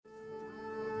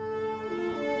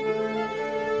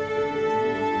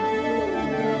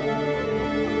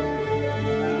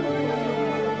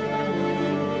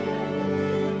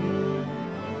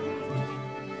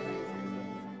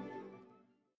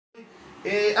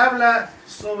habla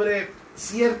sobre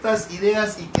ciertas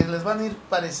ideas y que les van a ir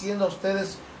pareciendo a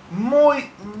ustedes muy,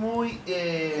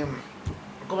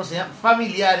 ¿cómo se llama?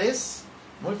 Familiares,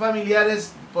 muy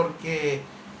familiares porque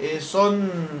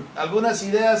son algunas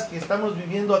ideas que estamos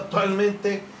viviendo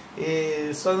actualmente,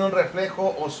 son un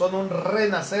reflejo o son un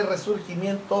renacer,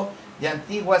 resurgimiento de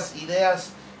antiguas ideas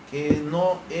que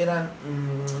no eran,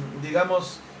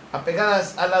 digamos,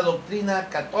 apegadas a la doctrina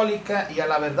católica y a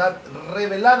la verdad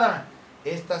revelada,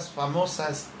 estas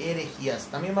famosas herejías.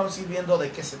 También vamos a ir viendo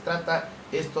de qué se trata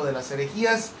esto de las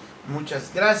herejías.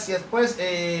 Muchas gracias, pues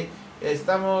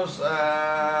estamos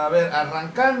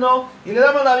arrancando y le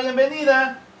damos la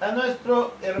bienvenida a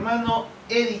nuestro hermano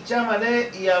Eddie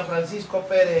Chamalé y a Francisco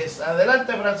Pérez.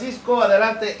 Adelante Francisco,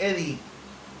 adelante Eddie.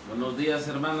 Buenos días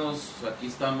hermanos, aquí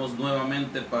estamos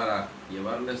nuevamente para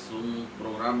llevarles un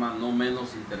programa no menos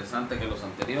interesante que los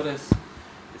anteriores.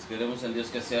 Esperemos en Dios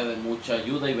que sea de mucha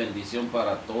ayuda y bendición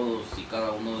para todos y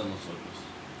cada uno de nosotros.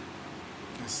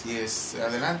 Así es,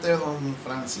 adelante don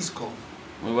Francisco.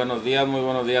 Muy buenos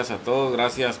días a todos,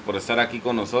 gracias por estar aquí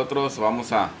con nosotros.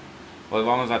 Hoy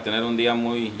vamos a tener un día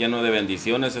muy lleno de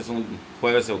bendiciones, es un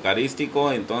jueves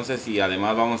eucarístico, entonces, y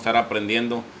además vamos a estar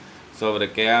aprendiendo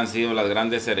sobre qué han sido las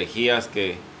grandes herejías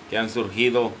que han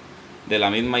surgido de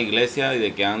la misma iglesia y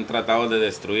de que han tratado de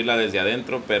destruirla desde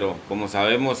adentro, pero como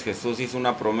sabemos Jesús hizo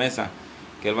una promesa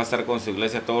que Él va a estar con su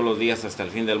iglesia todos los días hasta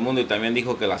el fin del mundo, y también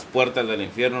dijo que las puertas del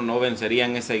infierno no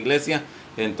vencerían esa iglesia.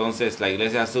 Entonces la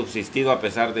iglesia ha subsistido a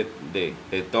pesar de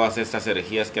todas estas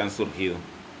herejías que han surgido.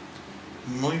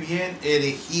 Muy bien,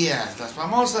 herejías, las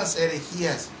famosas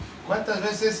herejías. ¿Cuántas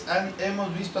veces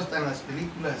hemos visto hasta en las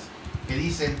películas que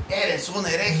dicen eres un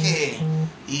hereje?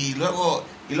 Y luego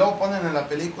ponen en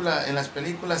las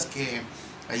películas que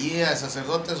allí a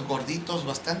sacerdotes gorditos,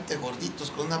 bastante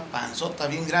gorditos, con una panzota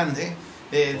bien grande,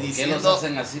 diciendo, ¿qué los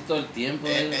hacen así todo el tiempo?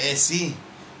 Sí.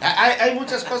 Hay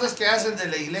muchas cosas que hacen de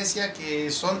la iglesia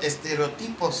que son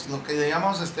estereotipos, lo que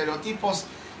llamamos estereotipos,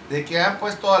 de que han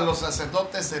puesto a los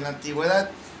sacerdotes de la antigüedad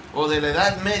o de la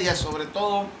Edad Media sobre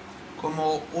todo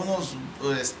como unos,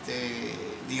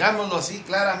 digámoslo así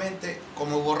claramente,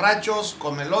 como borrachos,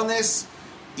 comelones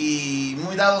y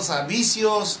muy dados a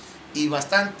vicios y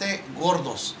bastante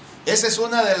gordos. Ese es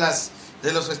una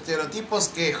de los estereotipos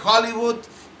que Hollywood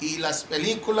y las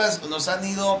películas nos han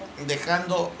ido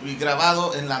dejando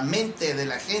grabado en la mente de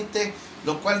la gente,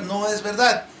 lo cual no es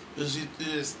verdad.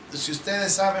 Si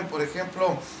ustedes saben, por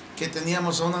ejemplo, que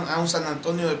teníamos a un San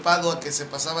Antonio de Padua que se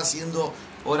pasaba haciendo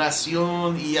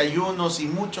oración y ayunos, y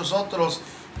muchos otros,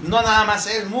 no nada más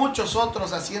él, muchos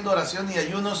otros haciendo oración y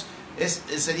ayunos,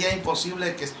 sería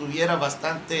imposible que estuviera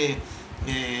bastante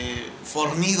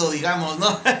fornido, digamos,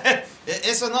 ¿no?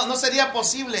 Eso no sería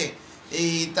posible.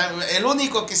 Y el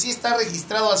único que sí está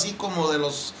registrado así como de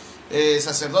los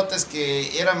sacerdotes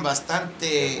que eran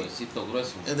bastante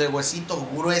de huesito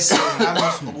grueso,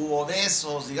 digamos, u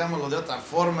obesos, digámoslo de otra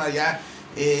forma, ya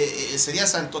sería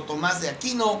Santo Tomás de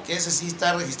Aquino, que ese sí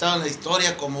está registrado en la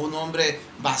historia como un hombre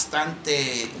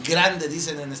bastante grande,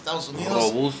 dicen en Estados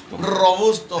Unidos.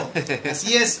 Robusto,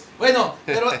 así es. Bueno,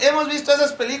 pero hemos visto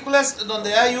esas películas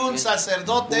donde hay un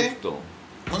sacerdote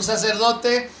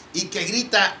y que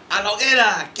grita a la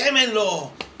hoguera,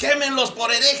 quémenlos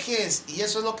por herejes, y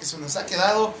eso es lo que se nos ha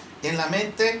quedado en la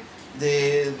mente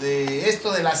de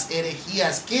esto de las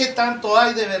herejías. ¿Qué tanto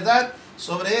hay de verdad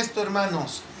sobre esto,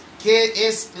 hermanos? ¿Qué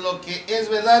es lo que es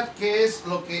verdad? ¿Qué es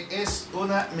lo que es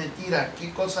una mentira?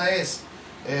 ¿Qué cosa es?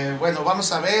 Bueno,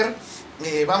 vamos a ver,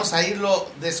 vamos a irlo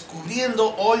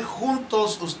descubriendo hoy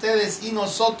juntos, ustedes y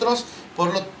nosotros.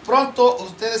 Por lo pronto,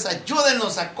 ustedes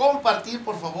ayúdenos a compartir,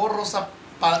 por favor. Rosa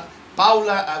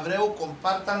Paula Abreu,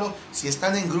 compártanlo. Si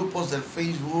están en grupos del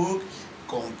Facebook,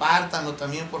 compártanlo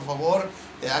también, por favor.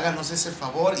 Háganos ese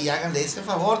favor y háganle ese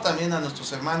favor también a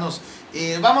nuestros hermanos.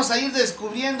 Vamos a ir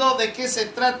descubriendo de qué se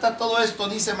trata todo esto.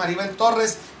 Dice Maribel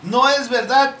Torres, no es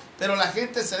verdad, pero la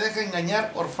gente se deja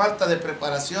engañar por falta de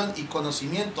preparación y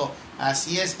conocimiento.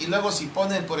 Así es. Y luego si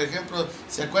ponen, por ejemplo,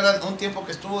 ¿se acuerdan un tiempo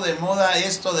que estuvo de moda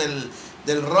esto del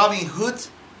Robin Hood?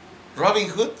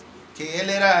 Que él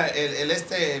era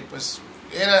pues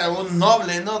era un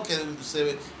noble, ¿no? Que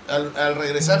al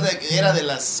regresar era de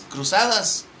las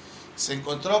cruzadas, se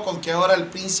encontró con que ahora el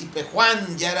príncipe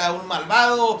Juan ya era un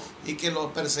malvado y que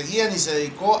lo perseguían y se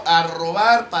dedicó a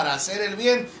robar para hacer el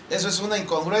bien. Eso es una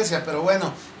incongruencia, pero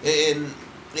bueno,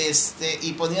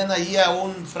 y ponían allí a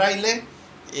un fraile,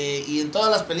 y en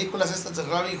todas las películas estas de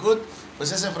Robin Hood,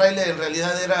 pues ese fraile en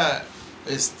realidad era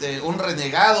un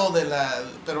renegado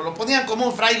pero lo ponían como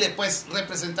un fraile, pues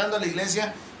representando a la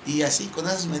iglesia, y así con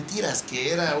esas mentiras,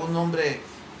 que era un hombre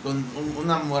con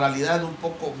una moralidad un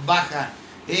poco baja.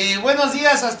 Buenos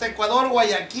días hasta Ecuador,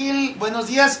 Guayaquil. Buenos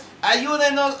días.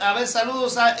 Ayúdenos. A ver,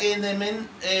 saludos a Enemencia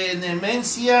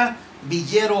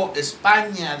Villero,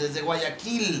 España, desde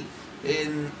Guayaquil,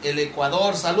 en el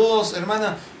Ecuador. Saludos,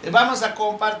 hermana. Vamos a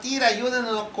compartir.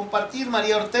 Ayúdenos a compartir.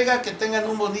 María Ortega, que tengan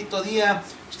un bonito día.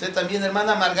 Usted también,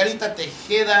 hermana. Margarita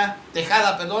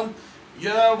Tejada, perdón.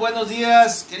 Buenos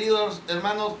días, queridos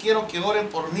hermanos. Quiero que oren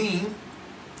por mí.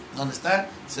 ¿Dónde está?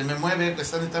 Se me mueve, que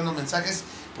están entrando mensajes.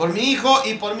 Por mi hijo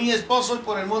y por mi esposo y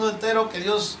por el mundo entero. Que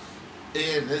Dios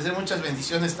les dé muchas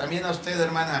bendiciones. También a usted,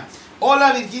 hermana.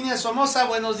 Hola, Virginia Somoza.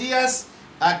 Buenos días.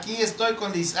 Aquí estoy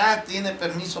con Liz. Tiene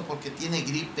permiso porque tiene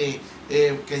gripe.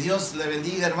 Que Dios le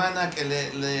bendiga, hermana.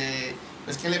 Que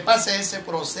pues que le pase ese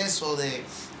proceso de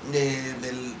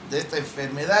esta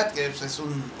enfermedad. Que pues, es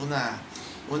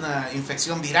una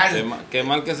infección viral. Qué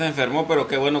mal que se enfermó, pero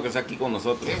qué bueno que está aquí con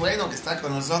nosotros. Qué bueno que está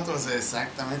con nosotros,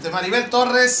 exactamente. Maribel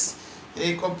Torres,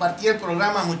 compartí el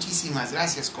programa, muchísimas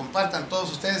gracias. Compartan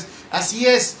todos ustedes. Así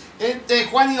es.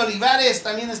 Juan y Olivares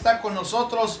también está con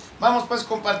nosotros. Vamos pues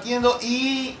compartiendo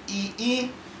y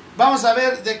vamos a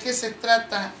ver de qué se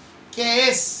trata. ¿Qué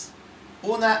es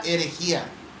una herejía?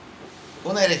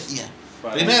 Una herejía.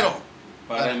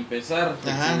 Para empezar,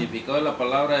 el significado de la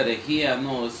palabra herejía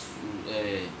no es,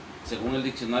 según el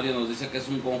diccionario nos dice que es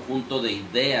un conjunto de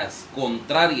ideas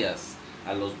contrarias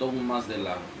a los dogmas de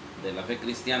la fe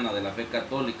cristiana, de la fe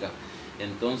católica.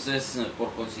 Entonces,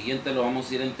 por consiguiente, lo vamos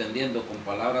a ir entendiendo con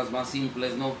palabras más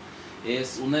simples, ¿no?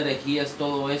 Una herejía es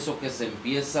todo eso que se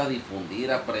empieza a difundir,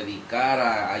 a predicar,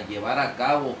 a llevar a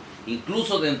cabo,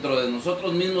 incluso dentro de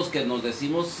nosotros mismos que nos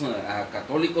decimos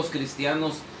católicos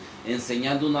cristianos,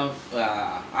 enseñando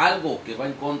algo que va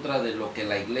en contra de lo que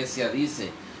la iglesia dice.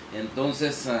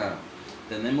 Entonces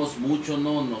tenemos mucho,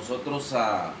 ¿no? Nosotros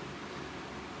a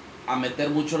meter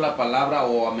mucho la palabra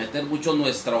o a meter mucho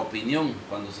nuestra opinión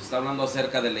cuando se está hablando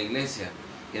acerca de la iglesia,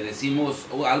 que decimos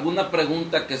alguna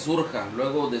pregunta que surja,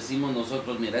 luego decimos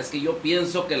nosotros, mira, es que yo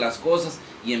pienso que las cosas,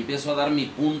 y empiezo a dar mi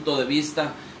punto de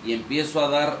vista y empiezo a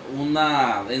dar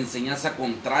una enseñanza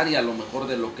contraria a lo mejor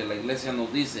de lo que la iglesia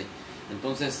nos dice.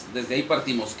 Entonces, desde ahí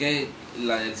partimos, que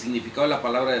el significado de la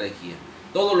palabra herejía,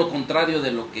 todo lo contrario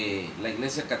de lo que la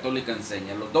Iglesia Católica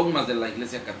enseña, los dogmas de la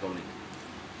Iglesia Católica.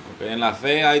 Okay, en la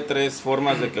fe hay tres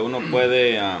formas de que uno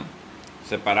puede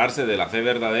separarse de la fe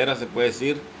verdadera, se puede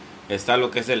decir. Está lo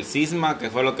que es el cisma, que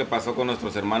fue lo que pasó con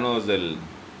nuestros hermanos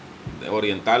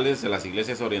orientales, de las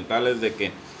iglesias orientales, de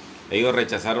que ellos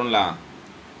rechazaron la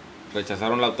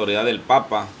autoridad del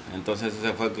Papa. Entonces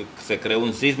fue que se creó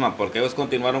un cisma, porque ellos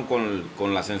continuaron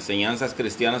con las enseñanzas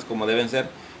cristianas como deben ser,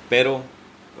 pero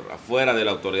afuera de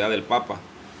la autoridad del Papa.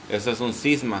 Eso es un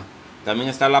cisma. También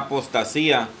está la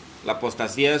apostasía. La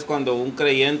apostasía es cuando un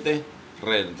creyente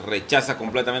rechaza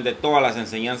completamente todas las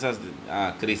enseñanzas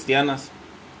cristianas.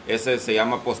 Ese se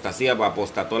llama apostasía.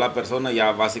 Apostató la persona,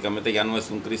 ya básicamente ya no es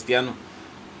un cristiano.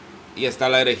 Y está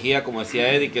la herejía, como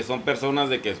decía Eddie, que son personas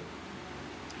de que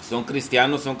son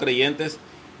cristianos, son creyentes,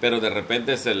 pero de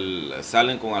repente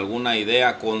salen con alguna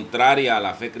idea contraria a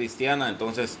la fe cristiana.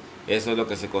 Entonces eso es lo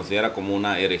que se considera como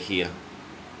una herejía.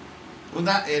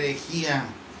 Una herejía.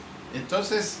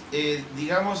 Entonces,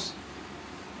 digamos,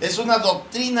 es una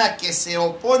doctrina que se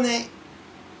opone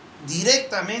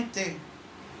directamente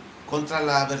contra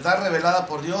la verdad revelada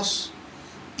por Dios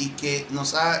y que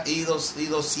nos ha ido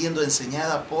siendo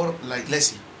enseñada por la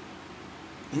iglesia.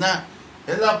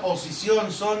 Es la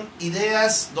posición, son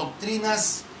ideas,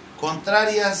 doctrinas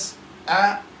contrarias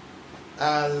a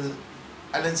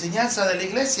la enseñanza de la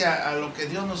iglesia, a lo que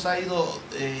Dios nos ha ido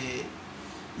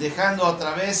dejando a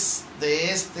través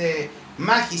de este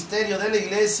magisterio de la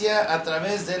iglesia, a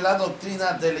través de la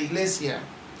doctrina de la iglesia.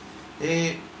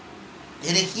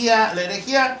 La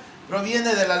herejía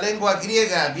proviene de la lengua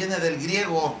griega, viene del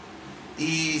griego,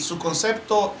 y su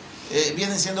concepto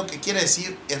viene siendo que quiere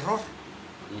decir error.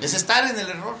 Es estar en el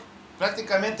error.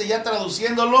 Prácticamente, ya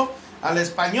traduciéndolo al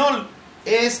español,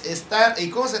 es estar. ¿Y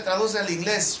cómo se traduce al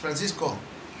inglés, Francisco?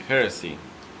 Heresy.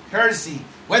 Heresy.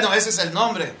 Bueno, ese es el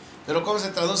nombre. Pero ¿cómo se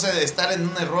traduce de estar en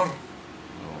un error? No.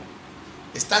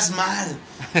 Estás mal.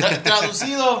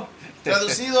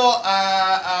 Traducido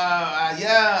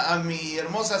allá a mi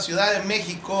hermosa ciudad de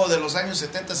México de los años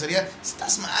 70 sería: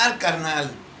 estás mal,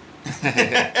 carnal.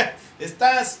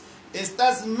 estás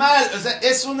mal. O sea,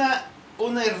 es un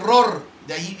error.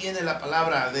 De ahí viene la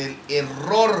palabra del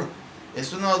error.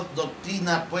 Es una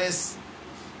doctrina, pues,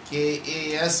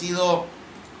 que ha sido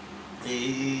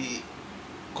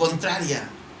contraria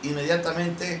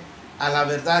inmediatamente a la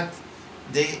verdad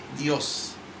de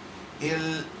Dios.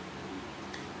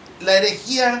 La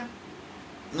herejía,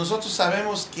 nosotros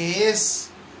sabemos que es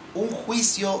un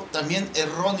juicio también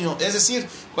erróneo. Es decir,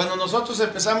 cuando nosotros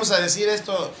empezamos a decir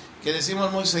esto que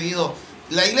decimos muy seguido,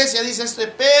 la iglesia dice esto,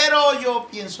 pero yo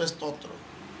pienso esto otro.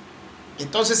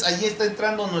 Entonces ahí está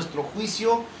entrando nuestro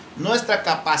juicio, nuestra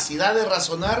capacidad de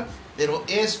razonar, pero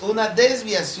es una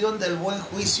desviación del buen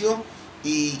juicio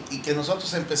y que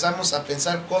nosotros empezamos a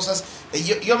pensar cosas.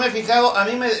 Yo me he fijado, a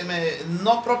mí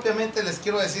no propiamente, les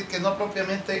quiero decir que no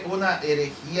propiamente una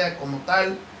herejía como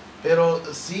tal, pero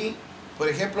sí, por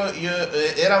ejemplo, yo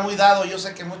era muy dado, yo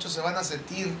sé que muchos se van a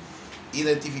sentir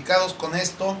identificados con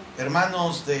esto,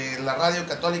 hermanos de la Radio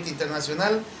Católica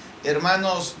Internacional,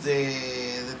 hermanos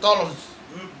de todos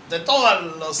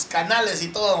los canales y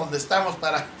todo donde estamos,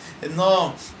 para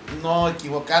no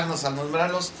equivocarnos al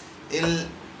nombrarlos.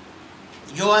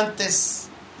 Yo antes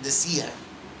decía,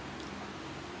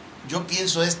 yo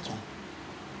pienso esto,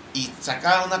 y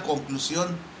sacaba una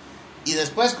conclusión, y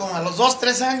después, como a los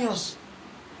 2-3 años,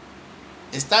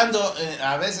 estando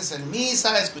a veces en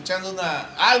misa, escuchando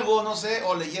algo, no sé,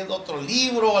 o leyendo otro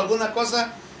libro o alguna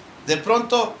cosa, de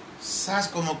pronto, ¿sabes?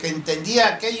 Como que entendía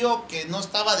aquello que no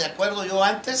estaba de acuerdo yo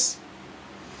antes.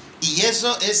 Y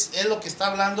eso es lo que está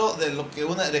hablando de lo que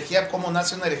una herejía, cómo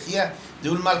nace una herejía, de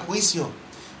un mal juicio.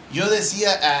 Yo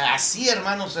decía, así,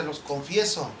 hermanos, se los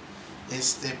confieso,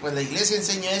 pues la iglesia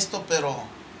enseña esto, pero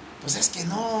pues es que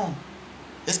no,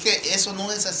 es que eso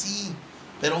no es así,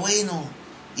 pero bueno.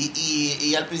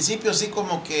 Y al principio sí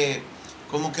como que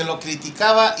lo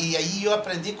criticaba, y ahí yo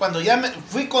aprendí, cuando ya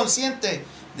fui consciente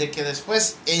de que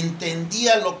después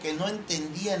entendía lo que no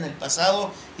entendía en el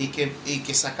pasado, y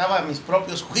que sacaba mis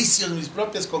propios juicios, mis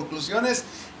propias conclusiones,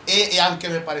 aunque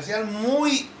me parecían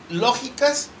muy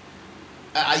lógicas,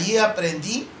 allí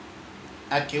aprendí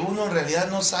a que uno en realidad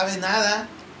no sabe nada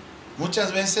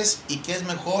muchas veces, y que es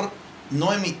mejor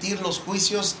no emitir los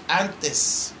juicios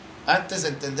antes de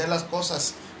entender las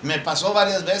cosas. Me pasó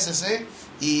varias veces,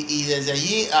 y desde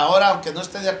allí, ahora, aunque no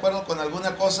esté de acuerdo con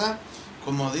alguna cosa,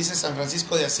 como dice San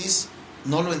Francisco de Asís,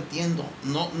 no lo entiendo,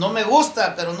 no me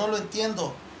gusta, pero no lo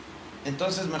entiendo.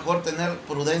 Entonces mejor tener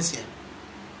prudencia,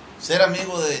 ser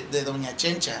amigo de doña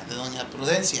Chencha, de doña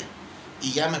Prudencia,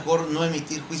 y ya mejor no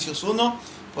emitir juicios uno,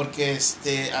 porque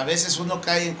a veces uno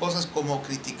cae en cosas como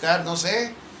criticar, no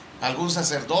sé, a algún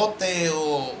sacerdote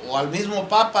o al mismo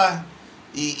Papa,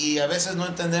 y a veces no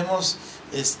entendemos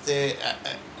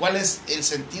cuál es el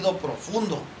sentido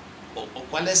profundo, o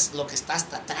cuál es lo que está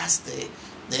hasta atrás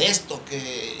de esto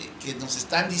que nos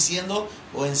están diciendo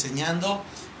o enseñando.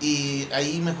 Y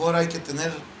ahí mejor hay que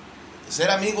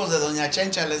ser amigos de doña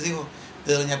Chencha, les digo,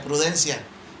 de doña Prudencia,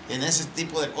 en ese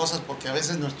tipo de cosas, porque a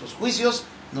veces nuestros juicios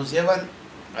nos llevan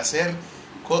a hacer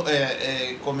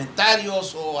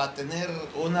comentarios, o a tener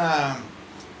una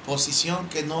posición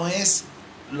que no es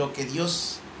lo que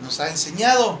Dios nos ha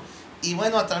enseñado. Y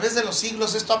bueno, a través de los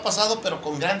siglos esto ha pasado, pero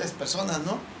con grandes personas,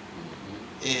 ¿no?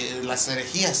 Las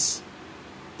herejías.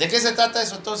 ¿De qué se trata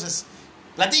eso entonces?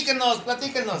 Platíquenos. Pues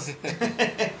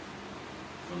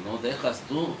no dejas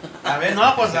tú. A ver,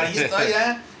 no, pues ahí estoy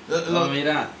ya. No,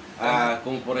 mira,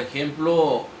 como por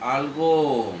ejemplo,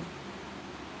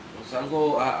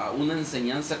 una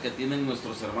enseñanza que tienen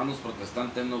nuestros hermanos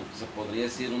protestantes, no se podría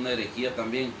decir una herejía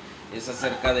también, es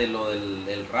acerca de lo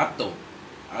del rapto.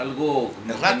 Algo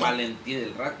malentiende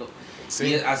el rapto. Sí.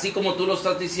 Y así como tú lo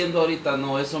estás diciendo ahorita,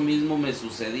 no, eso mismo me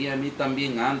sucedía a mí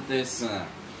también antes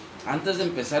de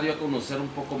empezar yo a conocer un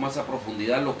poco más a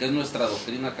profundidad lo que es nuestra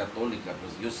doctrina católica.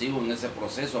 Pues yo sigo en ese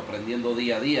proceso, aprendiendo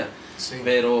día a día. Sí.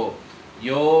 Pero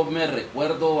yo me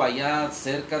recuerdo allá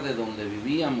cerca de donde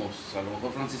vivíamos, a lo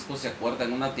mejor Francisco se acuerda,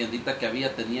 en una tiendita que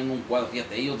tenían un cuadro.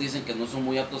 Fíjate, ellos dicen que no son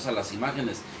muy aptos a las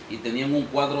imágenes, y tenían un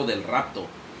cuadro del rapto,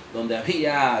 donde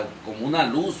había como una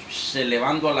luz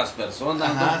elevando a las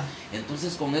personas, ¿no?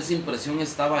 Entonces con esa impresión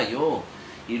estaba yo.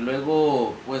 Y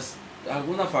luego pues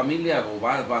alguna familia, o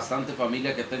bastante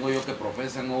familia que tengo yo, que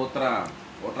profesan otra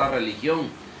religión,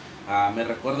 me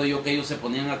recuerdo yo que ellos se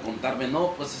ponían a contarme,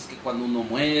 no, pues es que cuando uno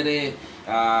muere,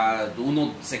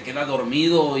 uno se queda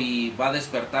dormido y va a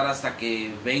despertar hasta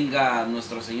que venga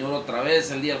nuestro Señor otra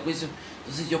vez el día del juicio.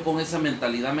 Entonces yo con esa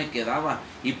mentalidad me quedaba,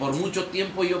 y por mucho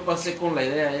tiempo yo pasé con la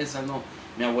idea esa, ¿no?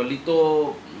 Mi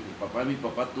abuelito, mi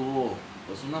papá tuvo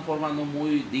pues una forma no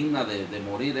muy digna de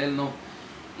morir él, ¿no?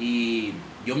 Y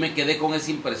yo me quedé con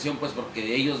esa impresión, pues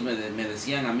porque ellos me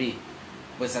decían a mí,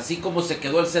 pues así como se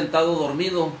quedó él sentado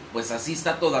dormido, pues así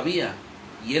está todavía,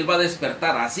 y él va a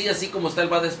despertar, así como está,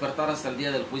 él va a despertar hasta el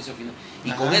día del juicio final.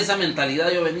 Y con esa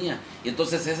mentalidad yo venía, y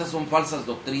entonces esas son falsas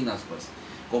doctrinas, pues.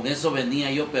 Con eso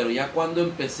venía yo, pero ya cuando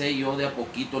empecé yo de a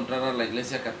poquito a entrar a la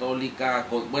iglesia católica,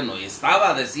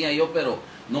 decía yo, pero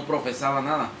no profesaba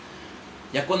nada.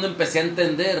 Ya cuando empecé a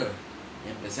entender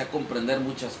empecé a comprender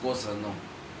muchas cosas, ¿no?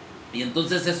 Y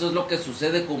entonces eso es lo que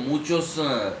sucede con muchos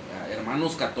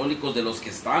hermanos católicos de los que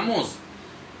estamos.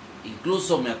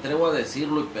 Incluso me atrevo a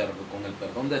decirlo y con el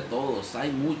perdón de todos,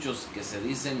 hay muchos que se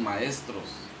dicen maestros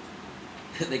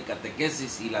de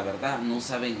catequesis y la verdad no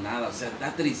saben nada, o sea,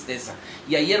 da tristeza.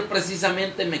 Y ayer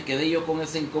precisamente me quedé yo con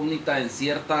esa incógnita en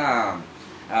cierta,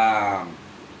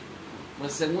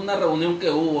 pues en una reunión que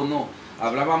hubo, ¿no?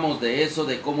 Hablábamos de eso,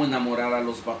 de cómo enamorar a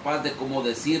los papás, de cómo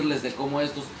decirles, de cómo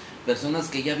estos, personas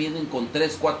que ya vienen con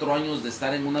 3, 4 años de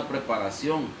estar en una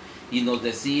preparación. Y nos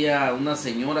decía una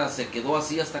señora, se quedó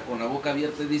así hasta con la boca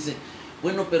abierta y dice,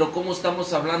 bueno, pero ¿cómo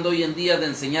estamos hablando hoy en día de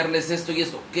enseñarles esto y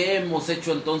esto? ¿Qué hemos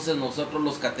hecho entonces nosotros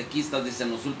los catequistas, dice,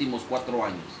 en los últimos 4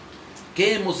 años?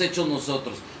 ¿Qué hemos hecho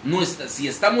nosotros? Si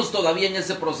estamos todavía en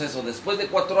ese proceso, después de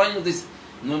 4 años, dice,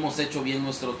 no hemos hecho bien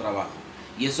nuestro trabajo.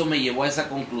 Y eso me llevó a esa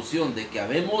conclusión de que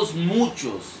habemos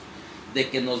muchos, de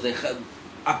que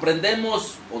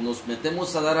aprendemos o nos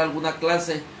metemos a dar alguna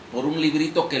clase por un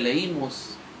librito que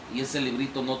leímos y ese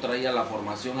librito no traía la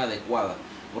formación adecuada,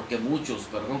 porque muchos,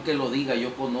 perdón que lo diga,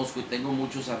 yo conozco y tengo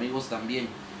muchos amigos también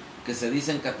que se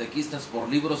dicen catequistas por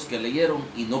libros que leyeron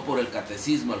y no por el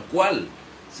catecismo, el cual,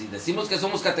 si decimos que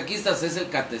somos catequistas, es el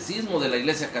catecismo de la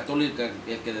Iglesia Católica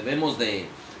el que debemos de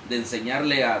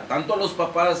enseñarle tanto a los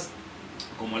papás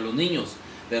como a los niños.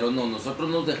 Pero no, nosotros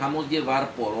nos dejamos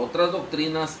llevar por otras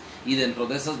doctrinas y dentro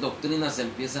de esas doctrinas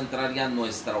empieza a entrar ya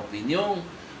nuestra opinión,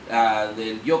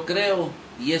 del yo creo,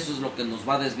 y eso es lo que nos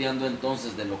va desviando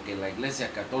entonces de lo que la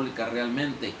Iglesia Católica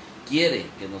realmente quiere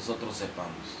que nosotros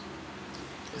sepamos.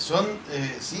 Son,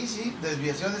 sí,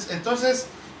 desviaciones. Entonces,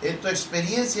 en tu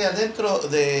experiencia dentro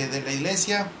de la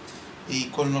iglesia y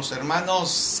con los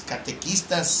hermanos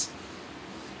catequistas,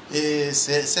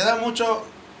 se da mucho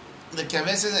de que a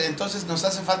veces entonces nos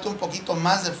hace falta un poquito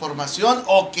más de formación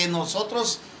o que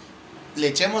nosotros le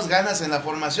echemos ganas en la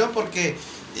formación, porque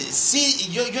sí,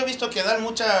 yo he visto que dan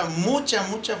mucha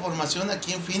formación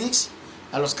aquí en Phoenix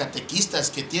a los catequistas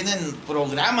que tienen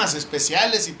programas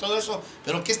especiales y todo eso,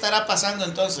 pero ¿qué estará pasando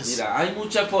entonces? Mira, hay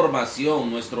mucha formación.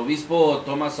 Nuestro obispo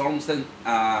Thomas Olmsted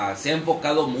se ha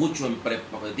enfocado mucho en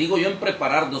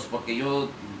prepararnos, porque yo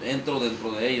entro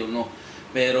dentro de ello, ¿no?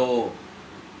 Pero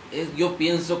yo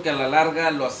pienso que a la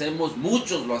larga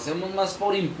muchos lo hacemos más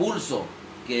por impulso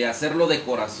que hacerlo de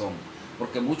corazón,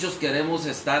 porque muchos queremos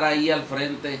estar ahí al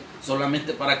frente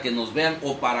solamente para que nos vean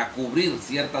o para cubrir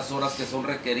ciertas horas que son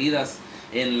requeridas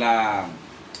en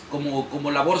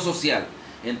como labor social.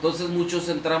 Entonces muchos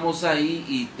entramos ahí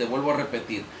y te vuelvo a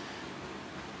repetir,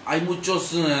 hay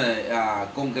muchos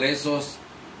congresos,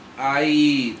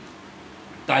 hay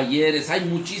talleres, hay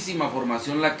muchísima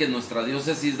formación la que nuestra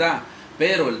diócesis da,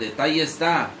 pero el detalle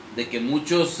está de que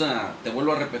muchos, te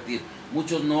vuelvo a repetir,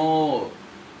 muchos no,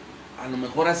 a lo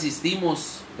mejor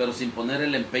asistimos, pero sin poner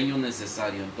el empeño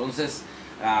necesario. Entonces,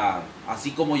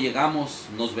 así como llegamos,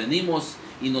 nos venimos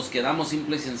y nos quedamos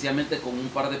simple y sencillamente con un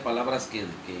par de palabras que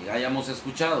hayamos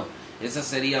escuchado. Esa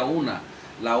sería una.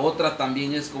 La otra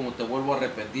también es, como te vuelvo a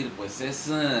repetir, pues es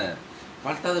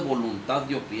falta de voluntad,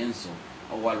 yo pienso.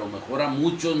 O a lo mejor a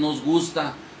muchos nos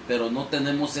gusta, pero no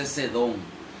tenemos ese don.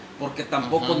 Porque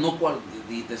tampoco,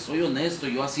 y te soy honesto,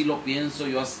 yo así lo pienso,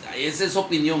 esa es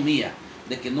opinión mía,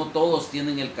 de que no todos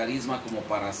tienen el carisma como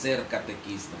para ser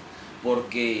catequista.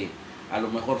 Porque a lo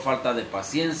mejor falta de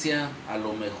paciencia, a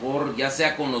lo mejor ya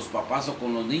sea con los papás o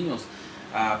con los niños.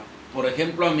 Por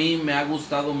ejemplo, a mí me ha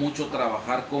gustado mucho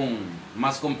trabajar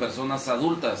más con personas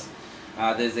adultas.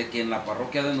 Desde que en la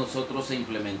parroquia de nosotros se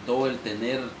implementó el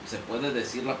tener, se puede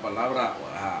decir la palabra,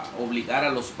 obligar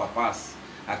a los papás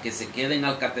a que se queden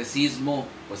al catecismo,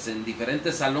 pues en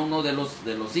diferentes salones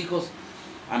de los hijos.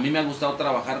 A mí me ha gustado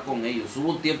trabajar con ellos. Hubo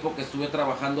un tiempo que estuve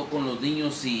trabajando con los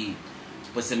niños y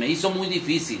pues se me hizo muy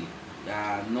difícil.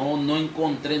 No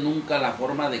encontré nunca la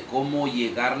forma de cómo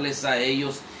llegarles a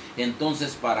ellos.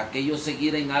 Entonces, para que ellos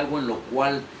siguieran algo en lo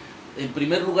cual, en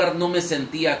primer lugar, no me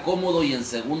sentía cómodo, y en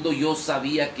segundo, yo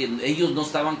sabía que ellos no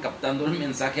estaban captando el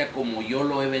mensaje a como yo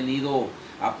lo he venido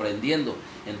aprendiendo.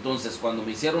 Entonces, cuando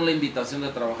me hicieron la invitación de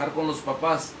trabajar con los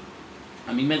papás,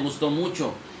 a mí me gustó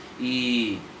mucho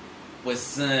y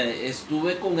pues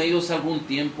estuve con ellos algún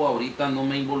tiempo. Ahorita no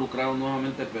me he involucrado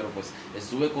nuevamente, pero pues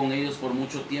estuve con ellos por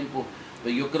mucho tiempo.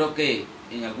 Pero yo creo que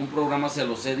en algún programa se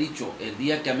los he dicho, el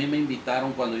día que a mí me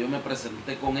invitaron, cuando yo me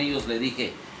presenté con ellos, le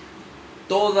dije,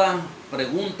 toda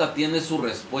pregunta tiene su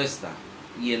respuesta,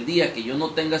 y el día que yo no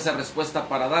tenga esa respuesta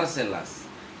para dárselas,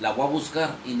 la voy a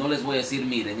buscar y no les voy a decir,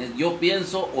 miren, yo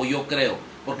pienso o yo creo,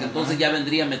 porque entonces ya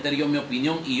vendría a meter yo mi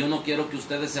opinión, y yo no quiero que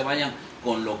ustedes se vayan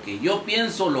con lo que yo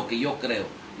pienso, lo que yo creo.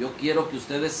 Yo quiero que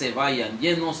ustedes se vayan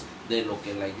llenos de lo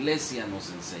que la iglesia nos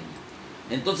enseña.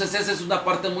 Entonces esa es una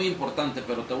parte muy importante,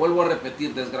 pero te vuelvo a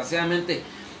repetir, desgraciadamente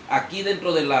aquí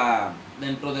dentro de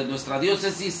nuestra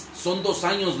diócesis son 2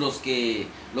 años los que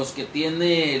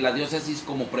tiene la diócesis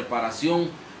como preparación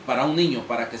para un niño,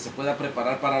 para que se pueda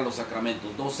preparar para los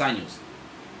sacramentos, 2 años.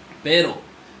 Pero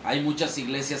hay muchas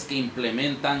iglesias que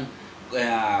implementan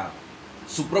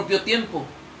su propio tiempo,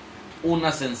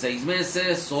 unas en 6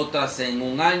 meses, otras en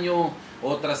 1 año,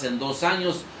 otras en 2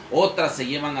 años, otras se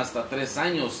llevan hasta 3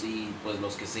 años, y pues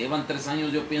los que se llevan 3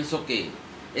 años yo pienso que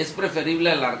es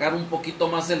preferible alargar un poquito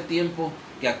más el tiempo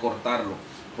que acortarlo,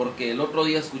 porque el otro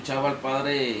día escuchaba al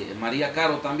padre María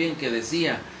Caro también que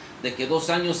decía de que 2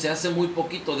 años se hace muy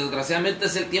poquito. Desgraciadamente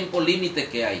es el tiempo límite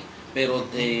que hay, pero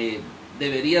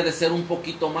debería de ser un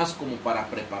poquito más, como para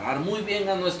preparar muy bien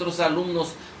a nuestros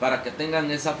alumnos para que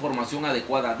tengan esa formación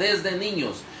adecuada desde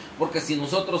niños, porque si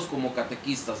nosotros como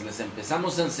catequistas les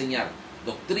empezamos a enseñar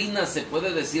doctrinas, se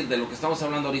puede decir, de lo que estamos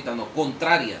hablando ahorita, no,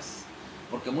 contrarias,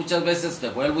 porque muchas veces, te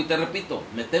vuelvo y te repito,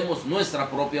 metemos nuestra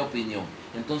propia opinión,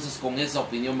 entonces con esa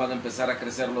opinión van a empezar a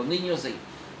crecer los niños, y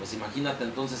pues imagínate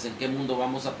entonces en qué mundo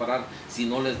vamos a parar si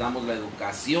no les damos la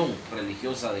educación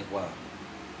religiosa adecuada.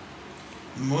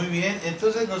 Muy bien,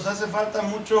 entonces nos hace falta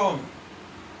mucho.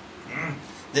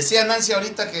 Decía Nancy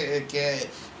ahorita que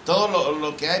todo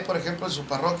lo que hay, por ejemplo, en su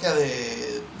parroquia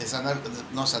de San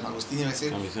Agustín, iba a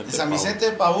decir, de San Vicente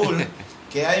de Paúl,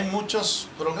 que hay muchos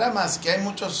programas, que hay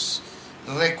muchos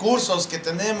recursos que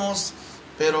tenemos,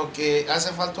 pero que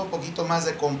hace falta un poquito más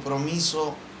de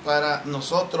compromiso para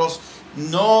nosotros,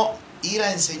 no ir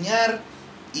a enseñar,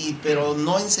 pero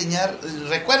no enseñar.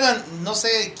 ¿Recuerdan? No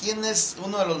sé quién es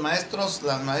uno de los maestros,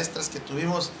 las maestras que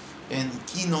tuvimos en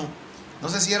Quino, no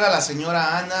sé si era la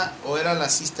señora Ana o era la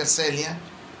Sister Celia.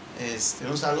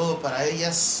 Un saludo para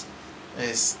ellas.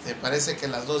 Parece que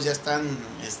las dos ya están,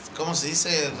 ¿cómo se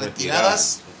dice?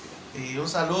 Retiradas. Y un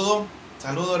saludo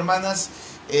hermanas.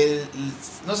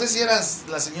 No sé si era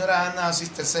la señora Ana o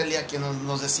Sister Celia quien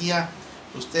nos decía,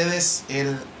 ustedes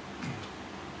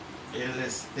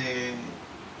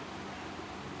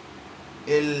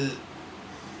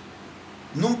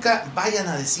nunca vayan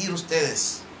a decir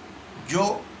ustedes,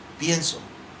 yo pienso.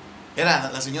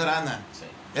 Era la señora Ana. Sí.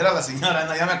 Era la señora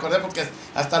Ana, ya me acordé porque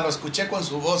hasta lo escuché con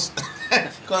su voz,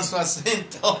 con su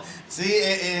acento. Sí,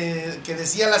 que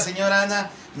decía la señora Ana,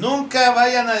 nunca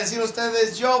vayan a decir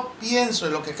ustedes, yo pienso.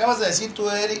 Y lo que acabas de decir tú,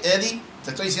 Eddie, te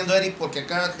estoy diciendo Eric porque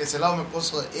acá que ese lado me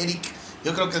puso Eric.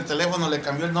 Yo creo que el teléfono le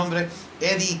cambió el nombre.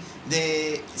 Eddie,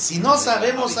 de si no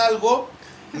sabemos algo,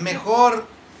 mejor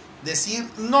decir,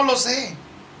 no lo sé.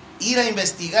 Ir a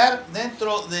investigar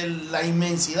dentro de la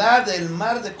inmensidad del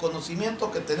mar de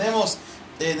conocimiento que tenemos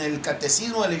en el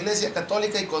catecismo de la Iglesia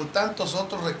Católica y con tantos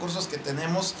otros recursos que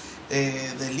tenemos,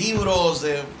 de libros,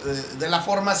 de la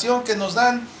formación que nos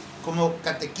dan como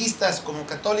catequistas, como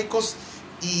católicos.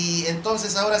 Y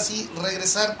entonces ahora sí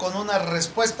regresar con una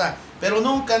respuesta, pero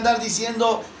nunca andar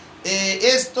diciendo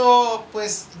esto,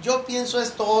 pues yo pienso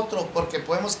esto otro, porque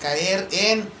podemos caer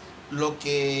en lo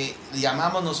que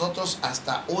llamamos nosotros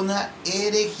hasta una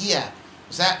herejía,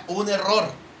 o sea, un error,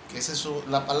 que esa es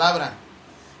la palabra,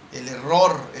 el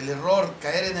error,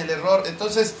 caer en el error.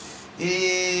 Entonces,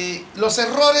 los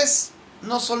errores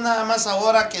no son nada más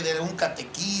ahora que de un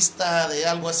catequista, de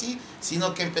algo así,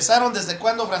 sino que empezaron desde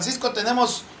cuando, Francisco,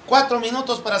 tenemos 4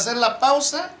 minutos para hacer la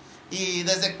pausa, y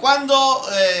desde cuándo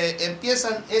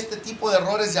empiezan este tipo de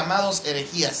errores llamados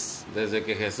herejías. Desde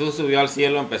que Jesús subió al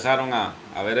cielo empezaron a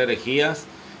haber herejías,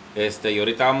 y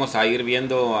ahorita vamos a ir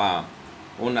viendo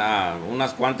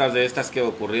unas cuantas de estas que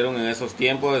ocurrieron en esos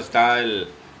tiempos. Está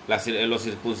los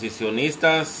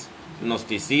circuncisionistas,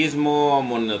 gnosticismo,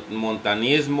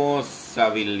 montanismo,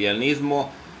 sabelianismo,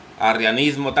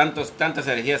 arrianismo, tantas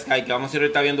herejías que hay, que vamos a ir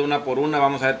ahorita viendo una por una.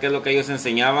 Vamos a ver qué es lo que ellos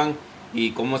enseñaban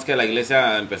y cómo es que la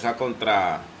iglesia empezó a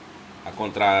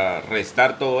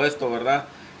contrarrestar todo esto, ¿verdad?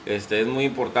 Es muy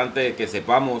importante que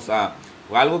sepamos.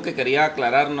 Algo que quería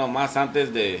aclarar nomás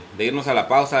antes de irnos a la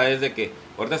pausa es de que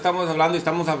ahorita estamos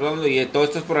hablando y todos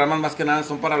estos programas más que nada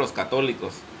son para los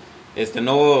católicos.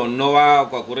 No va a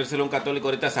ocurrírsele a un católico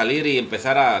ahorita salir y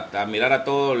empezar a mirar a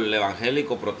todo el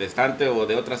evangélico, protestante o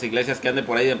de otras iglesias que ande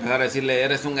por ahí y empezar a decirle,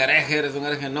 eres un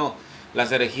hereje. No,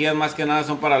 las herejías más que nada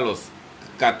son para los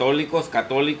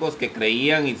católicos que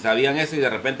creían y sabían eso y de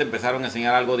repente empezaron a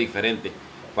enseñar algo diferente.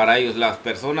 Para ellos, las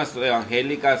personas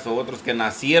evangélicas o otros que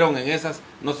nacieron en esas,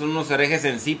 no son unos herejes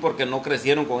en sí porque no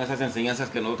crecieron con esas enseñanzas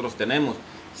que nosotros tenemos.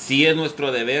 Sí es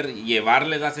nuestro deber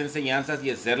llevarles las enseñanzas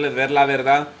y hacerles ver la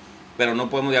verdad, pero no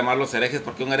podemos llamarlos herejes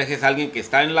porque un hereje es alguien que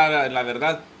está en la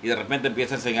verdad y de repente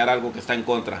empieza a enseñar algo que está en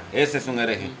contra. Ese es un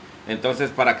hereje. Entonces,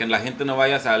 para que la gente no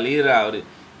vaya a salir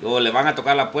o le van a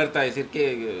tocar la puerta a decir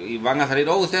y van a salir,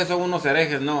 oh, ustedes son unos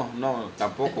herejes. No,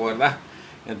 tampoco, ¿verdad?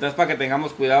 Entonces, para que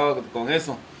tengamos cuidado con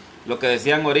eso. Lo que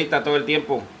decían ahorita todo el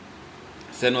tiempo,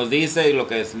 se nos dice, y lo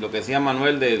que decía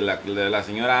Manuel de la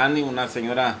señora Annie, una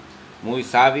señora muy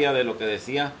sabia de lo que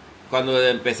decía, cuando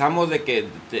empezamos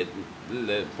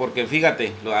porque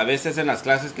fíjate, a veces en las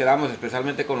clases que damos,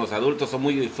 especialmente con los adultos, son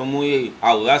muy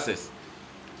audaces.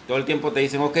 Todo el tiempo te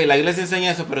dicen, ok, la iglesia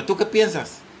enseña eso, pero ¿tú qué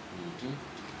piensas?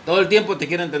 Todo el tiempo te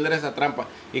quieren entender esa trampa.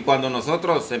 Y cuando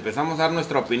nosotros empezamos a dar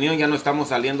nuestra opinión, ya no estamos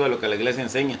saliendo de lo que la iglesia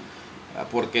enseña.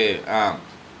 Porque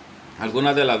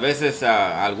algunas de las veces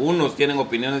algunos tienen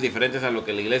opiniones diferentes a lo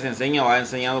que la iglesia enseña o ha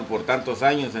enseñado por tantos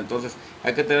años. Entonces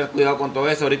hay que tener cuidado con todo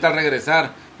eso. Ahorita al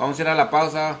regresar, vamos a ir a la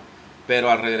pausa,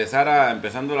 pero al regresar,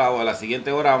 empezando la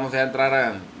siguiente hora, vamos a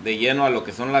entrar de lleno a lo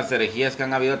que son las herejías que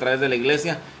han habido a través de la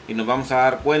iglesia, y nos vamos a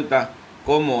dar cuenta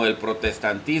cómo el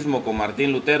protestantismo con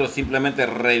Martín Lutero simplemente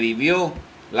revivió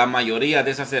la mayoría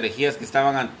de esas herejías que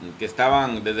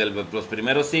estaban desde los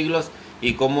primeros siglos,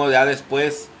 y cómo ya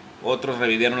después otros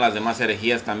revivieron las demás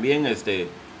herejías también.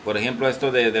 Por ejemplo,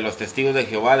 esto de los testigos de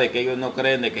Jehová, de que ellos no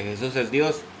creen de que Jesús es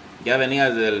Dios, ya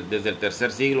venía desde el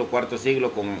tercer siglo, cuarto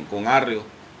siglo con Arrio.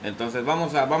 Entonces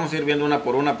vamos a ir viendo una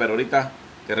por una, pero ahorita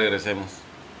que regresemos.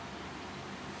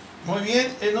 Muy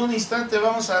bien, en un instante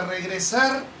vamos a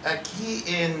regresar aquí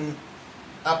en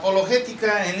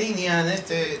Apologética en Línea,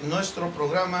 en nuestro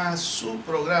programa, su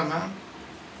programa,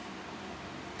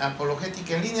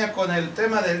 Apologética en Línea, con el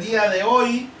tema del día de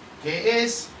hoy, que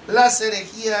es las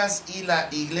herejías y la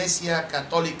Iglesia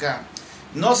Católica.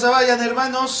 No se vayan,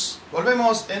 hermanos,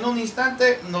 volvemos en un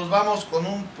instante, nos vamos con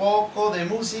un poco de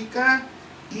música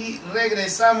y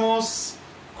regresamos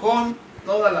con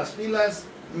todas las pilas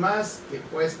más que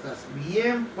puestas,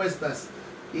 bien puestas.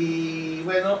 Y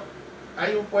bueno,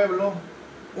 hay un pueblo,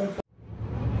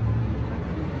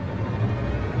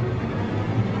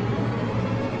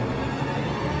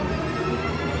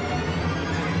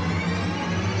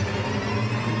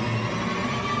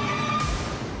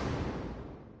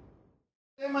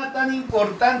 tema tan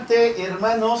importante,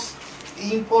 hermanos,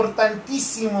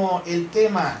 importantísimo el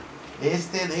tema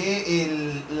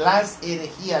de las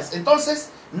herejías. Entonces,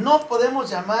 no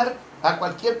podemos llamar a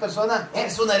cualquier persona,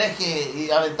 es un hereje, y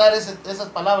aventar esas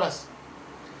palabras.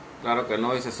 Claro que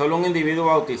no, dice, solo un individuo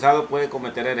bautizado puede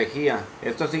cometer herejía.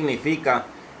 Esto significa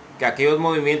que aquellos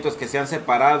movimientos que se han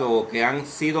separado o que han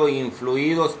sido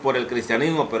influidos por el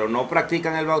cristianismo, pero no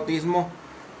practican el bautismo,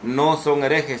 no son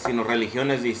herejes, sino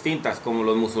religiones distintas, como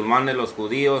los musulmanes, los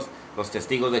judíos, los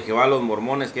testigos de Jehová, los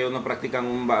mormones, que ellos no practican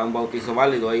un bautizo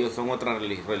válido, ellos son otras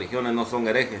religiones, no son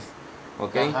herejes.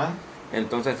 ¿Ok? Ajá.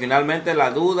 Entonces, finalmente,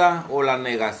 la duda o la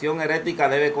negación herética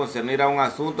debe concernir a un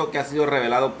asunto que ha sido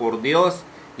revelado por Dios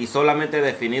y solamente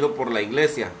definido por la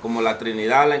iglesia, como la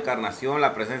Trinidad, la encarnación,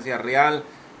 la presencia real,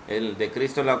 el de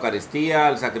Cristo en la Eucaristía,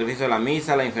 el sacrificio de la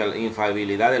misa, la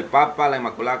infalibilidad del Papa, la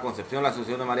Inmaculada Concepción, la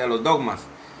Asunción de María, los dogmas.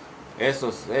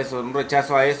 Eso, un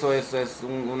rechazo a eso es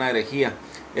una herejía.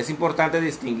 Es importante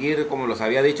distinguir, como los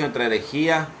había dicho, entre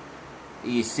herejía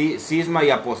y cisma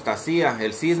y apostasía.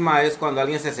 El cisma es cuando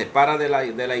alguien se separa de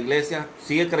la iglesia,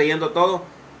 sigue creyendo todo,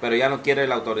 pero ya no quiere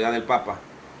la autoridad del Papa.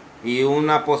 Y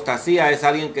una apostasía es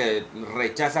alguien que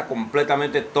rechaza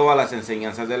completamente todas las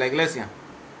enseñanzas de la iglesia,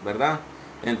 ¿verdad?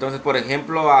 Entonces, por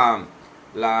ejemplo,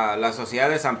 la sociedad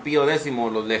de San Pío X,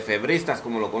 los lefebristas,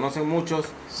 como lo conocen muchos,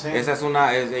 sí.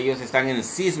 Ellos están en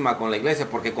cisma con la iglesia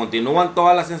porque continúan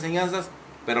todas las enseñanzas,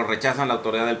 pero rechazan la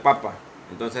autoridad del Papa.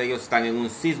 Entonces ellos están en un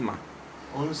cisma.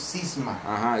 Un cisma.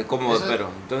 Ajá,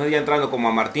 entonces ya entrando como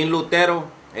a Martín Lutero,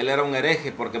 él era un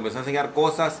hereje porque empezó a enseñar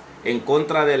cosas en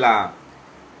contra de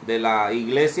la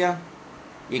iglesia,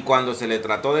 y cuando se le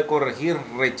trató de corregir,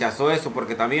 rechazó eso,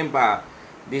 porque también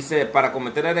dice, para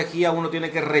cometer herejía uno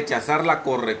tiene que rechazar la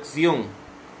corrección.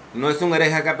 No es un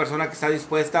hereje aquella persona que está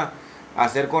dispuesta a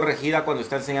ser corregida cuando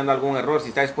está enseñando algún error, si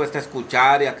está dispuesta a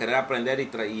escuchar y a querer aprender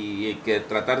y que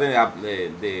tratar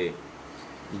de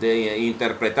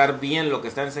interpretar bien lo que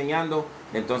está enseñando,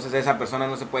 entonces esa persona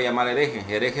no se puede llamar hereje.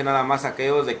 Hereje nada más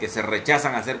aquellos de que se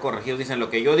rechazan a ser corregidos, dicen lo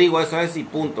que yo digo eso es y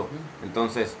punto.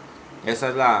 Entonces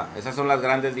esas son las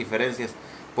grandes diferencias,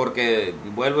 porque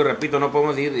vuelvo y repito, no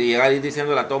podemos llegar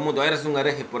diciéndole a todo el mundo eres un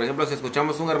hereje. Por ejemplo, si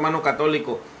escuchamos un hermano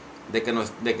católico de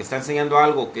que está enseñando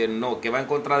algo que va en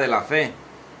contra de la fe,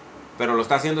 pero lo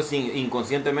está haciendo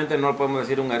inconscientemente, no lo podemos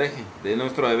decir un hereje. De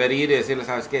nuestro deber ir y decirle,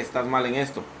 ¿sabes qué? Estás mal en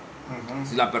esto.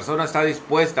 Si la persona está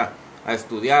dispuesta a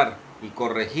estudiar y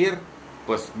corregir,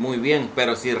 pues muy bien,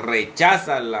 pero si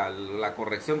rechaza la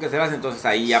corrección que se le hace, entonces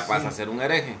ahí ya pasa a ser un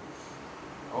hereje.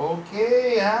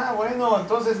 Ok, bueno,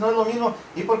 entonces no es lo mismo.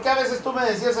 ¿Y por qué a veces tú me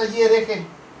decías allí hereje?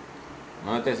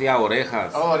 No te decía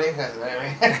orejas. Orejas,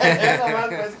 nomás,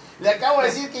 pues, le acabo de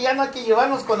decir que ya no hay que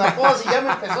llevarnos con apodos y ya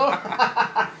me empezó.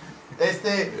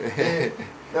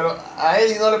 Pero a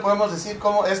Eddie no le podemos decir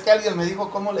cómo, es que alguien me dijo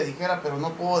cómo le dijera, pero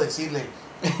no puedo decirle.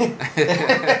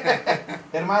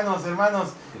 hermanos,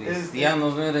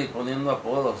 Cristianos, mire, y poniendo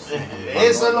apodos.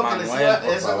 Eso es lo que Manuel, les iba, por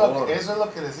eso favor. es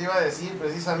lo que les iba a decir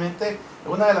precisamente.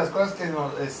 Una de las cosas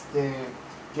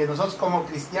que nosotros como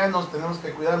cristianos tenemos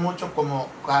que cuidar mucho, como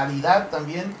caridad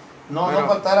también, no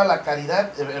faltar a la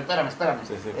caridad. Espérame.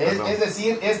 Sí, Es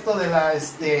decir, esto de la,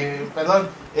 perdón,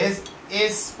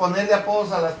 es ponerle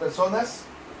apodos a las personas,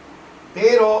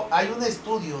 pero hay un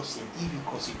estudio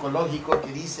científico, psicológico,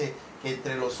 que dice que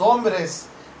entre los hombres,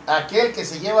 aquel que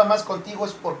se lleva más contigo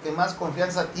es porque más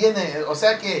confianza tiene. O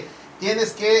sea que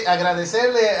tienes que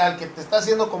agradecerle al que te está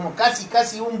haciendo como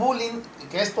casi un bullying,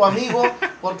 que es tu amigo,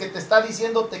 porque te está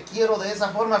diciendo te quiero de esa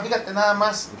forma. Fíjate nada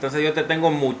más. Entonces yo te tengo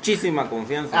muchísima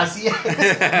confianza. Así es.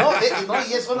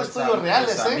 Y esos son estudios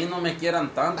reales. Pues a mí no me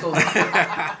quieran tanto.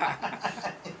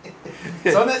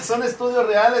 Son estudios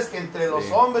reales que entre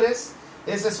los hombres,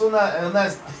 esa es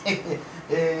una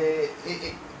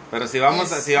pero si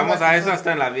vamos a eso,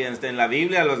 hasta en la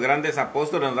Biblia, los grandes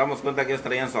apóstoles nos damos cuenta que ellos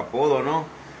traían su apodo, ¿no?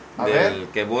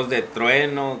 Que voz de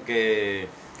trueno, que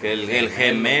el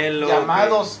gemelo.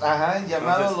 Llamados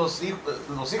los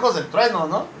hijos del trueno,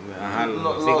 ¿no? Ajá,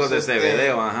 los hijos de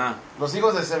Zebedeo, Los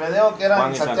hijos de Zebedeo, que eran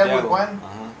Juan y Santiago y Juan.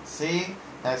 Ajá. Sí,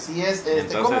 así es.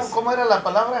 Entonces, ¿Cómo era la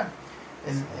palabra?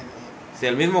 Si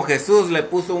el mismo Jesús le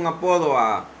puso un apodo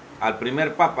al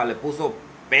primer papa, le puso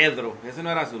Pedro. Ese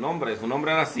no era su nombre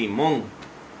era Simón.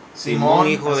 Simón,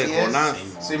 hijo de Jonás.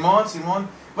 Simón.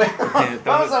 Bueno, entonces,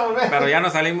 vamos a volver. Pero ya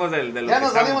nos salimos de lo ya que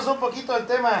nos salimos un poquito del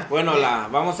tema. Bueno,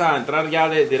 vamos a entrar ya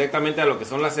directamente a lo que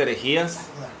son las herejías.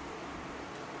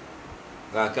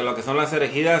 Lo que son las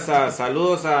herejías.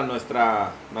 Saludos a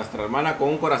nuestra hermana con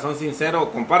un corazón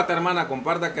sincero. Comparte, hermana,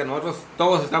 comparta, que nosotros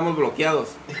todos estamos bloqueados.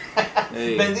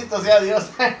 Bendito sea Dios.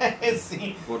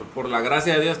 Sí. Por la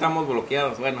gracia de Dios estamos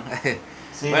bloqueados. Bueno,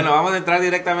 sí. Bueno, vamos a entrar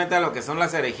directamente a lo que son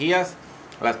las herejías.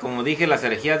 Como dije, las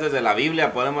herejías desde la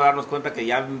Biblia, podemos darnos cuenta que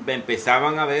ya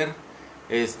empezaban a ver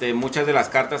muchas de las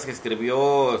cartas que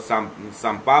escribió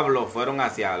San Pablo fueron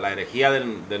hacia la herejía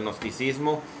del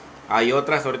gnosticismo. Hay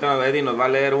otras, ahorita Eddie nos va a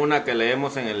leer una que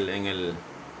leemos en el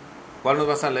 ¿cuál nos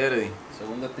vas a leer, Eddie?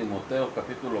 Segunda Timoteo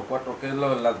capítulo 4, que es la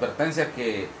advertencia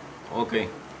que... Ok,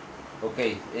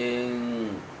 en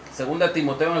Segunda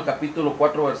Timoteo en el capítulo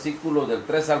 4, versículos del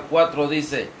 3 al 4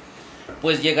 dice: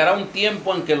 pues llegará un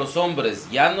tiempo en que los hombres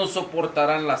ya no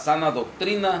soportarán la sana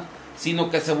doctrina, sino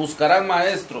que se buscarán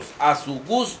maestros a su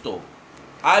gusto,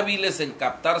 hábiles en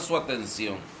captar su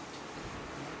atención.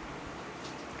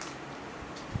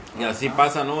 y así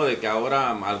pasa, ¿no? De que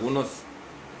ahora algunos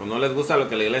pues, no les gusta lo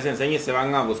que la iglesia enseña y se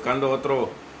van buscando otro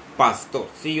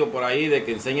pastorcillo por ahí de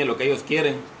que enseñe lo que ellos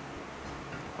quieren.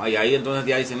 Y ahí entonces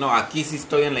ya dicen, no, aquí sí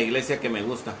estoy en la iglesia que me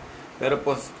gusta. Pero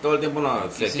pues todo el tiempo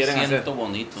se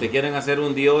quieren hacer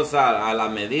un Dios a la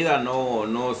medida,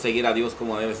 no seguir a Dios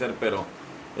como debe ser. Pero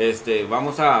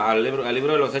vamos al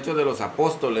libro de los Hechos de los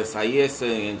Apóstoles. Ahí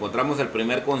encontramos el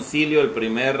primer concilio,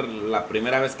 la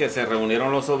primera vez que se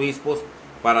reunieron los obispos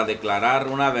para declarar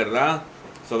una verdad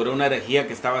sobre una herejía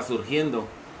que estaba surgiendo.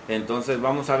 Entonces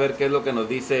vamos a ver qué es lo que nos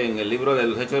dice en el libro de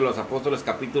los Hechos de los Apóstoles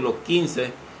capítulo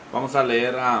 15. Vamos a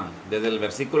leer desde el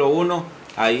versículo 1.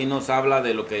 Ahí nos habla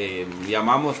de lo que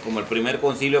llamamos como el primer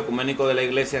concilio ecuménico de la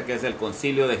iglesia, que es el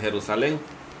concilio de Jerusalén,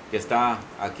 que está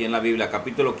aquí en la Biblia,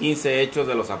 capítulo 15, Hechos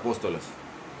de los Apóstoles.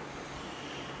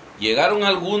 Llegaron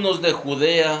algunos de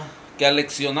Judea que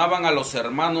aleccionaban a los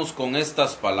hermanos con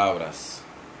estas palabras: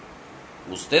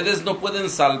 ustedes no pueden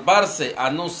salvarse a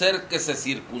no ser que se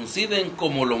circunciden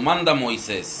como lo manda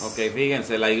Moisés. Ok,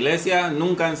 fíjense, la iglesia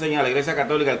nunca enseña, la iglesia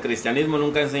católica, el cristianismo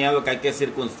nunca ha enseñado que hay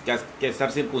que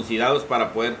estar circuncidados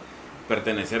para poder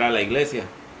pertenecer a la iglesia.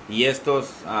 Y estos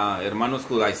hermanos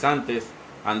judaizantes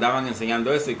andaban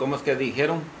enseñando eso. ¿Y cómo es que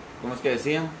dijeron? ¿Cómo es que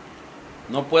decían?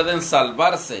 No pueden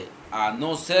salvarse a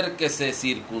no ser que se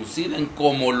circunciden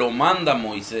como lo manda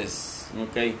Moisés.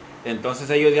 Ok. Entonces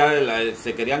ellos ya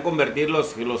se querían convertir,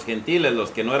 los gentiles,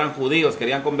 los que no eran judíos,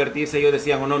 querían convertirse. Ellos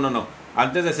decían, no,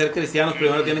 antes de ser cristianos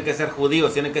primero tienen que ser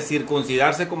judíos, tienen que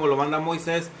circuncidarse como lo manda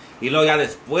Moisés, y luego ya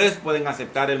después pueden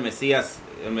aceptar el Mesías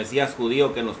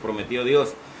judío que nos prometió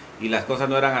Dios. Y las cosas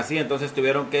no eran así, entonces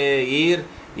tuvieron que ir,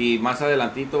 y más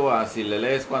adelantito, si le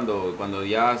lees cuando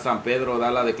ya San Pedro da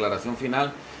la declaración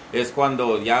final, es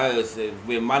cuando ya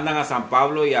mandan a San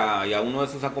Pablo y a uno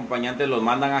de sus acompañantes, los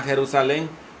mandan a Jerusalén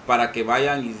para que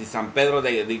vayan y San Pedro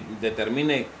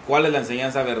determine cuál es la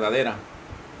enseñanza verdadera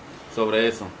sobre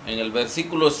eso. En el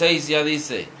versículo 6 ya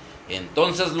dice: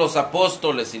 entonces los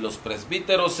apóstoles y los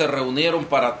presbíteros se reunieron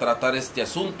para tratar este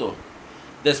asunto.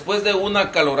 Después de una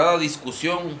acalorada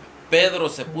discusión, Pedro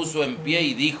se puso en pie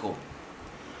y dijo: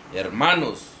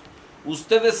 hermanos,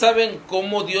 ustedes saben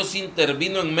cómo Dios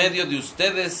intervino en medio de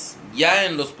ustedes ya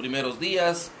en los primeros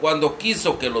días, cuando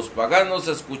quiso que los paganos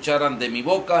escucharan de mi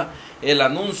boca el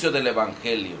anuncio del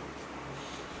evangelio.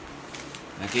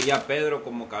 Aquí ya Pedro,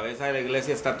 como cabeza de la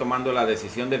iglesia, está tomando la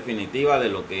decisión definitiva de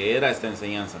lo que era esta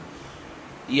enseñanza.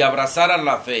 Y abrazaran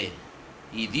la fe.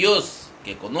 Y Dios,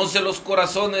 que conoce los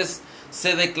corazones,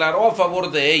 se declaró a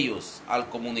favor de ellos al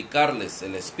comunicarles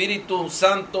el Espíritu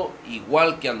Santo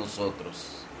igual que a nosotros.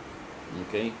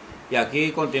 Okay. Y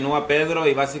aquí continúa Pedro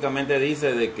y básicamente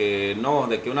dice de que no,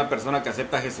 de que una persona que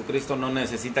acepta a Jesucristo no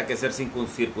necesita que ser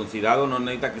circuncidado, no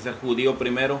necesita que ser judío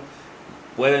primero,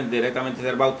 pueden directamente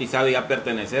ser bautizados y ya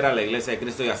pertenecer a la iglesia de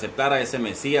Cristo y aceptar a ese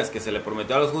Mesías que se le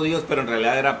prometió a los judíos, pero en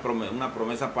realidad era una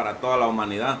promesa para toda la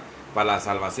humanidad, para la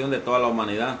salvación de toda la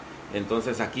humanidad.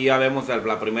 Entonces aquí ya vemos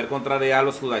la primer contrariedad.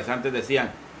 Los judaizantes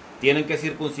decían, tienen que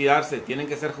circuncidarse, tienen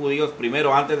que ser judíos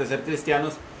primero antes de ser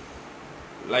cristianos.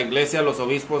 La iglesia, los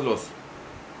obispos,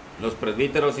 los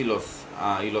presbíteros y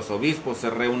los obispos se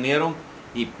reunieron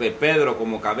y Pedro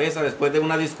como cabeza, después de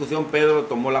una discusión, Pedro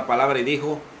tomó la palabra y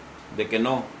dijo de que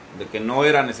no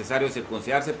era necesario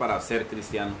circuncidarse para ser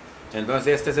cristiano.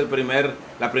 Entonces este es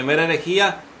la primera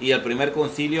herejía y el primer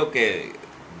concilio que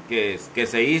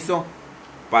se hizo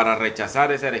para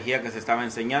rechazar esa herejía que se estaba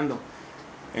enseñando.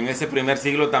 En ese primer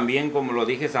siglo también, como lo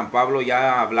dije, San Pablo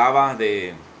ya hablaba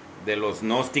de los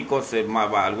gnósticos,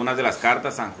 algunas de las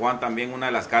cartas, San Juan también, una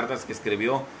de las cartas que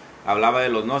escribió, hablaba de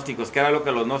los gnósticos. ¿Qué era lo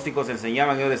que los gnósticos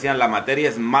enseñaban? Ellos decían, la materia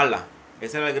es mala.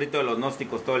 Ese era el grito de los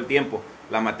gnósticos todo el tiempo.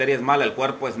 La materia es mala, el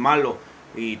cuerpo es malo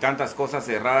y tantas cosas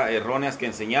erróneas que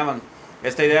enseñaban.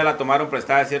 Esta idea la tomaron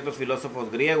prestada de ciertos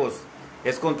filósofos griegos.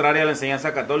 Es contraria a la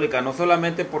enseñanza católica, no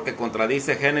solamente porque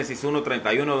contradice Génesis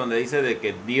 1:31, donde dice de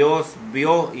que Dios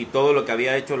vio y todo lo que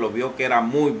había hecho lo vio que era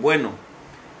muy bueno.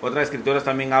 Otras escrituras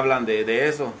también hablan de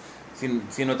eso,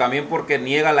 sino también porque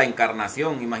niega la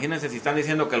encarnación. Imagínense, si están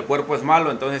diciendo que el cuerpo es malo,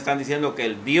 entonces están diciendo que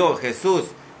el Dios, Jesús,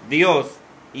 Dios,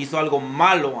 hizo algo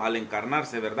malo al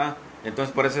encarnarse, ¿verdad?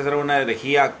 Entonces por eso era una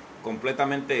herejía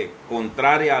completamente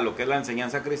contraria a lo que es la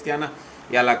enseñanza cristiana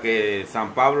y a la que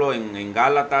San Pablo en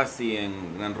Gálatas y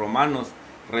en Romanos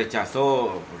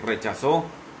rechazó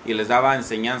y les daba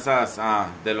enseñanzas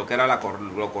de lo que era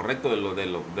lo correcto,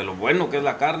 de lo bueno que es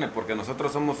la carne, porque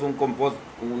nosotros somos ¿cómo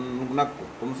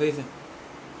se dice?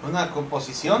 Una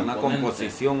composición.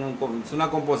 Es una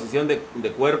composición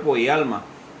de cuerpo y alma.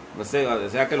 O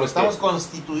sea que estamos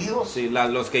constituidos. Sí,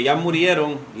 los que ya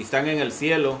murieron y están en el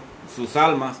cielo, sus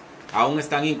almas aún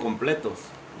están incompletos,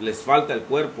 les falta el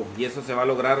cuerpo y eso se va a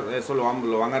lograr, eso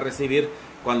lo van a recibir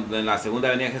en la segunda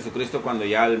venida de Jesucristo, cuando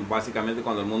básicamente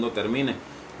cuando el mundo termine.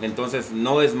 Entonces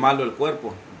no es malo el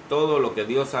cuerpo, todo lo que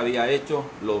Dios había hecho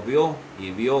lo vio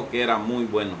y vio que era muy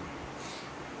bueno.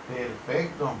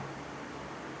 Perfecto.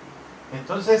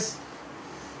 Entonces,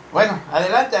 bueno,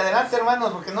 adelante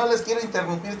hermanos, porque no les quiero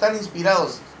interrumpir tan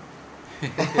inspirados.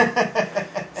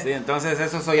 Sí, entonces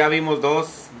eso ya vimos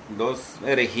dos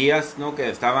herejías, ¿no?, que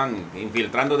estaban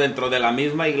infiltrando dentro de la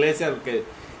misma iglesia, que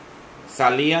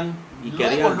salían y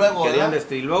querían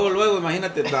destruir. Luego,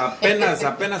 imagínate,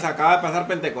 apenas acaba de pasar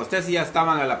Pentecostés y ya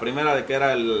estaban a la primera de que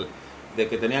era de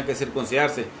que tenían que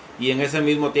circuncidarse, y en ese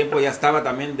mismo tiempo ya estaba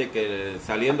también de que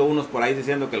saliendo unos por ahí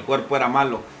diciendo que el cuerpo era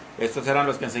malo. Estos eran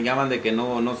los que enseñaban de que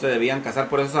no se debían casar.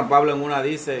 Por eso San Pablo en una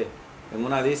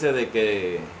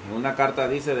carta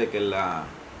dice de que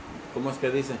 ¿cómo es que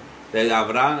dice?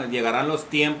 Llegarán los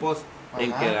tiempos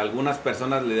en que algunas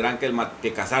personas le dirán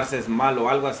que casarse es malo o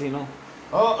algo así, ¿no?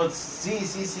 Oh, sí,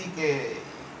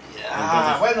 que...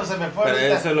 Entonces, bueno, se me fue. Pero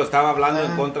ahorita. él se lo estaba hablando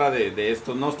en contra de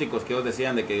estos gnósticos que ellos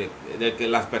decían de que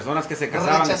las personas que se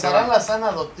casaban rechazarán la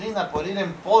sana doctrina por ir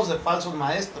en pos de falsos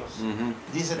maestros,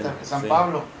 dice San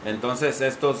Pablo. Entonces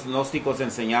estos gnósticos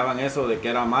enseñaban eso de que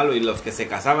era malo, y los que se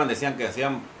casaban decían que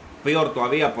hacían peor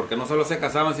todavía, porque no solo se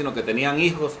casaban, sino que tenían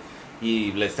hijos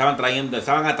y le estaban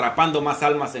atrapando más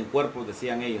almas en cuerpos,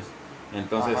 decían ellos.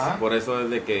 Entonces, por eso es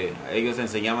de que ellos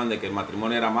enseñaban de que el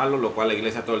matrimonio era malo, lo cual la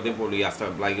iglesia todo el tiempo, y hasta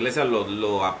la iglesia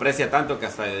lo aprecia tanto que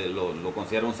hasta lo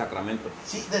considera un sacramento.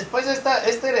 Sí, después de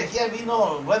esta herejía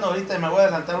vino, bueno, ahorita me voy a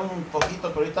adelantar un poquito,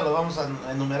 pero ahorita lo vamos a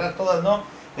enumerar todas, ¿no?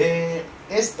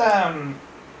 Esta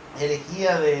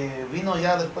herejía vino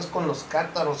ya después con los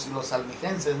cátaros y los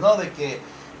albigenses, ¿no? De que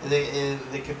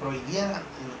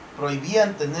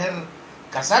prohibían tener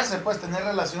casarse, pues tener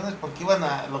relaciones, porque iban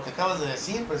a, lo que acabas de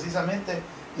decir precisamente,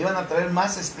 iban a traer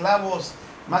más esclavos,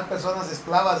 más personas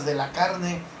esclavas de la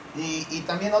carne, y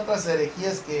también otras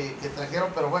herejías que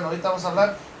trajeron, pero bueno, ahorita vamos a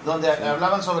hablar, donde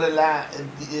hablaban sobre la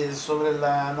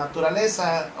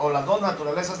naturaleza, o las dos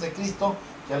naturalezas de Cristo,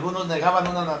 que algunos negaban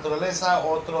una naturaleza,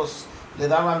 otros le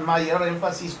daban mayor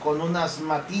énfasis con unas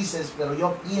matices, pero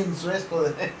yo pienso esto,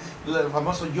 el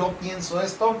famoso yo pienso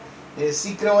esto,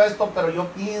 sí creo esto, pero yo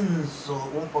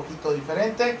pienso un poquito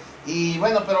diferente. Y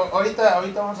bueno, pero ahorita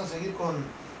vamos a seguir con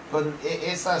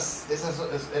esas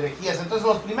herejías. Entonces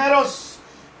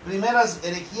primeras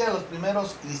herejías, los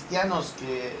primeros cristianos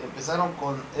que empezaron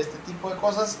con este tipo de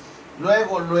cosas,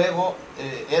 luego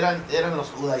eran los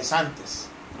judaizantes.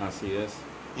 Así es.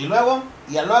 Y luego,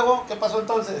 ¿qué pasó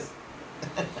entonces?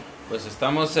 Pues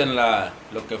estamos en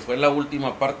lo que fue la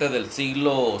última parte del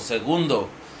siglo II.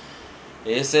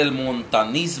 Es el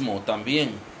montanismo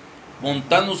también.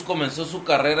 Montanus comenzó su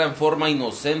carrera en forma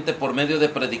inocente por medio de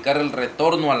predicar el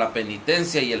retorno a la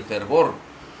penitencia y el fervor.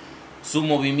 Su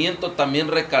movimiento también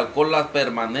recalcó la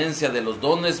permanencia de los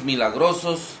dones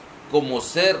milagrosos, como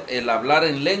ser el hablar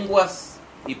en lenguas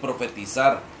y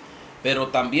profetizar, pero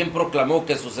también proclamó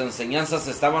que sus enseñanzas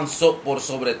estaban por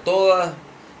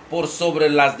sobre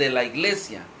las de la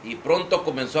iglesia, y pronto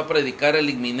comenzó a predicar el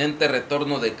inminente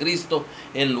retorno de Cristo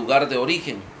en lugar de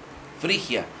origen,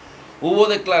 Frigia. Hubo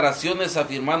declaraciones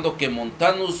afirmando que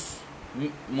Montanus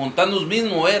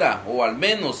mismo era, o al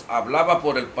menos hablaba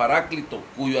por el Paráclito,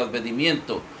 cuyo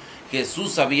advenimiento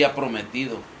Jesús había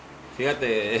prometido.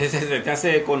 Fíjate, se te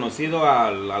hace conocido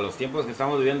a los tiempos que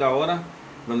estamos viviendo ahora,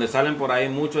 donde salen por ahí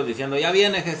muchos diciendo, ya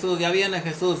viene Jesús,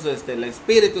 el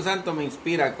Espíritu Santo me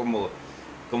inspira, como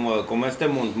este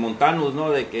Montanus, ¿no?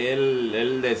 De que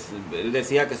él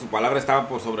decía que su palabra estaba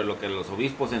por sobre lo que los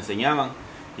obispos enseñaban,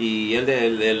 y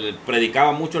él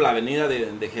predicaba mucho la venida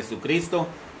de Jesucristo,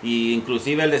 y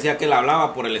inclusive él decía que él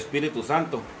hablaba por el Espíritu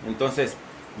Santo. Entonces,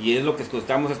 y es lo que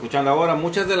estamos escuchando ahora.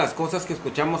 Muchas de las cosas que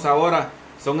escuchamos ahora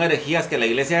son herejías que la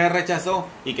iglesia ya rechazó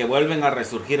y que vuelven a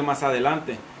resurgir más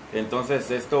adelante.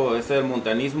 Entonces el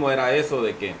montanismo era eso,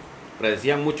 de que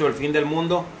predecían mucho el fin del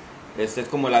mundo. Es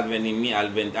como el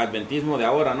adventismo de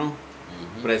ahora, ¿no?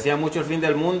 Predecía mucho el fin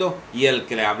del mundo, y el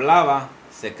que le hablaba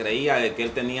se creía de que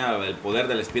él tenía el poder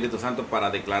del Espíritu Santo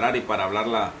para declarar y para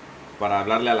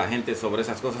hablarle a la gente sobre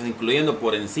esas cosas, incluyendo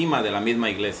por encima de la misma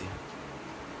iglesia.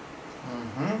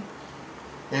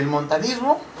 El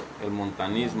montanismo.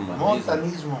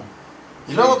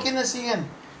 ¿Y luego quiénes siguen?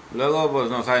 Luego pues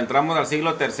nos adentramos al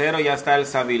siglo III, ya está el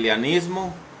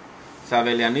sabelianismo.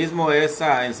 Sabelianismo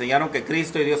enseñaron que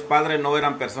Cristo y Dios Padre no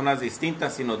eran personas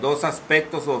distintas, sino dos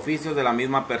aspectos o oficios de la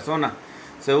misma persona.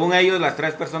 Según ellos, las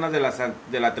tres personas de la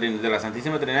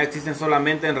Santísima Trinidad existen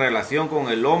solamente en relación con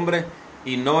el hombre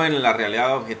y no en la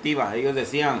realidad objetiva. Ellos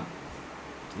decían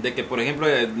de que, por ejemplo,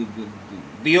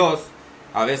 Dios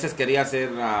a veces quería ser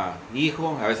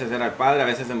hijo, a veces era el Padre, a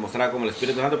veces se mostraba como el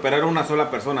Espíritu Santo, pero era una sola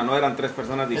persona, no eran tres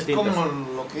personas distintas. Es como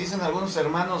lo que dicen algunos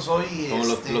hermanos hoy, como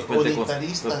los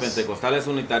pentecostales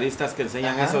unitaristas, que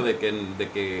enseñan eso de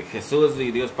que Jesús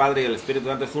y Dios Padre y el Espíritu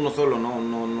Santo es uno solo,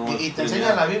 no. Y te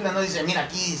enseña la Biblia, no dice, mira,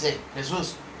 aquí dice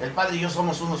Jesús, el Padre y yo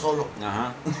somos uno solo.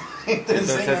 Ajá.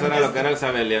 Entonces eso era lo que era el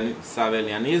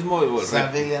sabelianismo.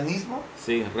 ¿Sabelianismo?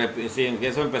 Sí,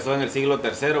 eso empezó en el siglo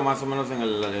III, más o menos en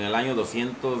el año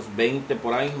 220,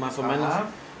 por ahí, más o menos.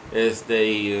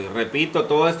 Y repito,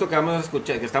 todo esto que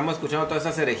estamos escuchando, todas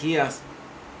esas herejías,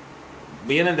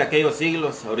 vienen de aquellos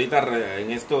siglos. Ahorita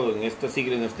en este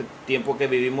siglo, en este tiempo que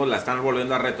vivimos, la están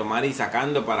volviendo a retomar y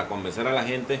sacando para convencer a la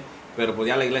gente, pero pues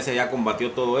ya la iglesia ya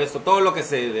combatió todo esto. Todo lo que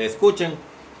se escuchen,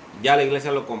 ya la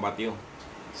iglesia lo combatió.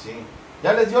 Sí,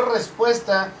 ya les dio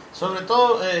respuesta. Sobre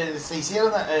todo se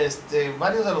hicieron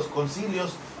varios de los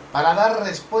concilios para dar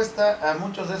respuesta a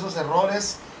muchos de esos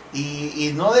errores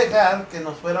y no dejar que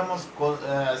nos fuéramos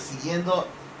siguiendo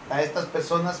a estas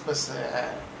personas pues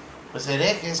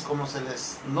herejes, como se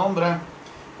les nombra.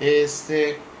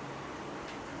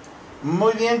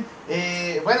 Muy bien,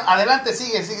 bueno, adelante,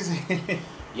 sigue.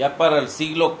 Ya para el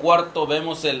siglo IV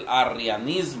vemos el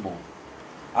arrianismo.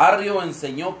 Arrio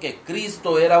enseñó que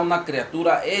Cristo era una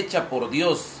criatura hecha por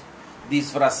Dios,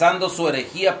 disfrazando su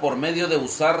herejía por medio de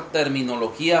usar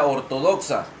terminología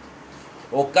ortodoxa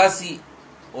o casi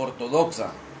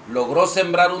ortodoxa. Logró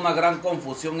sembrar una gran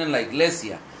confusión en la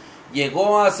iglesia.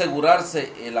 Llegó a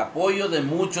asegurarse el apoyo de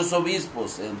muchos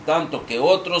obispos, en tanto que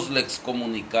otros le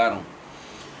excomunicaron.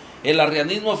 El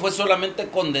arrianismo fue solamente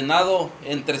condenado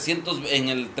en el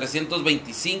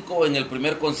 325 en el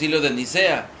primer concilio de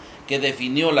Nicea, que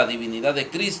definió la divinidad de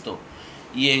Cristo,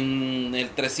 y en el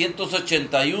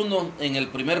 381 en el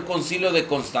primer concilio de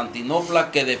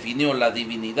Constantinopla, que definió la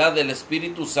divinidad del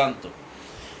Espíritu Santo.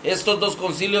 Estos dos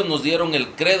concilios nos dieron el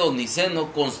credo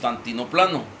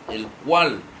niceno-constantinoplano, el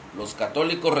cual los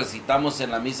católicos recitamos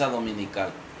en la misa dominical.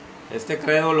 Este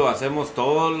credo lo hacemos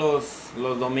todos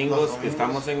los domingos que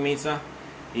estamos en misa,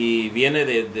 y viene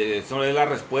eso es la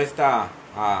respuesta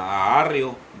a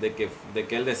Arrio, de que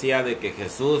él decía de que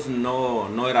Jesús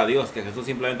no era Dios, que Jesús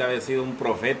simplemente había sido un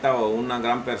profeta o una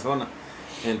gran persona.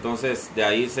 Entonces de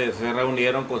ahí se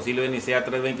reunieron Concilio de Nicea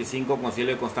 325,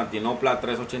 Concilio de Constantinopla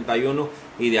 381,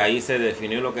 y de ahí se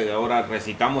definió lo que ahora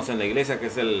recitamos en la iglesia, que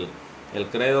es el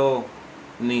credo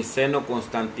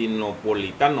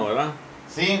niceno-constantinopolitano, ¿verdad?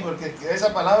 Sí, porque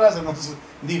esa palabra se nos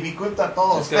dificulta a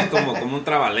todos. Es que es como un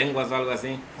trabalenguas o algo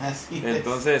así. Así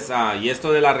Entonces, y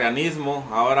esto del arrianismo,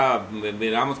 ahora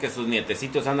miramos que sus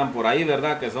nietecitos andan por ahí,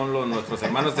 ¿verdad? Que son nuestros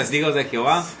hermanos testigos de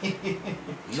Jehová. Sí.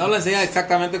 No lo enseña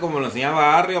exactamente como lo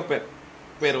enseñaba Arrio,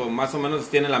 pero más o menos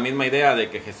tienen la misma idea de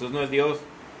que Jesús no es Dios.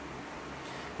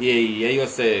 Y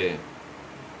ellos,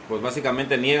 pues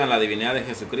básicamente niegan la divinidad de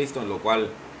Jesucristo, lo cual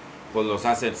pues los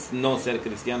hace no ser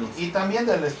cristianos. Y también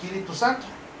del Espíritu Santo.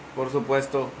 Por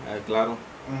supuesto, claro.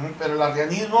 Pero el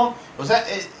arrianismo, o sea,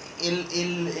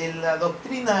 la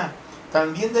doctrina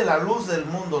también de la luz del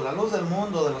mundo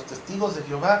de los testigos de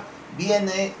Jehová,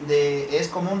 es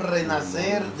como un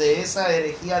renacer de esa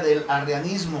herejía del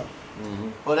arrianismo.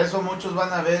 Por eso muchos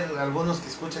van a ver, algunos que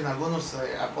escuchen algunos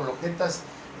apologetas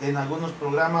en algunos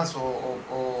programas o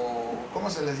 ¿cómo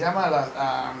se les llama?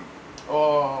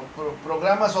 O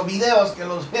programas o videos que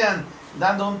los vean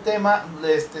dando un tema,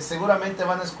 seguramente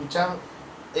van a escuchar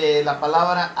la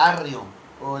palabra Arrio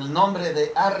o el nombre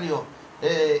de Arrio.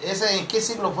 ¿Ese en qué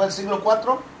siglo fue? ¿El siglo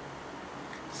IV?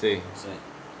 Sí.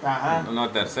 Ajá. No,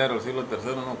 tercero, el siglo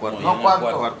tercero, no cuarto. No,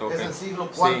 cuarto, okay. Es el siglo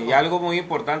IV. Sí, y algo muy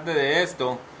importante de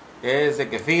esto es de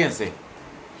que fíjense,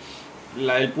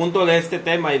 el punto de este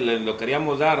tema, y lo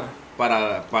queríamos dar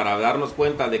para darnos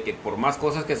cuenta de que por más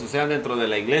cosas que sucedan dentro de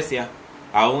la iglesia,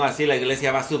 aún así la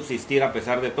iglesia va a subsistir a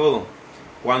pesar de todo.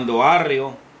 Cuando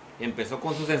Arrio empezó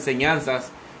con sus enseñanzas,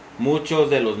 muchos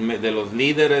de los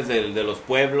líderes de los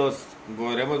pueblos,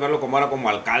 podríamos verlo como ahora como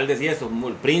alcaldes y eso,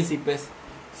 príncipes,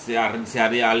 se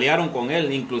aliaron con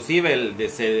él. Inclusive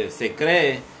se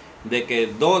cree de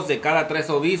que 2 de cada 3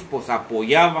 obispos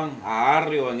apoyaban a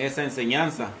Arrio en esa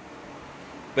enseñanza.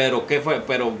 Pero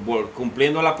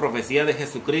cumpliendo la profecía de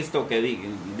Jesucristo, que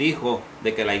dijo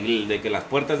de que las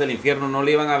puertas del infierno no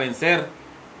le iban a vencer,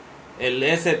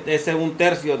 ese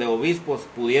 1/3 de obispos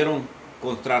pudieron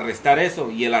contrarrestar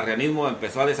eso, y el arrianismo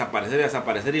empezó a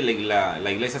desaparecer y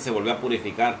la iglesia se volvió a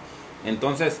purificar.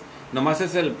 Entonces, nomás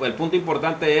el punto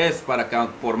importante es para que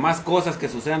por más cosas que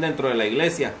sucedan dentro de la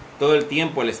iglesia, todo el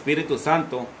tiempo el Espíritu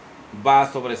Santo va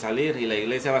a sobresalir y la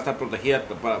iglesia va a estar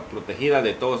protegida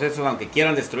de todos esos, aunque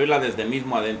quieran destruirla desde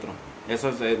mismo adentro. Eso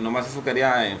es, nomás eso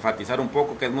quería enfatizar un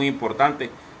poco, que es muy importante,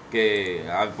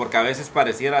 porque a veces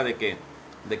pareciera de que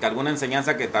alguna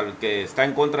enseñanza que está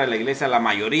en contra de la iglesia, la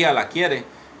mayoría la quiere,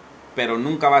 pero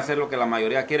nunca va a ser lo que la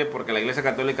mayoría quiere, porque la iglesia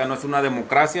católica no es una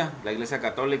democracia. La iglesia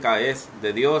católica es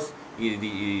de Dios, y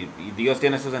Dios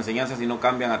tiene sus enseñanzas y no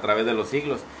cambian a través de los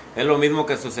siglos. Es lo mismo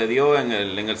que sucedió en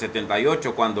el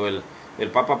 78, cuando el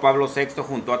Papa Pablo VI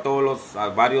juntó a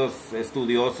varios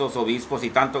estudiosos, obispos y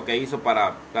tanto que hizo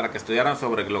para que estudiaran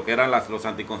sobre lo que eran los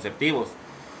anticonceptivos.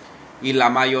 Y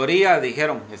la mayoría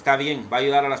dijeron, está bien, va a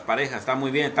ayudar a las parejas, está muy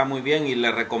bien, y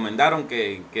le recomendaron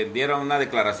que dieran una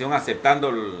declaración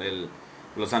aceptando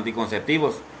los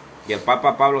anticonceptivos. Y el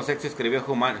Papa Pablo VI escribió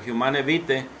Humane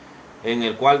Vitae, en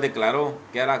el cual declaró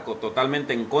que era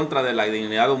totalmente en contra de la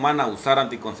dignidad humana usar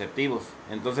anticonceptivos.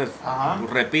 Entonces,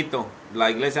 repito, la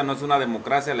iglesia no es una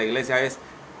democracia, la iglesia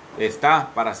está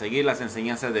para seguir las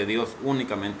enseñanzas de Dios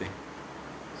únicamente.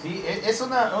 Sí, es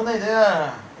una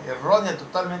idea errónea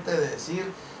totalmente de decir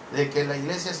de que la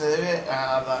iglesia se debe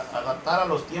adaptar a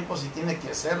los tiempos y tiene que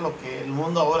hacer lo que el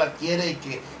mundo ahora quiere, y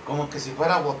que como que si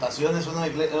fuera votaciones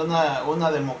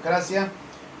una democracia.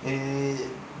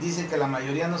 Dicen que la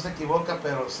mayoría no se equivoca,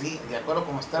 pero sí, de acuerdo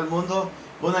como está el mundo,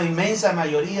 una inmensa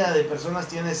mayoría de personas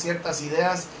tiene ciertas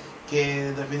ideas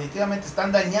que definitivamente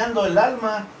están dañando el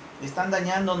alma, están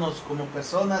dañándonos como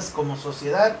personas, como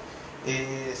sociedad.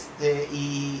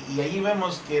 Y ahí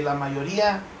vemos que la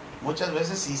mayoría muchas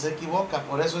veces sí se equivoca.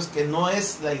 Por eso es que no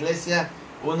es la iglesia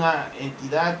una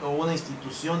entidad o una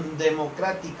institución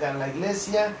democrática. La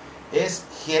iglesia es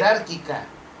jerárquica.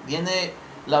 Viene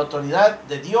la autoridad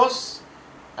de Dios,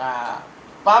 a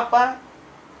Papa,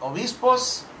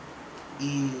 obispos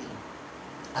y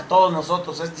a todos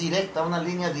nosotros. Es directa, una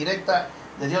línea directa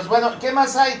de Dios. Bueno, ¿qué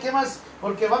más hay? ¿Qué más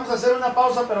porque vamos a hacer una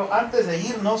pausa, pero antes de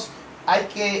irnos hay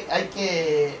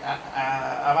que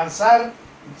avanzar.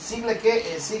 Sigue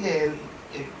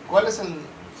 ¿cuál es el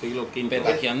siglo V?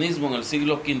 Pelagianismo en el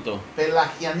siglo V.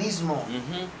 Pelagianismo?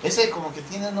 Ujú. Ese como que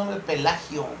tiene el nombre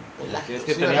Pelagio. Es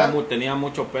que ¿sí, tenía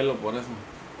mucho pelo, por eso.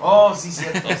 Oh, sí,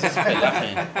 cierto. Ese es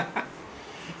Pelagio.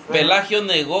 Pelagio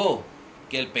negó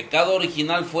que el pecado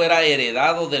original fuera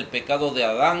heredado del pecado de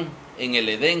Adán en el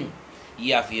Edén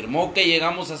y afirmó que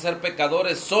llegamos a ser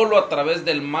pecadores solo a través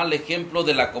del mal ejemplo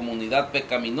de la comunidad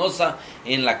pecaminosa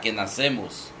en la que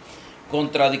nacemos.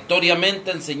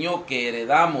 Contradictoriamente enseñó que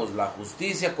heredamos la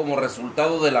justicia como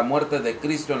resultado de la muerte de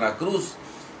Cristo en la cruz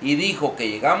y dijo que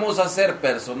llegamos a ser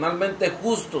personalmente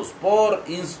justos por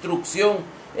instrucción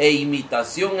e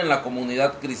imitación en la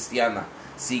comunidad cristiana,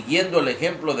 siguiendo el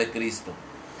ejemplo de Cristo.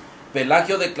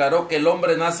 Pelagio declaró que el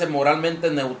hombre nace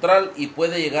moralmente neutral y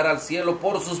puede llegar al cielo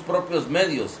por sus propios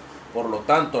medios. Por lo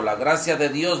tanto, la gracia de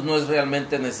Dios no es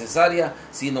realmente necesaria,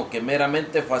 sino que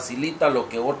meramente facilita lo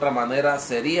que de otra manera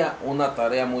sería una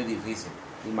tarea muy difícil.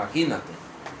 Imagínate.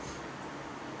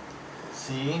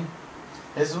 Sí,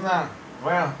 es una...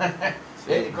 Bueno,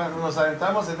 Sí. cuando nos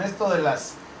adentramos en esto de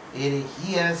las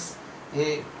herejías,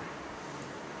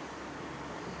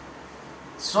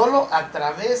 solo a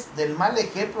través del mal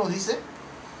ejemplo, dice.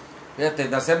 Fíjate,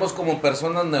 nacemos como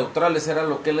personas neutrales, era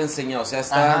lo que él enseñó. O sea,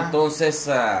 está Ajá. entonces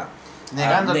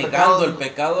Negando el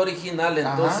pecado original.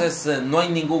 Entonces no hay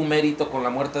ningún mérito con la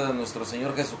muerte de nuestro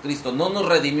Señor Jesucristo. No nos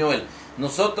redimió Él.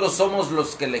 Nosotros somos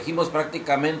los que elegimos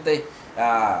prácticamente,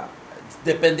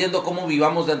 dependiendo cómo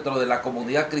vivamos dentro de la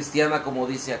comunidad cristiana, como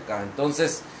dice acá.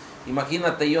 Entonces,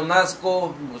 imagínate, yo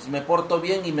nazco, pues me porto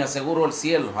bien y me aseguro el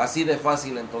cielo. Así de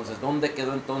fácil. Entonces, ¿dónde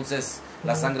quedó entonces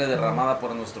la sangre derramada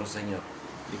por nuestro Señor?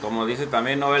 Y como dice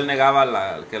también, no, él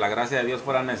negaba que la gracia de Dios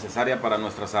fuera necesaria para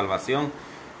nuestra salvación.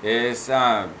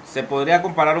 Se podría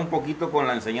comparar un poquito con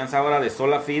la enseñanza ahora de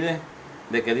sola fide,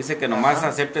 de que dice que nomás Ajá.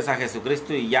 aceptes a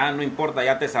Jesucristo y ya no importa,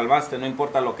 ya te salvaste, no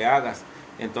importa lo que hagas.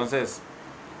 Entonces,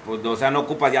 pues, o sea, no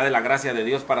ocupas ya de la gracia de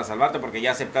Dios para salvarte porque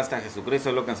ya aceptaste a Jesucristo,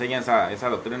 es lo que enseña esa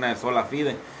doctrina de sola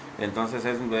fide. Entonces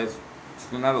es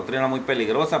una doctrina muy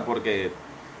peligrosa, porque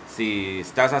si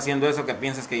estás haciendo eso, que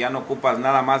piensas que ya no ocupas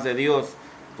nada más de Dios,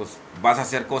 pues vas a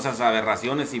hacer cosas,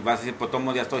 aberraciones, y vas a decir, pues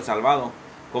tomo, ya estoy salvado.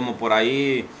 Como por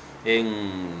ahí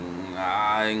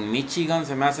en Michigan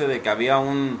se me hace de que había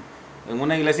en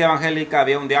una iglesia evangélica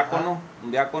había un diácono,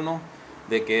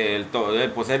 de que él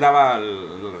daba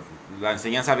la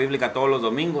enseñanza bíblica todos los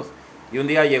domingos. Y un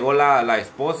día llegó la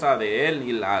esposa de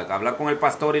él a hablar con el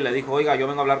pastor y le dijo, oiga, yo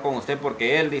vengo a hablar con usted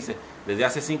porque él, dice, desde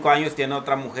hace 5 años tiene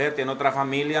otra mujer, tiene otra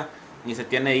familia, dice,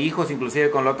 tiene hijos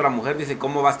inclusive con la otra mujer, dice,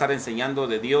 ¿cómo va a estar enseñando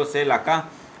de Dios él acá?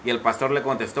 Y el pastor le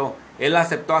contestó, él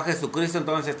aceptó a Jesucristo,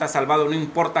 entonces está salvado, no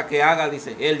importa qué haga,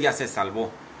 dice, él ya se salvó.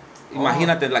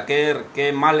 Imagínate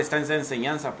qué mal está en esa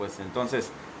enseñanza, pues. Entonces,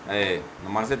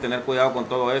 nomás de tener cuidado con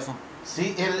todo eso.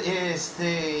 Sí,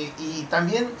 y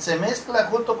también se mezcla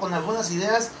junto con algunas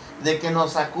ideas de que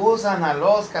nos acusan a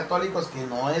los católicos, que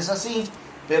no es así,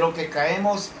 pero que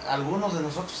caemos algunos de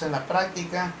nosotros en la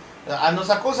práctica.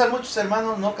 Nos acusan muchos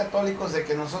hermanos no católicos de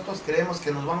que nosotros creemos que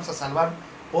nos vamos a salvar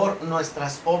por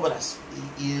nuestras obras,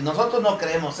 y nosotros no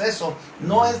creemos eso,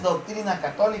 no es doctrina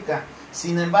católica.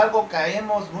 Sin embargo,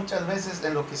 caemos muchas veces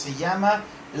en lo que se llama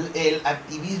el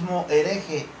activismo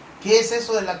hereje. ¿Qué es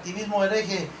eso del activismo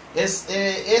hereje?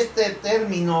 Este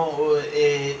término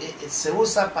se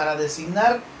usa para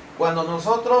designar cuando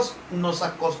nosotros nos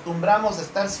acostumbramos a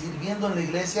estar sirviendo en la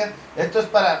iglesia. Esto es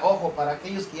para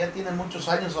aquellos que ya tienen muchos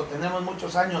años o tenemos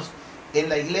muchos años en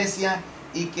la iglesia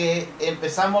y que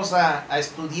empezamos a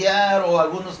estudiar, o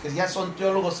algunos que ya son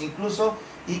teólogos incluso,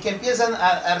 y que empiezan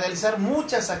a realizar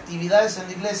muchas actividades en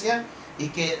la iglesia, y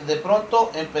que de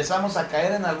pronto empezamos a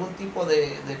caer en algún tipo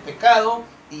de pecado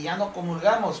y ya no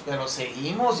comulgamos, pero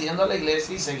seguimos yendo a la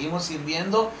iglesia y seguimos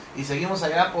sirviendo y seguimos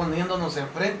allá poniéndonos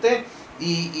enfrente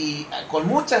y con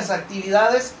muchas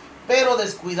actividades, pero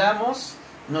descuidamos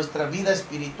nuestra vida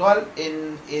espiritual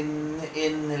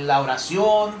en la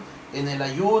oración, en el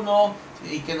ayuno,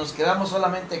 y que nos quedamos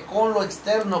solamente con lo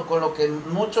externo, con lo que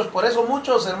por eso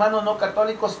muchos hermanos no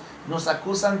católicos nos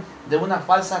acusan de una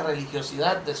falsa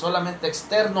religiosidad, de solamente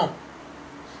externo.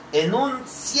 En un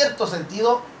cierto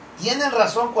sentido tienen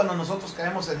razón cuando nosotros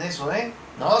caemos en eso,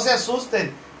 no se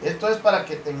asusten. Esto es para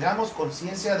que tengamos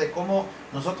conciencia de cómo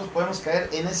nosotros podemos caer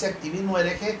en ese activismo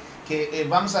hereje, que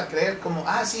vamos a creer como,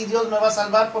 sí, Dios me va a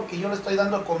salvar porque yo le estoy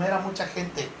dando a comer a mucha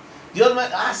gente. Dios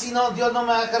no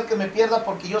me va a dejar que me pierda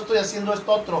porque yo estoy haciendo esto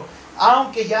otro,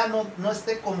 aunque ya no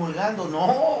esté comulgando.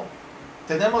 No,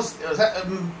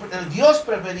 Dios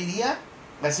preferiría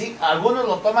Así, algunos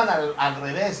lo toman al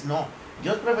revés, no.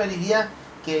 Yo preferiría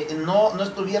que no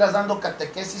estuvieras dando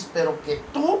catequesis, pero que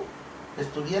tú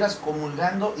estuvieras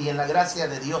comulgando y en la gracia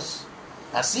de Dios.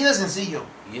 Así de sencillo.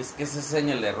 Y es que ese es en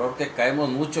el error que caemos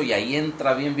mucho, y ahí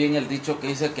entra bien el dicho que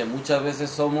dice que muchas veces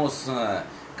somos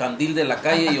candil de la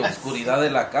calle y oscuridad de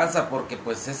la casa, porque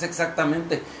pues es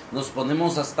exactamente, nos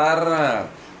ponemos a estar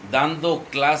dando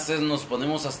clases, nos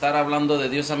ponemos a estar hablando de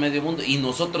Dios a medio mundo y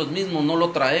nosotros mismos no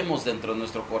lo traemos dentro de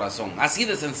nuestro corazón. Así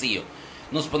de sencillo.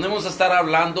 Nos ponemos a estar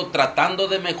hablando, tratando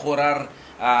de mejorar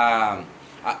la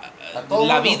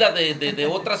vida de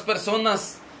otras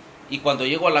personas, y cuando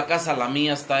llego a la casa la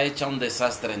mía está hecha un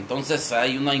desastre. Entonces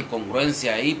hay una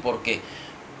incongruencia ahí, porque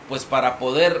pues para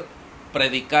poder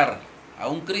predicar a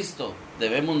un Cristo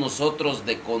debemos nosotros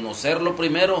de conocerlo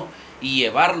primero y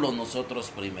llevarlo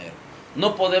nosotros primero.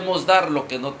 No podemos dar lo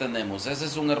que no tenemos. Ese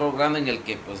es un error grande en el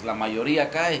que pues la mayoría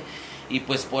cae. Y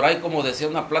pues por ahí, como decía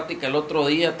una plática el otro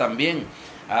día también,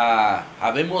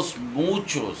 habemos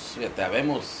muchos, fíjate,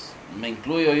 me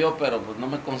incluyo yo, pero pues no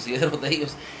me considero de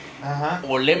ellos. Ajá.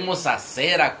 Olemos a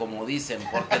cera, como dicen,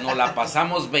 porque nos la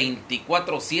pasamos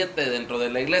 24/7 dentro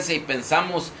de la iglesia y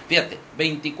pensamos, fíjate,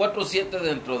 24/7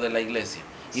 dentro de la iglesia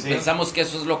y pensamos que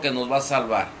eso es lo que nos va a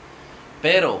salvar.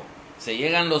 Pero se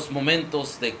llegan los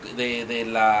momentos de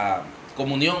la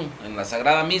comunión en la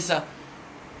Sagrada Misa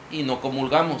y no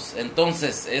comulgamos.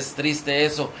 Entonces es triste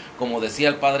eso, como decía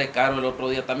el padre Caro el otro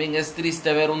día también, es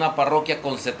triste ver una parroquia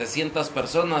con 700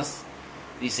 personas.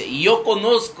 Dice, y yo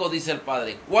conozco, dice el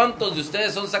padre, ¿cuántos de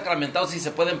ustedes son sacramentados y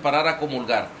se pueden parar a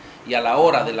comulgar? Y a la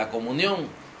hora de la comunión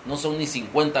no son ni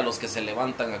 50 los que se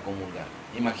levantan a comulgar.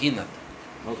 Imagínate.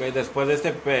 Ok, después de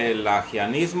este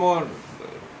pelagianismo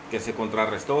que se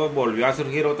contrarrestó, volvió a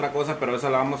surgir otra cosa, pero esa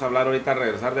la vamos a hablar ahorita al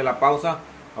regresar de la pausa.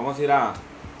 Vamos a ir a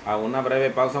una breve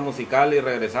pausa musical y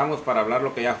regresamos para hablar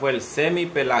lo que ya fue el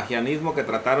semi-pelagianismo, que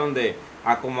trataron de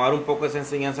acomodar un poco esa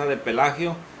enseñanza de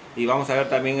Pelagio, y vamos a ver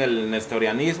también el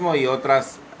nestorianismo y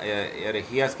otras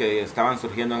herejías que estaban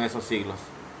surgiendo en esos siglos.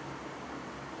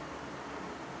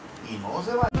 Y no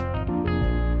se va.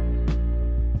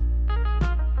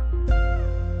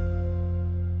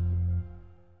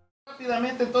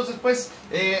 Rápidamente, entonces, pues,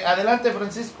 adelante,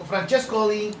 Francesco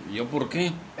Di. ¿Yo por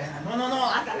qué?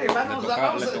 No, ándale, hermanos.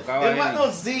 Le tocaba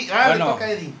hermanos, sí. Bueno, le toca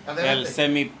a Eddie. Adelante. El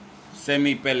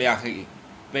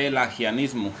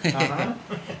semi-pelagianismo. Ajá.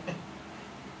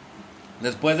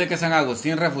 Después de que San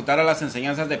Agustín refutara las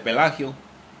enseñanzas de Pelagio,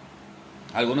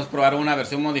 algunos probaron una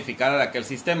versión modificada de aquel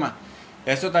sistema.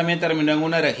 Esto también terminó en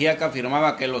una herejía que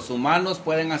afirmaba que los humanos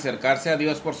pueden acercarse a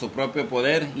Dios por su propio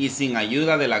poder y sin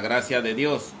ayuda de la gracia de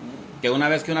Dios. Que una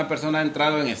vez que una persona ha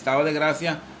entrado en estado de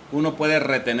gracia, uno puede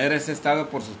retener ese estado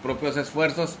por sus propios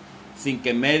esfuerzos sin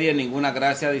que medie ninguna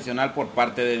gracia adicional por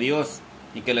parte de Dios,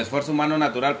 y que el esfuerzo humano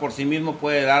natural por sí mismo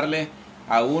puede darle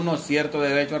a uno cierto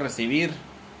derecho a recibir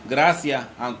gracia,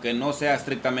 aunque no sea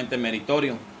estrictamente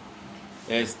meritorio.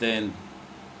 Es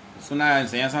una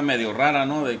enseñanza medio rara,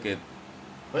 ¿no? De que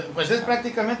pues es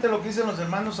prácticamente lo que dicen los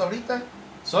hermanos ahorita.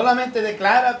 Solamente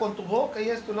declara con tu boca y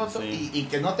esto y lo otro, sí. y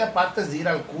que no te apartes de ir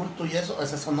al culto y eso.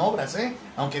 Esas son obras,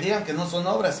 aunque digan que no son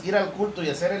obras. Ir al culto y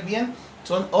hacer el bien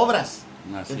son obras.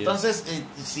 Así entonces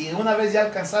si una vez ya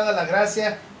alcanzada la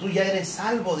gracia, tú ya eres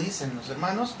salvo, dicen los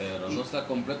hermanos. Pero no está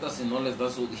completa si no les da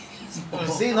su diezmo.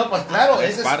 Pues sí, no, pues claro,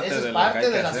 esa es parte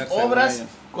de las hacer, obras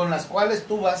con las cuales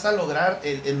tú vas a lograr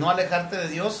el no alejarte de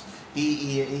Dios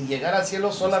y llegar al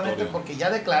cielo solamente porque ya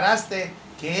declaraste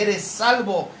que eres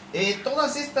salvo.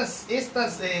 Todas estas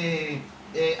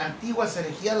antiguas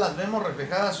herejías las vemos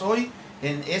reflejadas hoy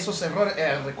en esos errores.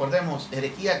 Recordemos,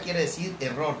 herejía quiere decir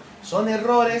error. Son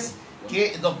errores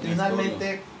que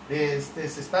doctrinalmente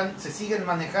se siguen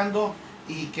manejando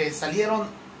y que salieron.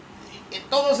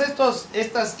 Todas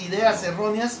estas ideas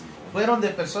erróneas fueron de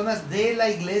personas de la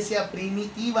iglesia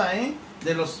primitiva,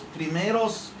 de los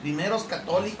primeros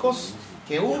católicos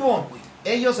que hubo.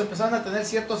 Ellos empezaron a tener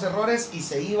ciertos errores y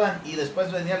se iban, y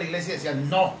después venía la iglesia y decían,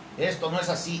 no, esto no es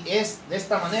así, es de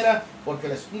esta manera porque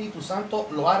el Espíritu Santo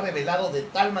lo ha revelado de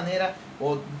tal manera,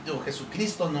 o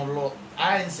Jesucristo nos lo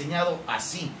ha enseñado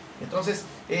así. Entonces,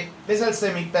 es el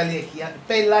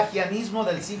semipelagianismo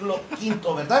del siglo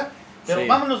V, ¿verdad? Pero sí,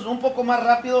 vámonos un poco más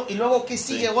rápido y luego ¿qué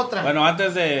sigue? Sí. Otra. Bueno,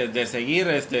 antes de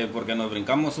seguir, porque nos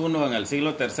brincamos uno en el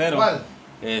siglo III. ¿Cuál?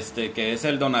 Que es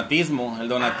el donatismo. El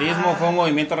donatismo fue un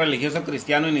movimiento religioso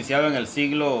cristiano iniciado en el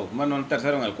siglo, bueno, el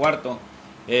tercero, en el cuarto,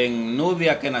 en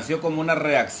Nubia, que nació como una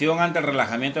reacción ante el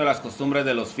relajamiento de las costumbres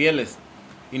de los fieles.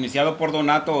 Iniciado por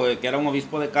Donato, que era un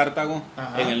obispo de Cartago,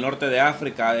 en el norte de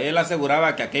África. Él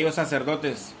aseguraba que aquellos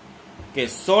sacerdotes que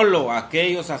solo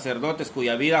aquellos sacerdotes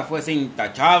cuya vida fuese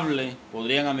intachable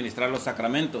podrían administrar los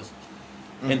sacramentos.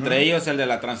 Entre ellos el de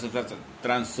la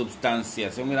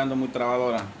transubstanciación, mirando muy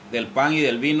trabadora, del pan y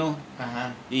del vino,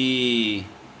 y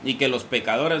que los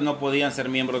pecadores no podían ser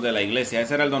miembros de la iglesia.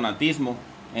 Ese era el donatismo.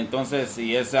 Entonces,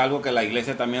 y es algo que la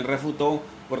iglesia también refutó,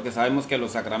 porque sabemos que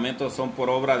los sacramentos son por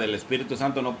obra del Espíritu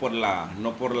Santo, no por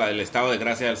el estado de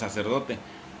gracia del sacerdote.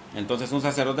 Entonces un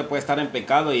sacerdote puede estar en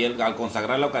pecado y él, al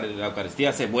consagrar la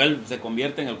Eucaristía se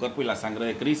convierte en el cuerpo y la sangre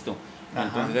de Cristo.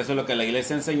 Entonces eso es lo que la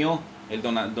iglesia enseñó. El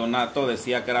Donato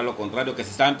decía que era lo contrario, que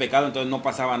si estaba en pecado entonces no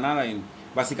pasaba nada, y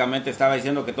básicamente estaba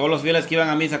diciendo que todos los fieles que iban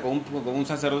a misa con un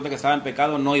sacerdote que estaba en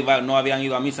pecado no habían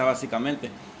ido a misa, básicamente.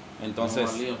 Entonces,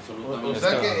 o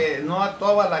sea que no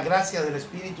actuaba la gracia del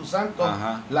Espíritu Santo,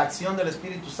 la acción del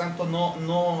Espíritu Santo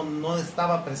no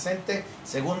estaba presente,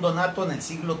 según Donato, en el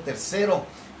siglo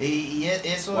III, y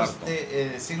eso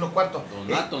siglo IV.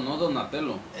 Donato, no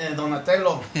Donatello.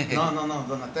 Donatello, no,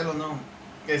 Donatello no.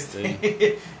 Sí.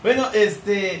 Bueno,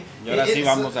 y ahora sí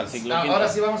vamos al siglo V. Ahora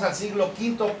sí vamos al siglo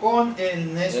V con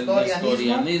el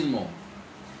nestorianismo.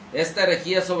 Esta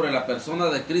herejía sobre la persona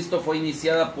de Cristo fue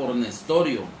iniciada por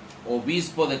Nestorio,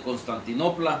 obispo de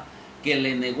Constantinopla, que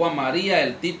le negó a María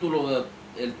el título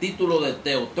de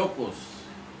Theotokos,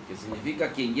 que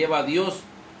significa quien lleva a Dios,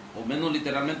 o menos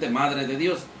literalmente madre de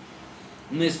Dios.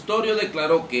 Nestorio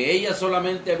declaró que ella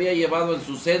solamente había llevado en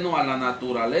su seno a la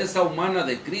naturaleza humana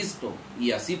de Cristo,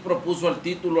 y así propuso el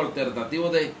título alternativo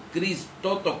de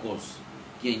Christotokos,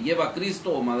 quien lleva a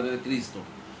Cristo o madre de Cristo.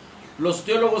 Los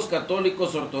teólogos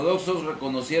católicos ortodoxos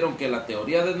reconocieron que la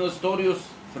teoría de Nestorius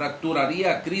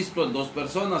fracturaría a Cristo en dos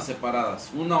personas separadas,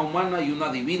 una humana y una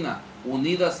divina,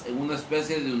 unidas en una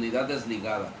especie de unidad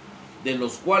desligada, de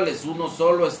los cuales uno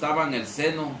solo estaba en el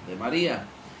seno de María.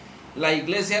 La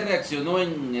Iglesia reaccionó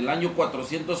en el año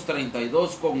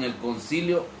 432 con el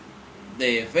concilio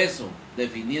de Efeso,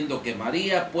 definiendo que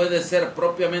María puede ser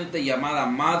propiamente llamada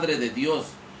Madre de Dios,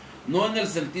 no en el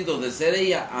sentido de ser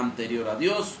ella anterior a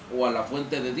Dios o a la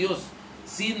fuente de Dios,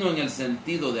 sino en el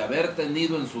sentido de haber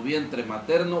tenido en su vientre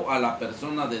materno a la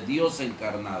persona de Dios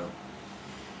encarnado.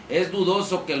 Es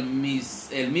dudoso que el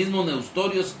mismo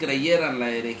Nestorius creyera en la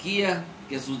herejía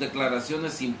que sus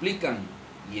declaraciones implican,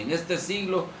 y en este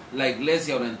siglo la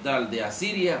Iglesia Oriental de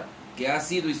Asiria, que ha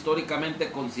sido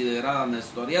históricamente considerada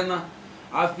nestoriana,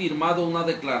 ha firmado una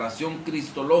declaración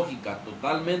cristológica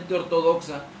totalmente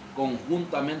ortodoxa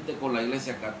conjuntamente con la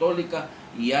Iglesia Católica,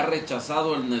 y ha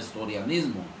rechazado el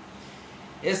nestorianismo.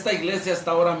 Esta iglesia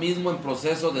está ahora mismo en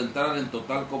proceso de entrar en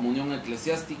total comunión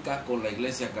eclesiástica con la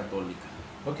Iglesia Católica.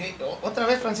 Otra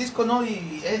vez, Francisco, ¿no?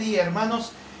 Y Eddie,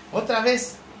 hermanos, otra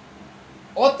vez,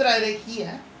 otra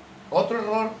herejía, otro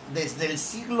error desde el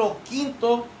siglo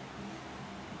V,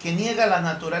 que niega la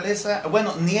naturaleza,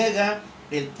 niega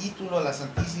el título a la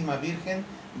Santísima Virgen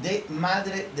de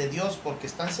Madre de Dios, porque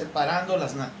están separando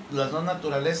las dos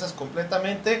naturalezas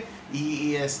completamente,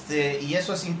 y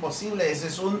eso es imposible. Ese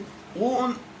es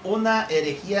una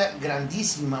herejía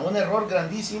grandísima, un error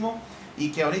grandísimo,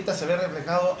 y que ahorita se ve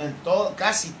reflejado en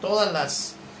casi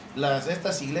todas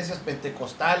estas iglesias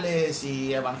pentecostales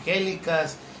y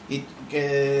evangélicas, y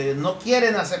que no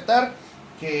quieren aceptar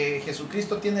que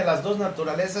Jesucristo tiene las dos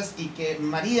naturalezas y que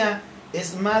María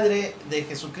es madre de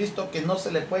Jesucristo, que no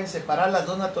se le pueden separar las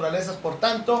dos naturalezas. Por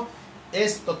tanto,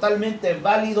 es totalmente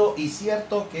válido y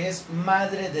cierto que es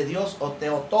madre de Dios, o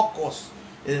Theotokos,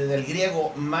 del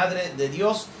griego madre de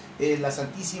Dios, la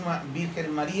Santísima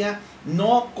Virgen María,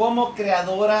 no como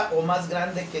creadora o más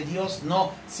grande que Dios,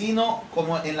 no, sino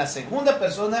como en la segunda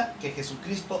persona, que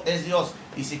Jesucristo es Dios.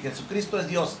 Y si Jesucristo es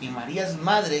Dios y María es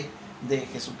madre de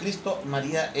Jesucristo,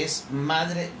 María es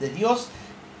madre de Dios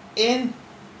en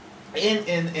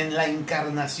la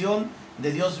encarnación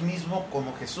de Dios mismo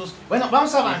como Jesús. Bueno,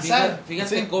 vamos a avanzar.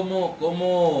 Fíjate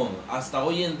cómo hasta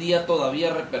hoy en día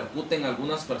todavía repercute en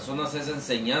algunas personas esa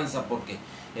enseñanza, porque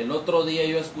el otro día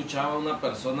yo escuchaba a una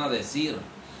persona decir,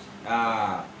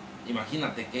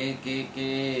 imagínate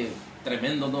qué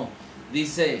tremendo, ¿no?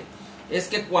 Dice, es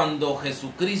que cuando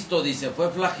Jesucristo, dice, fue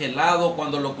flagelado,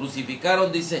 cuando lo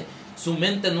crucificaron, dice, su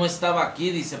mente no estaba aquí,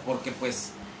 dice, porque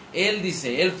pues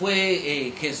él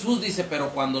fue Jesús, dice, pero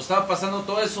cuando estaba pasando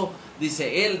todo eso,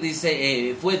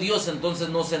 dice, fue Dios, entonces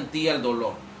no sentía el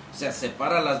dolor. O sea,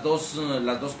 separa las dos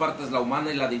partes, la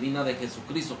humana y la divina de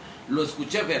Jesucristo. Lo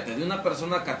escuché, fíjate, de una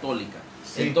persona católica.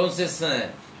 Sí. Entonces,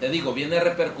 te digo, viene a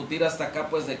repercutir hasta acá,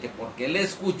 pues, de que porque él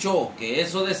escuchó que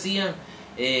eso decían,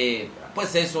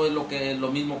 pues eso es lo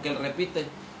mismo que él repite.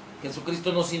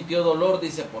 Jesucristo no sintió dolor,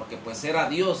 dice, porque pues era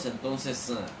Dios.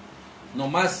 Entonces,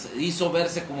 nomás hizo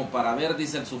verse como para ver,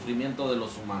 dice, el sufrimiento de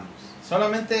los humanos.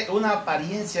 Solamente una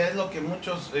apariencia es lo que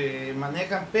muchos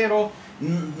manejan, pero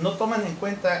no toman en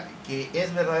cuenta que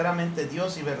es verdaderamente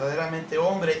Dios y verdaderamente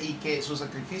hombre, y que su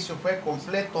sacrificio fue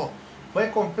completo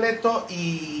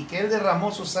y que Él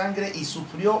derramó su sangre y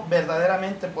sufrió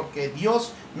verdaderamente, porque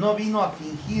Dios no vino a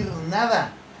fingir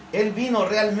nada. Él vino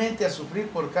realmente a sufrir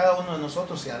por cada uno de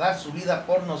nosotros y a dar su vida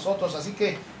por nosotros. Así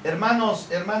que, hermanos,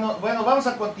 bueno, vamos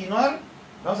a continuar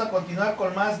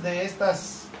con más de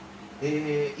estas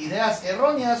ideas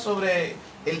erróneas sobre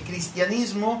el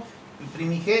cristianismo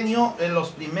primigenio, los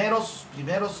primeros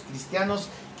cristianos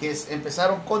que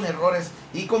empezaron con errores.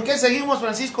 ¿Y con qué seguimos,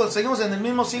 Francisco? Seguimos en el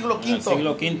mismo siglo V. En el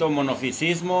siglo V,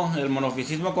 monofisismo. El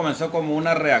monofisismo comenzó como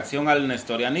una reacción al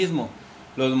nestorianismo.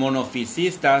 Los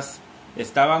monofisistas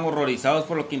estaban horrorizados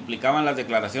por lo que implicaban las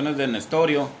declaraciones de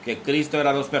Nestorio, que Cristo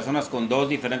era dos personas con dos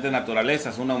diferentes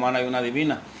naturalezas, una humana y una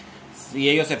divina. Y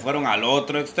ellos se fueron al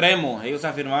otro extremo. Ellos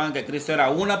afirmaban que Cristo era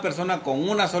una persona con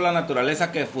una sola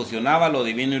naturaleza que fusionaba lo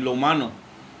divino y lo humano.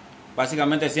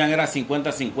 Básicamente decían era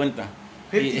 50-50.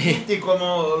 50-50,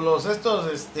 como los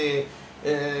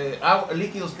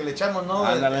líquidos que le echamos, ¿no?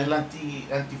 El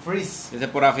antifreeze. Dice,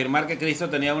 por afirmar que Cristo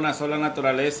tenía una sola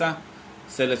naturaleza,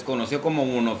 se les conoció como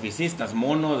monofisistas.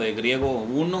 Mono de griego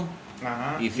uno,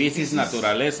 ajá, y fisis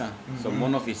naturaleza. Son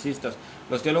monofisistas.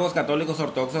 Los teólogos católicos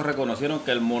ortodoxos reconocieron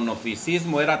que el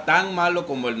monofisismo era tan malo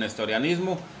como el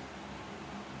nestorianismo,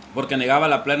 porque negaba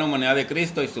la plena humanidad de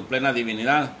Cristo y su plena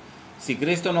divinidad. Si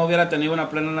Cristo no hubiera tenido una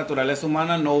plena naturaleza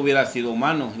humana, no hubiera sido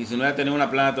humano. Y si no hubiera tenido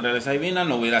una plena naturaleza divina,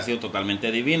 no hubiera sido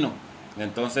totalmente divino.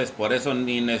 Entonces, por eso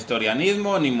ni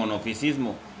nestorianismo ni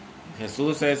monofisismo.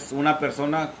 Jesús es una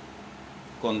persona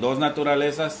con dos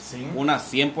naturalezas, sí, una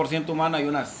 100% humana y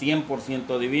una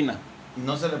 100% divina.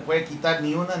 No se le puede quitar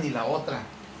ni una ni la otra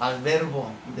al verbo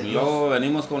de Dios. Luego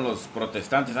venimos con los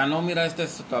protestantes. Ah, no, mira, este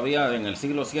es todavía en el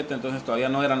siglo VII, entonces todavía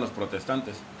no eran los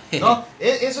protestantes. No,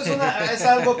 eso es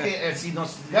algo que si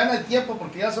nos gana el tiempo,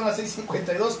 porque ya son las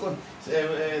 6:52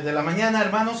 de la mañana,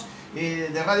 hermanos,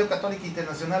 de Radio Católica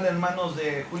Internacional, hermanos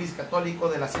de Julis Católico,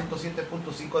 de la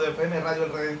 107.5 de FM, Radio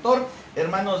El Redentor,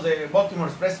 hermanos de Baltimore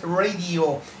Express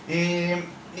Radio.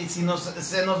 Y si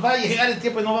se nos va a llegar el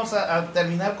tiempo y no vamos a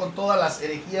terminar con todas las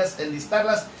herejías,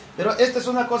 enlistarlas, pero esta es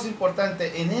una cosa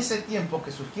importante. En ese tiempo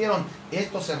que surgieron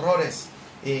estos errores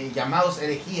llamados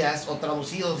herejías o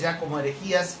traducidos ya como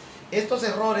herejías, estos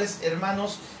errores,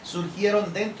 hermanos,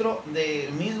 surgieron dentro de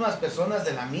mismas personas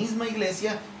de la misma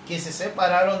iglesia que se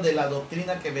separaron de la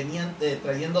doctrina que venían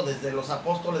trayendo desde los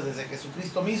apóstoles, desde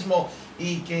Jesucristo mismo,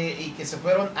 y que se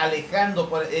fueron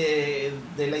alejando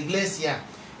de la iglesia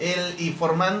y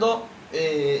formando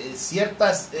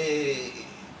ciertas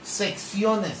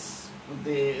secciones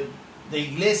de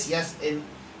iglesias,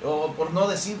 o por no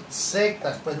decir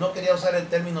sectas, pues no quería usar el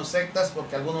término sectas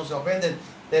porque algunos se ofenden,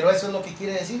 pero eso es lo que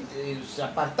quiere decir. Se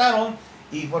apartaron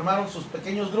y formaron sus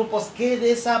pequeños grupos que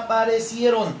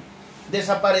desaparecieron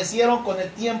con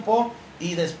el tiempo,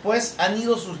 y después han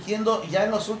ido surgiendo ya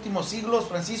en los últimos siglos,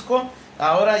 Francisco,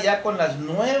 ahora ya con las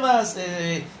nuevas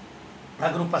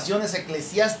agrupaciones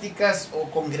eclesiásticas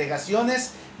o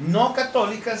congregaciones no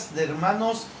católicas de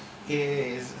hermanos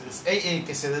que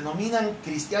se denominan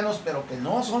cristianos pero que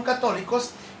no son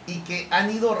católicos, y que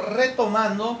han ido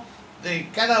retomando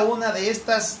cada una de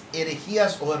estas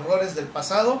herejías o errores del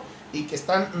pasado, y que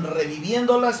están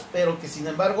reviviéndolas, pero que sin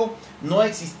embargo no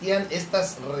existían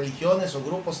estas religiones o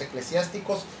grupos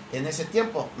eclesiásticos en ese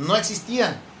tiempo. No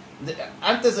existían.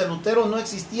 Antes de Lutero no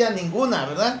existía ninguna,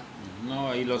 ¿verdad?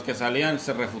 No, y los que salían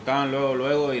se refutaban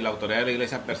luego, y la autoridad de la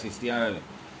iglesia persistía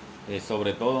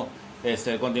sobre todo.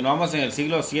 Continuamos en el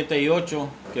siglo 7 y 8,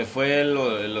 que fue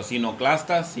los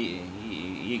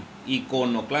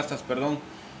iconoclastas,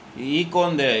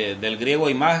 icon del griego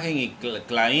imagen, y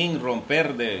claín,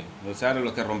 romper, o sea,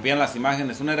 los que rompían las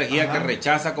imágenes. Una herejía, ajá, que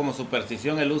rechaza como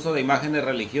superstición el uso de imágenes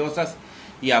religiosas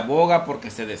y aboga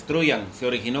porque se destruyan. Se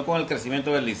originó con el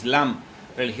crecimiento del Islam,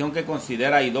 religión que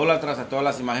considera idólatras a todas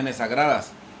las imágenes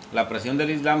sagradas. La presión del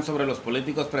Islam sobre los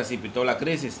políticos precipitó la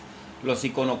crisis. Los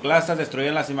iconoclastas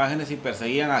destruían las imágenes y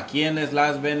perseguían a quienes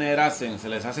las venerasen. Se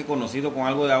les hace conocido con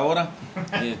algo de ahora.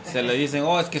 Se le dicen,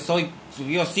 es que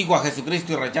yo sigo a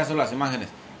Jesucristo y rechazo las imágenes.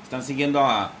 Están siguiendo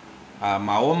a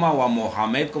Mahoma o a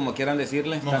Mohamed, como quieran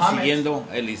decirle. Están siguiendo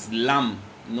el Islam.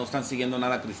 No están siguiendo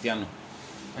nada cristiano.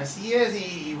 Así es,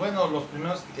 y bueno, los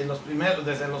primeros,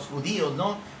 desde los judíos,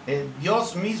 ¿no?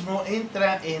 Dios mismo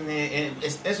entra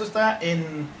eso está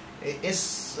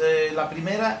la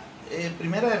primera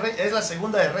de Reyes, es la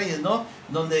segunda de Reyes, ¿no?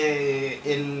 Donde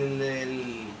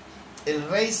el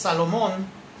rey Salomón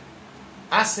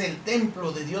hace el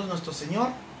templo de Dios nuestro Señor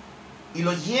y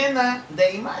lo llena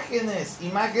de imágenes,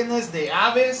 imágenes de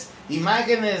aves,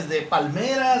 imágenes de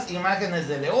palmeras, imágenes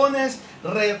de leones,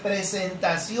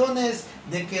 representaciones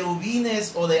de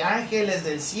querubines o de ángeles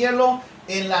del cielo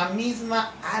en la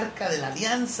misma arca de la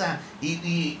alianza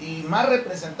y más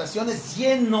representaciones.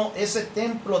 Lleno ese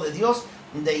templo de Dios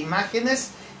de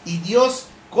imágenes, y Dios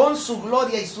con su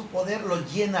gloria y su poder lo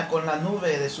llena con la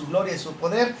nube de su gloria y su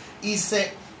poder, y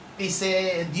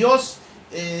Dios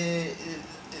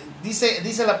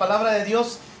dice la palabra de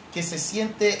Dios que se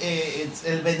siente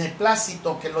el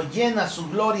beneplácito, que lo llena su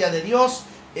gloria de Dios.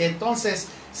 Entonces,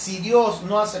 si Dios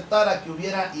no aceptara que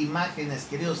hubiera imágenes,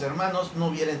 queridos hermanos, no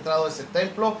hubiera entrado a ese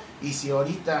templo. Y si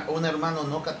ahorita un hermano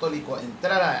no católico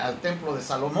entrara al templo de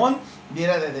Salomón,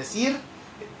 hubiera de decir: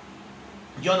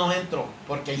 yo no entro,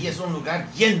 porque allí es un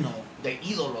lugar lleno de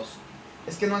ídolos.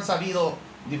 Es que no han sabido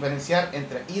diferenciar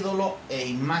entre ídolo e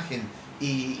imagen.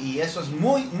 Y eso es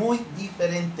muy, muy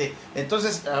diferente.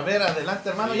 Entonces, a ver, adelante,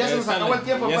 hermano. Ya se nos acabó el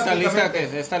tiempo.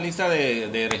 Esta lista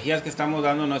de herejías que estamos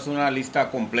dando no es una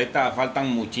lista completa. Faltan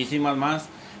muchísimas más.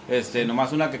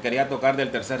 Nomás una que quería tocar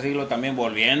del tercer siglo también,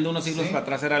 volviendo unos siglos para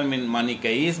atrás, era el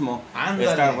maniqueísmo.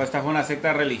 Esta fue una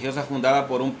secta religiosa fundada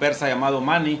por un persa llamado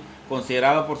Mani,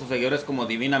 considerado por sus seguidores como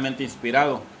divinamente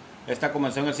inspirado. Esta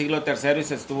comenzó en el siglo III y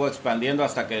se estuvo expandiendo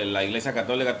hasta que la Iglesia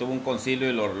Católica tuvo un concilio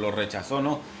y lo rechazó,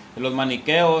 ¿no? Los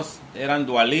maniqueos eran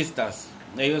dualistas.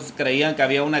 Ellos creían que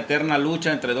había una eterna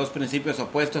lucha entre dos principios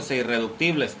opuestos e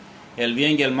irreductibles, el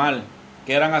bien y el mal,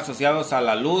 que eran asociados a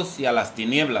la luz y a las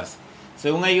tinieblas.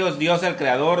 Según ellos, Dios es el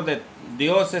creador de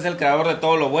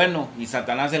todo lo bueno y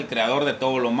Satanás el creador de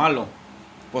todo lo malo.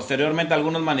 Posteriormente,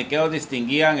 algunos maniqueos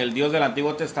distinguían el Dios del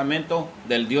Antiguo Testamento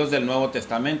del Dios del Nuevo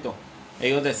Testamento.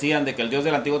 Ellos decían de que el Dios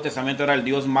del Antiguo Testamento era el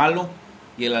Dios malo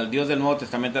y el Dios del Nuevo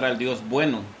Testamento era el Dios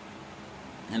bueno.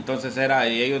 Entonces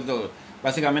ellos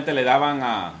básicamente le daban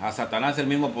a Satanás el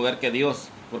mismo poder que Dios,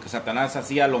 porque Satanás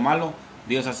hacía lo malo,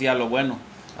 Dios hacía lo bueno.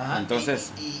 Ajá,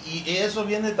 entonces, y eso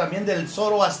viene también del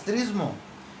zoroastrismo,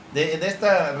 de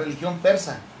esta religión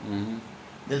persa.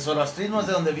 Del zoroastrismo es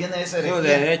de donde viene esa herejía.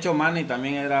 De hecho, Mani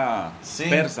también era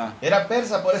persa. Era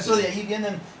persa, por eso de ahí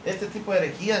vienen este tipo de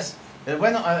herejías.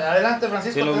 Bueno, adelante,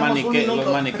 Francisco. Sí, los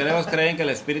maniqueos creen que el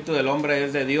espíritu del hombre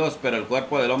es de Dios, pero el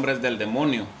cuerpo del hombre es del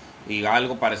demonio. Y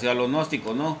algo parecido a los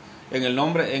gnósticos, ¿no? En el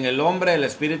hombre el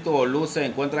espíritu o luz se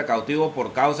encuentra cautivo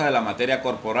por causa de la materia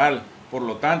corporal. Por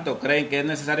lo tanto, creen que es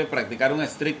necesario practicar un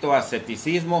estricto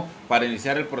asceticismo para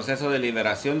iniciar el proceso de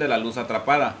liberación de la luz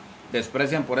atrapada.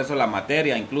 Desprecian por eso la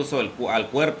materia, incluso al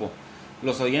cuerpo.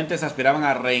 Los oyentes aspiraban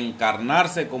a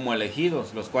reencarnarse como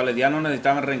elegidos, los cuales ya no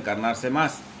necesitaban reencarnarse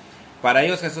más. Para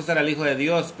ellos Jesús era el Hijo de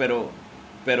Dios,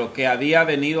 pero que había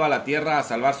venido a la tierra a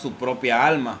salvar su propia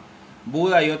alma.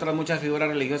 Buda y otras muchas figuras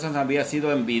religiosas habían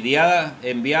sido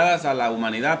enviadas a la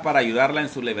humanidad para ayudarla en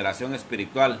su liberación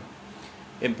espiritual.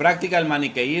 En práctica, el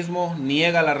maniqueísmo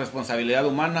niega la responsabilidad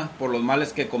humana por los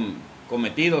males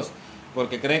cometidos,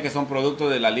 porque cree que son producto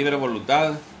de la libre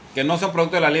voluntad, que no son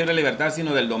producto de la libre libertad,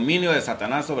 sino del dominio de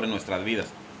Satanás sobre nuestras vidas.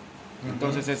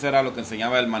 Entonces eso era lo que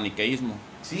enseñaba el maniqueísmo.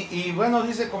 Sí, y bueno,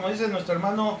 como dice nuestro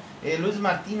hermano Luis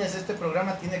Martínez, este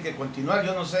programa tiene que continuar.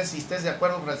 Yo no sé si estés de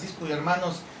acuerdo, Francisco, y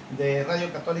hermanos de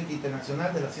Radio Católica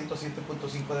Internacional, de la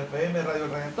 107.5 de FM, Radio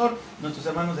El Redentor, nuestros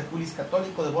hermanos de Julis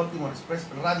Católico, de Baltimore Express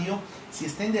Radio, si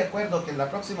estén de acuerdo que en la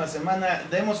próxima semana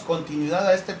demos continuidad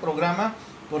a este programa,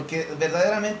 porque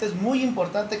verdaderamente es muy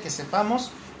importante que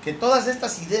sepamos que todas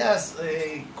estas ideas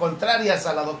contrarias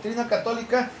a la doctrina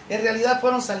católica en realidad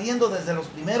fueron saliendo desde los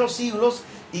primeros siglos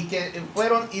y que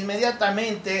fueron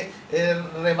inmediatamente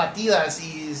rebatidas,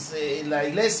 y la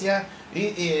iglesia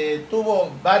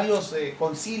tuvo varios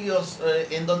concilios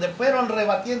en donde fueron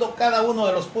rebatiendo cada uno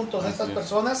de los puntos de estas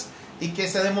personas, y que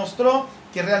se demostró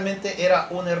que realmente era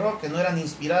un error, que no eran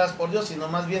inspiradas por Dios, sino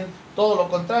más bien todo lo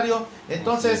contrario.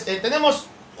 Entonces tenemos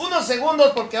unos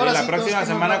segundos, porque ahora la próxima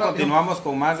semana continuamos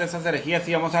con más de esas herejías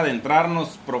y vamos a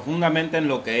adentrarnos profundamente en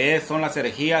lo que son las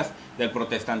herejías del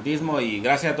protestantismo. Y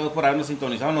gracias a todos por habernos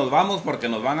sintonizado. Nos vamos porque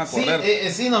nos van a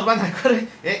correr. Sí, nos van a correr.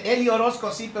 Eli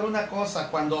Orozco, sí, pero una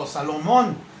cosa, cuando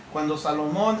Salomón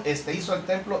hizo el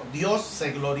templo, Dios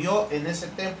se glorió en ese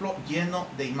templo lleno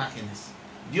de imágenes.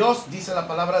 Dios, dice la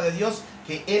palabra de Dios,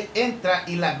 que Él entra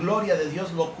y la gloria de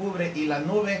Dios lo cubre, y la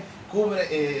nube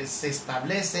se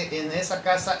establece en esa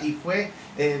casa, y fue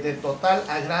de total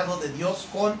agrado de Dios,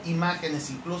 con imágenes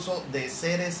incluso de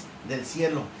seres del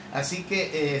cielo. Así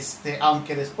que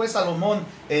aunque después Salomón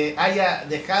haya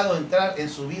dejado entrar en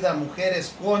su vida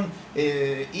mujeres con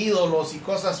ídolos y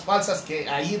cosas falsas, que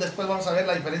ahí después vamos a ver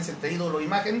la diferencia entre ídolo e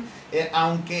imagen,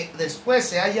 aunque después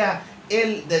se haya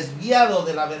él desviado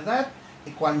de la verdad,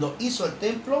 y cuando hizo el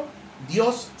templo,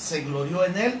 Dios se glorió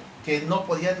en él, que no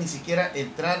podían ni siquiera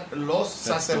entrar los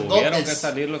sacerdotes. Tuvieron que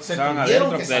salir los que estaban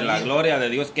adentro de la gloria de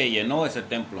Dios que llenó ese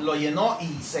templo. Lo llenó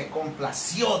y se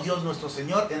complació Dios nuestro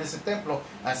Señor en ese templo.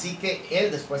 Así que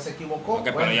él después se equivocó.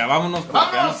 Okay, bueno, pero ya vámonos porque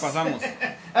ya nos pasamos.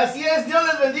 Así es, Dios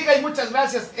les bendiga y muchas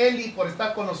gracias, Eli, por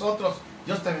estar con nosotros.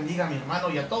 Dios te bendiga, mi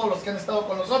hermano, y a todos los que han estado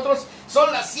con nosotros.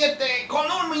 Son las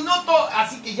 7:01,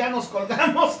 así que ya nos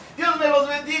colgamos. Dios me los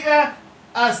bendiga.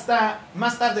 Hasta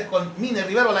más tarde con Mine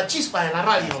Rivero, la chispa de la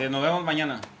radio. Sí, nos vemos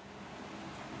mañana.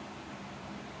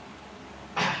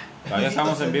 Todavía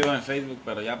estamos en vivo en Facebook,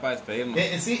 pero ya para despedirnos.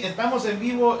 Sí, estamos en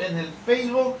vivo en el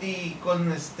Facebook y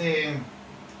con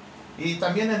y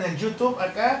también en el YouTube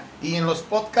acá y en los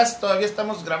podcasts todavía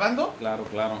estamos grabando. Claro,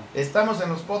 claro. Estamos en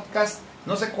los podcasts,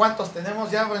 no sé cuántos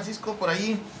tenemos ya, Francisco, por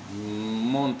ahí.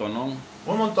 Un montonón.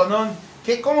 Un montonón.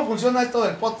 ¿Cómo funciona esto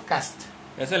del podcast?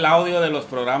 Es el audio de los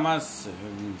programas,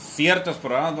 ciertos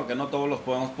programas, porque no todos los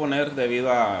podemos poner debido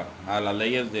a las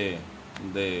leyes de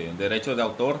derechos de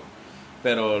autor,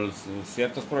 pero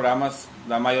ciertos programas,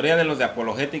 la mayoría de los de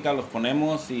apologética los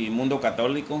ponemos y Mundo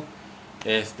Católico,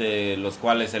 los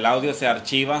cuales el audio se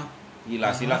archiva y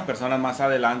así las personas más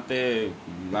adelante,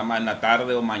 en la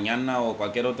tarde o mañana o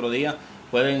cualquier otro día,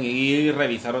 pueden ir y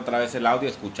revisar otra vez el audio,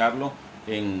 escucharlo.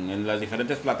 En las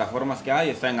diferentes plataformas que hay,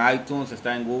 está en iTunes,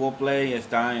 está en Google Play,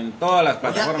 está en todas las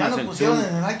plataformas. ¿Ya nos pusieron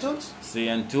en el iTunes? Sí,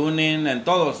 en TuneIn, en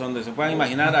todos, donde se puedan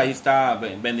imaginar, ahí está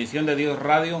Bendición de Dios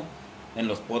Radio en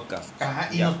los podcasts. Ajá,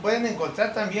 y nos pueden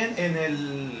encontrar también en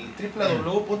el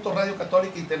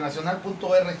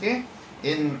www.radiocatólicainternacional.org,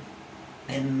 en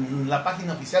la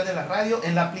página oficial de la radio,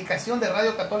 en la aplicación de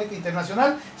Radio Católica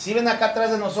Internacional. Si ven acá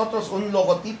atrás de nosotros un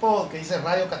logotipo que dice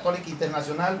Radio Católica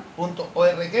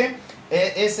Internacional.org,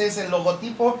 ese es el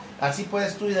logotipo. Así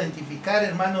puedes tú identificar,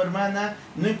 hermano, hermana,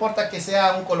 no importa que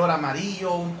sea un color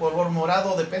amarillo, un color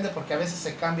morado, depende, porque a veces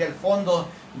se cambia el fondo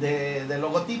del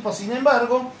logotipo. Sin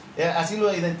embargo, así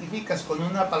lo identificas con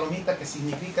una palomita que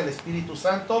significa el Espíritu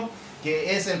Santo,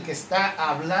 que es el que está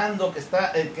hablando, que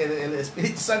el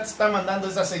Espíritu Santo está mandando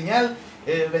esa señal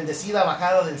bendecida,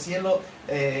 bajada del cielo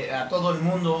a todo el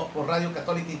mundo por Radio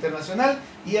Católica Internacional.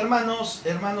 Y hermanos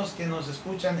que nos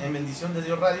escuchan en Bendición de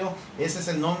Dios Radio, ese es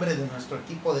el nombre de nuestro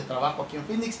equipo de trabajo aquí en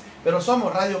Phoenix, pero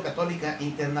somos Radio Católica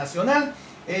Internacional.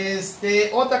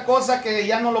 Otra cosa que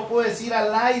ya no lo puedo decir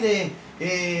al aire,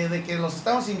 de que los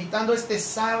estamos invitando este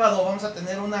sábado, vamos a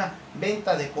tener una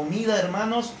venta de comida,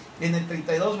 hermanos, en el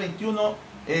 3221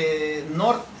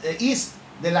 East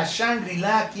de la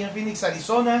Shangri-La, aquí en Phoenix,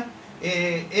 Arizona.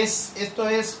 Esto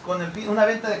es con una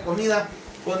venta de comida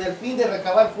con el fin de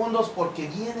recabar fondos, porque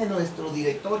viene nuestro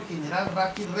director general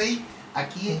Rafi Rey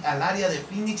aquí al área de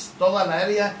Phoenix, toda la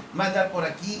área va a andar por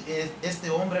aquí. Este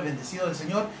hombre bendecido del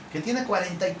Señor, que tiene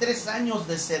 43 años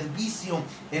de servicio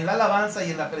en la alabanza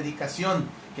y en la predicación,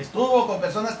 que estuvo con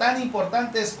personas tan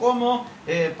importantes como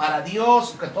para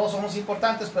Dios, que todos somos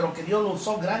importantes, pero que Dios lo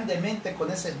usó grandemente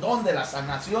con ese don de la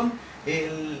sanación,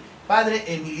 el padre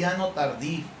Emiliano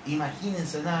Tardif,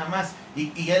 imagínense nada más.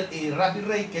 Y Rafi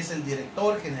Rey, que es el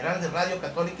director general de Radio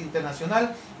Católica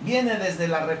Internacional, viene desde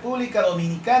la República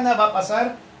Dominicana, va a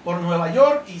pasar por Nueva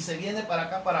York y se viene para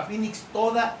acá, para Phoenix,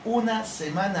 toda una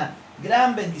semana.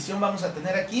 Gran bendición vamos a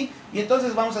tener aquí. Y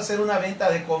entonces vamos a hacer una venta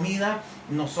de comida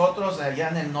nosotros allá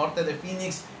en el norte de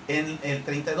Phoenix, en el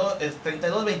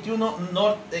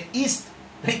 3221 East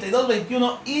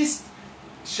 3221 East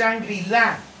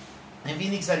Shangri-La en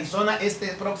Phoenix, Arizona. Este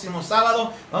próximo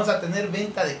sábado vamos a tener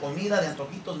venta de comida, de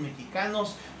antojitos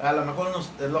mexicanos. A lo mejor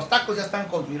los tacos ya están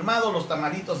confirmados, los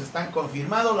tamalitos están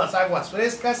confirmados, las aguas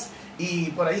frescas, y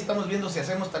por ahí estamos viendo si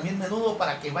hacemos también menudo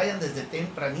para que vayan desde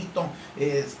tempranito.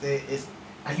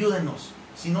 Ayúdenos,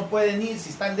 si no pueden ir,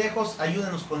 si están lejos,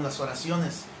 ayúdenos con las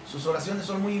oraciones. Sus oraciones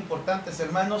son muy importantes,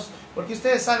 hermanos, porque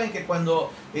ustedes saben que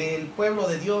cuando el pueblo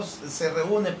de Dios se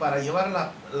reúne para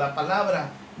llevar la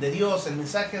palabra de Dios, el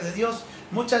mensaje de Dios,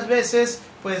 muchas veces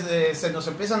pues se nos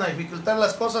empiezan a dificultar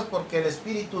las cosas, porque el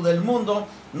espíritu del mundo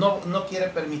no quiere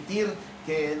permitir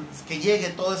que llegue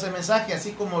todo ese mensaje,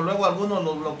 así como luego algunos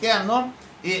lo bloquean, ¿no?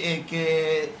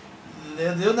 Que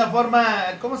de una forma,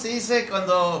 ¿cómo se dice?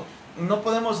 Cuando no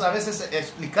podemos a veces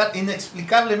explicar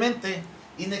inexplicablemente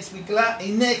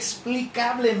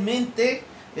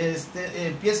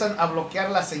empiezan a bloquear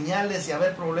las señales y a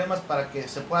haber problemas para que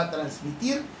se pueda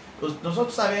transmitir. Pues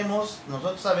nosotros sabemos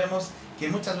que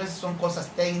muchas veces son cosas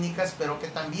técnicas, pero que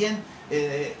también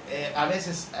a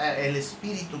veces el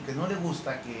espíritu, que no le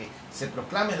gusta que se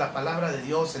proclame la palabra de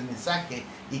Dios, el mensaje,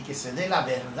 y que se dé la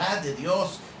verdad de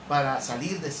Dios para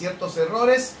salir de ciertos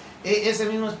errores, ese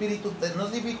mismo espíritu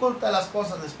nos dificulta las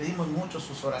cosas. Les pedimos mucho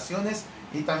sus oraciones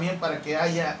y también para que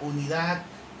haya unidad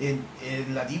en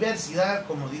la diversidad,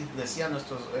 como decía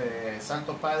nuestro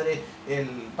Santo Padre, el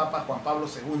Papa Juan Pablo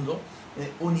II,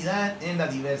 unidad en la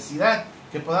diversidad,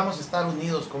 que podamos estar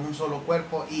unidos como un solo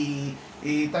cuerpo. Y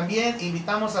también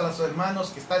invitamos a los hermanos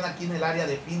que están aquí en el área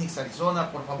de Phoenix,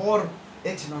 Arizona, por favor,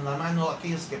 échenos la mano,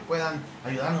 aquellos que puedan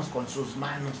ayudarnos con sus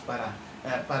manos para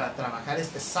trabajar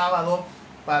este sábado,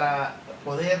 para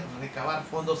poder recabar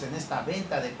fondos en esta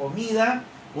venta de comida,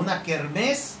 una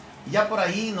kermés. Ya por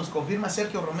ahí nos confirma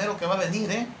Sergio Romero que va a venir,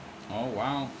 ¿eh? Oh,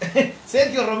 wow.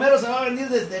 Sergio Romero se va a venir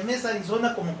desde Mesa,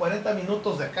 Arizona, como 40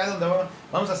 minutos de acá, donde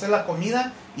vamos a hacer la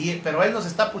comida. Pero él nos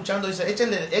está puchando, dice,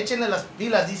 échenle las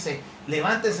pilas, dice,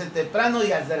 levántense temprano y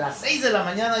desde las 6 de la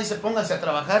mañana, dice, pónganse a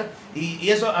trabajar. Y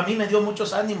eso a mí me dio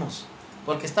muchos ánimos,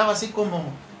 porque estaba así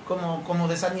como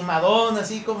desanimadón,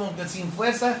 así como que sin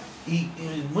fuerza. Y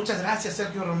muchas gracias,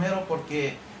 Sergio Romero,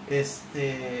 porque pues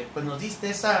nos diste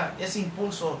ese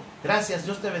impulso. Gracias,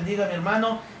 Dios te bendiga, mi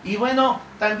hermano. Y bueno,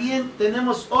 también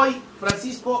tenemos hoy,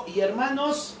 Francisco y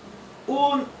hermanos,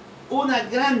 una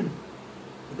gran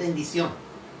bendición.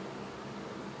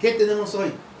 ¿Qué tenemos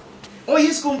hoy? Hoy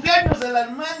es cumpleaños de la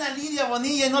hermana Lidia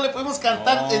Bonilla y no le podemos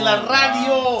cantar en la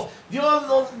radio.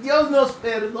 Dios nos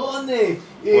perdone.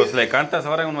 Pues le cantas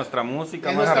ahora en nuestra música.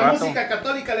 En más nuestra a rato. música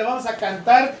católica le vamos a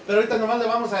cantar, pero ahorita nomás le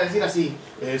vamos a decir así.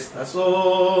 Estas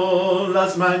son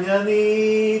las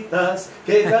mañanitas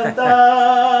que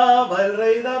cantaba el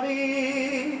rey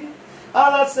David. A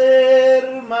las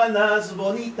hermanas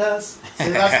bonitas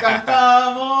se las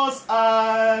cantamos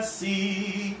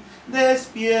así.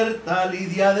 Despierta,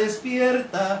 Lidia,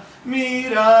 despierta,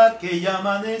 mira que ya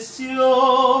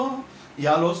amaneció. Y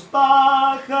a los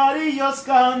pajarillos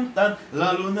cantan,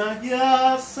 la luna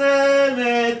ya se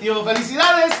metió.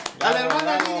 ¡Felicidades a la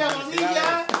hermana Lidia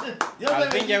Bonilla!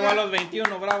 Al fin llegó a los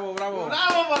 21, bravo, bravo.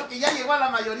 Bravo, porque ya llegó a la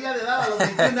mayoría de edad, a los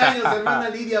 21 años, hermana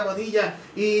Lidia Bonilla.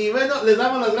 Y bueno, les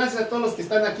damos las gracias a todos los que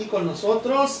están aquí con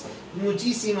nosotros.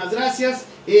 Muchísimas gracias.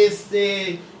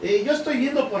 Yo estoy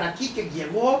viendo por aquí que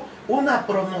llegó una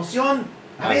promoción.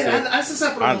 A ver, sí. haz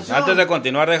esa promoción. Antes de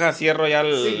continuar, cierro ya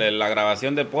Sí. la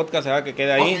grabación de podcast, ¿verdad? Que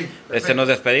quede ahí. Ok, perfecto. Nos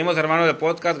despedimos, hermanos de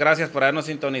podcast. Gracias por habernos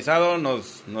sintonizado.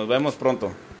 Nos vemos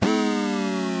pronto.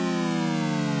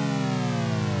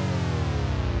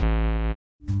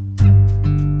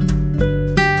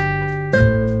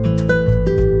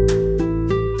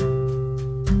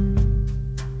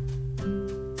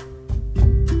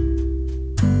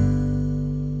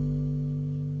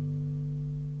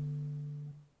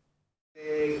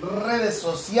 Redes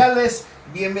sociales,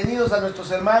 bienvenidos a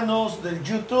nuestros hermanos del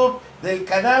YouTube, del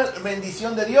canal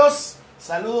Bendición de Dios.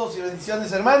 Saludos y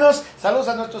bendiciones, hermanos. Saludos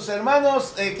a nuestros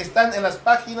hermanos que están en las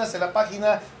páginas, en la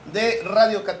página de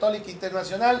Radio Católica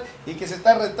Internacional y que se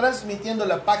está retransmitiendo en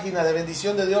la página de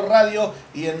Bendición de Dios Radio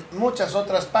y en muchas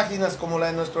otras páginas como la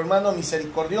de nuestro hermano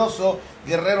Misericordioso,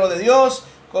 Guerrero de Dios,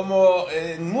 como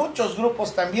en muchos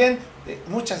grupos también.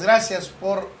 Muchas gracias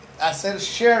por hacer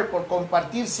share, por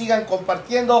compartir, sigan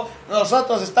compartiendo.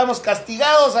 Nosotros estamos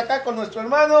castigados acá con nuestro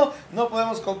hermano, no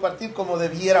podemos compartir como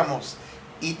debiéramos.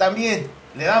 Y también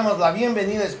le damos la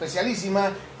bienvenida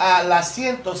especialísima a la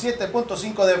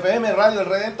 107.5 de FM Radio El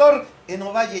Redentor en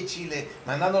Ovalle, Chile,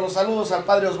 mandando los saludos al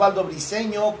padre Osvaldo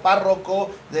Briceño, párroco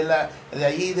de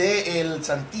allí de el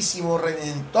Santísimo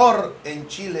Redentor en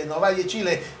Chile, en Ovalle,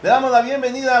 Chile. Le damos la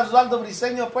bienvenida a Osvaldo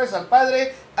Briceño, pues al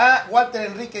padre, a Walter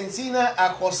Enrique Encina, a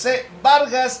José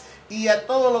Vargas y a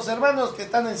todos los hermanos que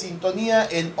están en sintonía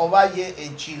en Ovalle,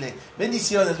 en Chile.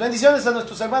 Bendiciones, bendiciones a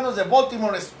nuestros hermanos de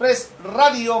Baltimore Express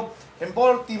Radio en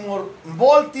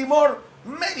Baltimore,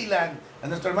 Maryland. A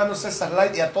nuestro hermano César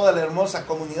Light y a toda la hermosa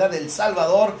comunidad de El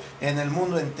Salvador en el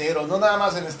mundo entero, no nada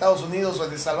más en Estados Unidos o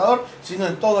en El Salvador, sino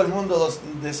en todo el mundo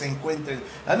donde se encuentren.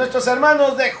 A nuestros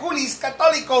hermanos de Julis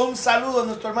Católico, un saludo a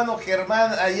nuestro hermano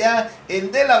Germán allá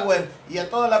en Delaware y a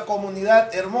toda la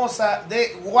comunidad hermosa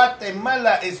de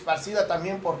Guatemala, esparcida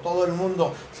también por todo el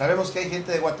mundo. Sabemos que hay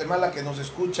gente de Guatemala que nos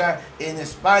escucha en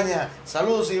España.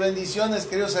 Saludos y bendiciones,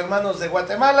 queridos hermanos de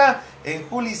Guatemala, en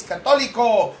Julis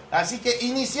Católico. Así que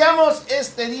iniciamos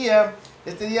este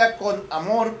día con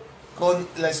amor, con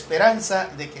la esperanza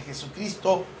de que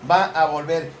Jesucristo va a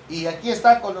volver. Y aquí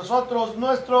está con nosotros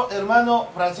nuestro hermano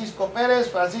Francisco Pérez.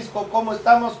 Francisco, ¿cómo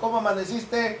estamos? ¿Cómo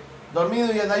amaneciste?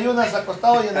 ¿Dormido y en ayunas?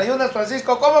 ¿Acostado y en ayunas?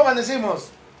 Francisco, ¿cómo amanecimos?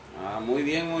 Muy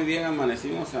bien,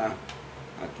 amanecimos.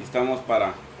 Aquí estamos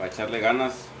para echarle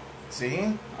ganas.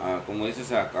 Sí. Como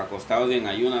dices, acostados y en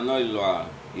ayunas, ¿no?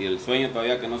 Y el sueño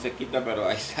todavía que no se quita, pero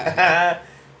ahí está.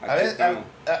 A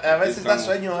veces da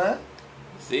sueño, ¿eh?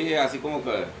 Sí, así como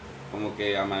que como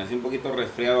que amanecí un poquito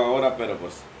resfriado ahora, pero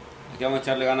pues aquí vamos a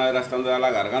echarle ganas a ver hasta dónde da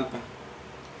la garganta.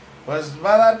 Pues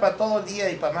va a dar para todo el día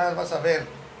y para más, vas a ver.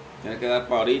 Tiene que dar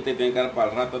para ahorita y tiene que dar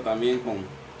para el rato también con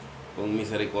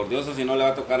misericordioso, si no le va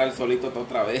a tocar al solito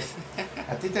otra vez.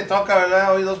 A ti te toca,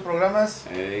 ¿verdad? Hoy 2 programas.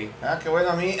 Ey. Ah, qué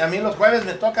bueno, a mí los jueves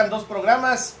me tocan 2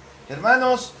 programas,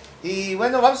 hermanos. Y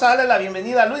bueno, vamos a darle la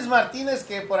bienvenida a Luis Martínez,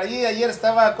 que por allí ayer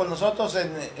estaba con nosotros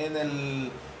en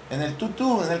el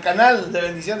tutu, en el canal de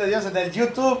Bendición de Dios, en el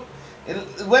YouTube.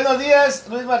 Buenos días,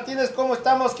 Luis Martínez, ¿cómo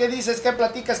estamos? ¿Qué dices? ¿Qué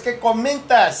platicas? ¿Qué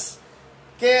comentas?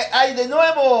 ¿Qué hay de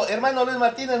nuevo? Hermano Luis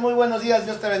Martínez, muy buenos días,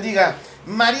 Dios te bendiga.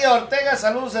 María Ortega,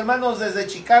 saludos hermanos desde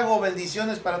Chicago,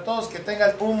 bendiciones para todos, que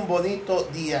tengan un bonito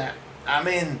día.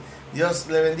 Amén. Dios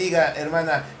le bendiga,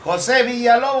 hermana. José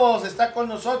Villalobos está con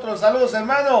nosotros, saludos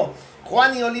hermano.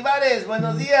 Juani Olivares,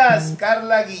 buenos días.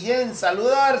 Carla Guillén,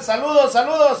 saludos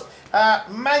a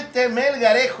Maite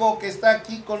Melgarejo, que está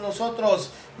aquí con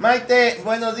nosotros. Maite,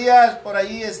 buenos días, por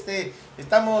ahí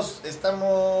estamos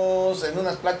en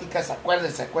unas pláticas,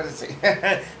 acuérdese.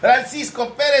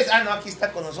 Francisco Pérez, no, aquí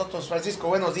está con nosotros. Francisco,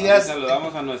 buenos días.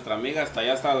 Saludamos a nuestra amiga hasta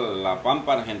allá, hasta La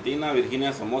Pampa, Argentina,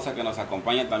 Virginia Somoza, que nos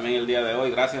acompaña también el día de hoy.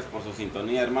 Gracias por su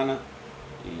sintonía, hermana.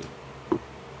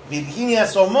 Virginia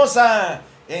Somoza,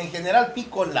 en General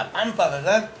Pico, La Pampa,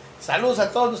 ¿verdad? Saludos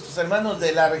a todos nuestros hermanos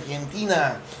de la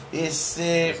Argentina. Es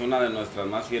una de nuestras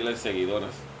más fieles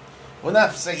seguidoras.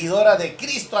 Una seguidora de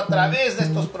Cristo a través de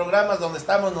estos programas donde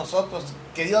estamos nosotros.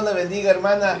 Que Dios le bendiga,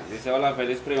 hermana. Dice hola,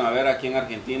 feliz primavera aquí en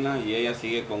Argentina, y ella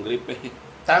sigue con gripe.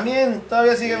 También,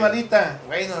 todavía sigue Sí. malita.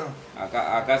 Bueno.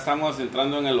 Acá estamos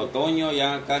entrando en el otoño,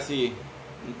 ya casi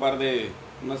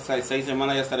unas 6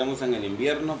 semanas ya estaremos en el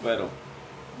invierno, pero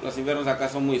los inviernos acá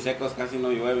son muy secos, casi no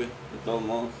llueve, de todos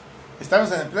modos.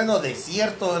 Estamos en el pleno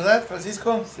desierto, ¿verdad,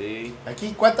 Francisco? Sí.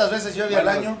 Aquí, ¿cuántas veces llueve al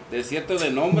año? Desierto de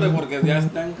nombre, porque ya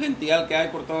es tan gentile que hay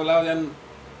por todos lados.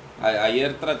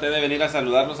 Ayer traté de venir a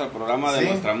saludarlos al programa de Sí.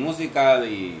 nuestra música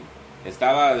y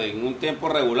estaba en un tiempo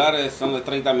regular, son de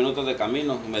 30 minutos de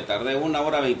camino. Me tardé 1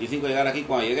 hora 25 en llegar aquí.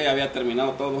 Cuando llegué ya había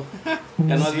terminado todo.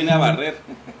 Ya no Sí. vine a barrer.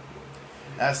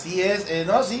 Así es.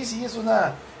 No, sí, es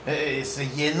una... se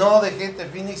llenó de gente.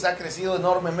 Phoenix ha crecido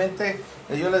enormemente.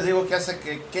 Yo les digo que hace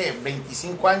que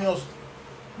 25 años,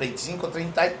 25,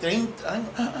 30 años,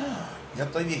 ya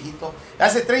estoy viejito.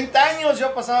 Hace 30 años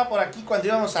yo pasaba por aquí cuando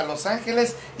íbamos a Los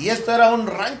Ángeles y esto era un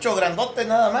rancho grandote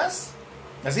nada más.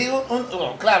 Así,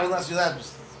 claro, una ciudad,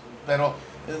 pues, pero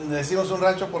decimos un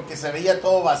rancho porque se veía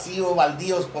todo vacío,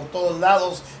 baldíos por todos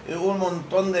lados, un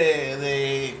montón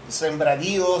de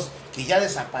sembradíos que ya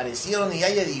desaparecieron y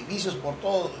hay edificios por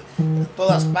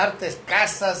todas partes,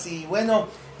 casas y bueno,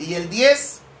 y el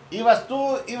 10, ibas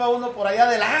tú, iba uno por allá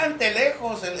adelante,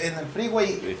 lejos, en el freeway,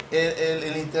 Sí.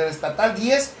 el interestatal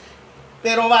 10,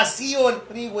 pero vacío el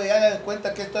freeway. Hagan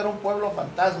cuenta que esto era un pueblo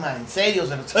fantasma, en serio,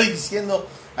 se lo estoy diciendo,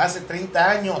 hace 30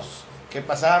 años que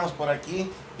pasábamos por aquí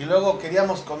y luego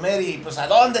queríamos comer y pues ¿a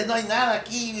dónde? No hay nada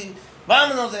aquí,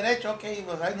 vámonos derecho, ok,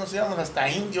 pues ahí nos íbamos hasta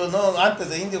Indio, no, antes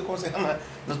de Indio, ¿cómo se llama?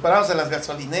 Nos paramos en las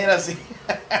gasolineras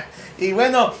y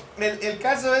bueno, el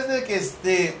caso es de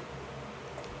que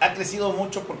ha crecido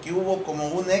mucho porque hubo como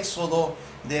un éxodo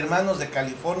de hermanos de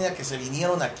California que se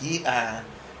vinieron aquí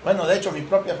bueno, de hecho mi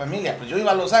propia familia, pues yo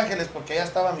iba a Los Ángeles porque allá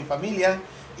estaba mi familia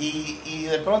y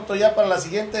de pronto ya para la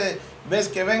siguiente vez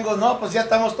que vengo, no, pues ya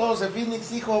estamos todos en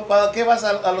Phoenix, hijo, ¿para qué vas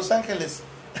a Los Ángeles?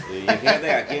 Y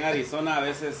fíjate, aquí en Arizona a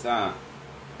veces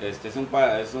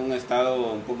es un estado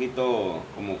un poquito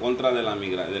como contra de la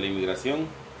inmigración.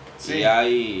 Sí.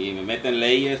 Y me meten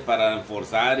leyes para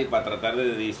enforzar y para tratar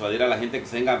de disuadir a la gente que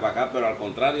se venga para acá, pero al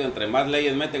contrario, entre más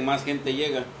leyes meten, más gente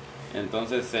llega.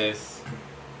 Entonces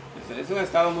es un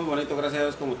estado muy bonito, gracias a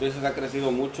Dios, como tú dices, ha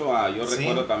crecido mucho. Yo Sí.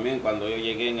 recuerdo también cuando yo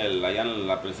llegué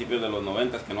a principios de los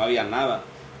 90 que no había nada,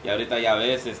 y ahorita ya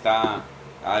ves,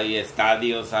 hay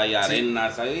estadios, hay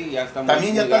arenas, ahí ya está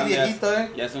También ya muy estás grande,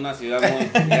 viejito, ya es una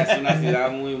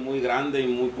ciudad muy grande y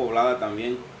muy poblada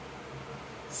también.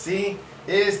 Sí,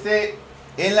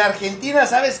 en la Argentina,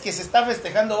 ¿sabes que se está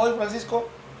festejando hoy, Francisco?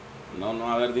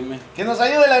 No, a ver, dime. Que nos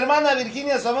ayude la hermana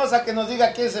Virginia Somoza que nos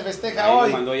diga qué se festeja Ahí lo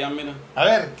hoy. mandó ya, mira. A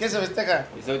ver, ¿qué se festeja?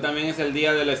 Dice, hoy también es el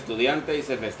día del estudiante y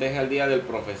se festeja el día del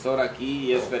profesor aquí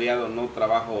y es feriado, no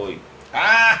trabajo hoy.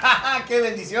 ¡Ah, qué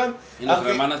bendición! Y nuestra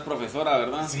Aunque- hermana es profesora,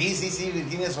 ¿verdad? Sí,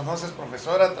 Virginia Somoza es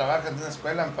profesora, trabaja en una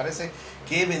escuela, me parece.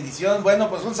 ¡Qué bendición! Bueno,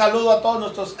 pues un saludo a todos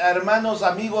nuestros hermanos,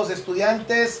 amigos,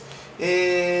 estudiantes.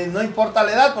 No importa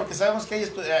la edad, porque sabemos que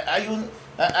hay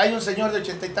un señor de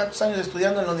 80 y tantos años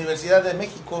estudiando en la Universidad de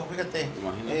México, fíjate.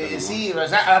 Imagínate nomás. Sí, o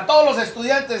sea, a todos los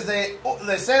estudiantes de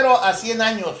 0 a 100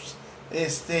 años.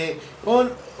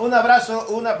 Un abrazo,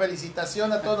 una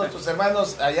felicitación a todos nuestros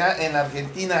hermanos allá en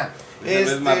Argentina.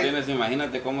 Luis Martínez,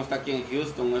 imagínate cómo está aquí en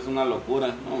Houston, es una locura.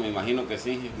 No, me imagino que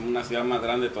sí, es una ciudad más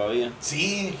grande todavía.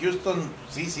 Sí, Houston,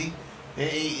 sí.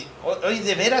 Oye,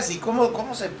 de veras, ¿y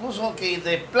cómo se puso? Que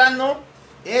de plano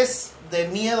es de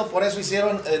miedo, por eso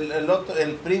hicieron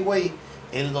el freeway,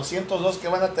 el 202 que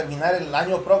van a terminar el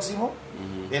año próximo.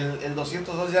 El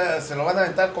 202 ya se lo van a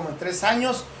aventar como en 3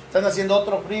 años. Están haciendo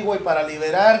otro freeway para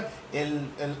liberar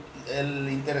el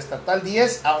Interestatal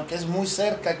 10, aunque es muy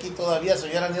cerca aquí todavía, se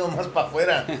hubieran ido más para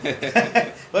afuera.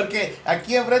 Porque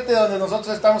aquí enfrente donde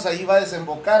nosotros estamos, ahí va a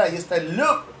desembocar, ahí está el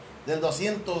loop del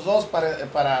 202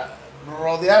 para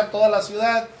rodear toda la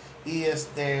ciudad. Y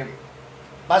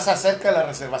pasa cerca de la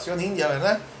reservación india,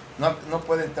 ¿verdad? No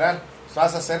puede entrar.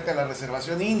 Pasa cerca de la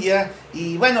reservación india.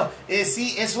 Y bueno,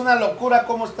 sí, es una locura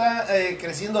cómo están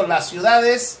creciendo las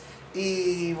ciudades.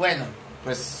 Y bueno,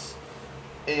 pues,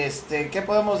 ¿qué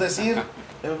podemos decir?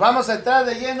 Vamos a entrar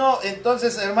de lleno.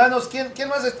 Entonces, hermanos, ¿quién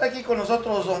más está aquí con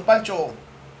nosotros, don Pancho?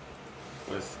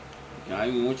 Pues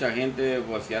hay mucha gente,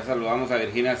 pues ya saludamos a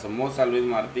Virginia Somoza, Luis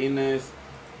Martínez,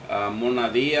 a Mona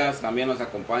Díaz, también nos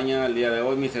acompaña el día de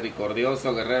hoy,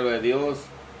 Misericordioso, Guerrero de Dios,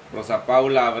 Rosa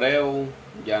Paula Abreu,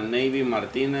 Yanevi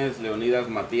Martínez, Leonidas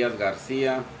Matías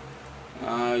García.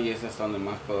 Ay, esas son de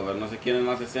más puedo ver, no sé quiénes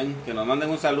más estén, que nos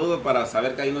manden un saludo para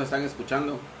saber que ahí nos están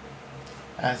escuchando.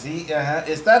 Así, ajá.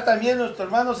 Está también nuestro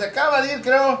hermano, se acaba de ir,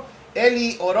 creo,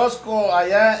 Eli Orozco,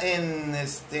 allá en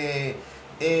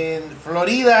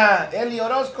Florida. Eli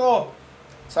Orozco,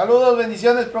 saludos,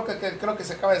 bendiciones, creo que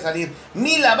se acaba de salir.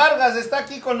 Mila Vargas está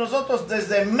aquí con nosotros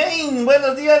desde Maine.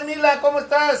 Buenos días, Mila, ¿cómo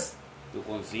estás? Tu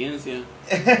conciencia.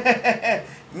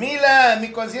 Mila,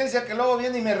 mi conciencia que luego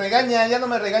viene y me regaña. Ya no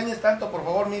me regañes tanto, por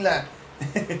favor, Mila.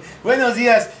 Buenos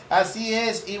días, así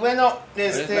es. Y bueno,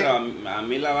 Pero a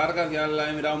Mila Vargas ya la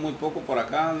he mirado muy poco por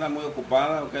acá, anda muy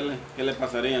ocupada, ¿o qué le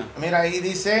pasaría? Mira, ahí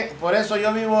dice, por eso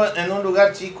yo vivo en un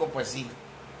lugar chico. Pues sí,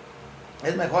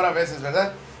 es mejor a veces,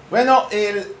 ¿verdad? Bueno,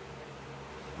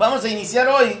 vamos a iniciar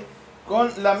hoy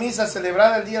con la misa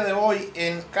celebrada el día de hoy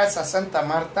en Casa Santa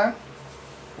Marta.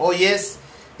 Hoy es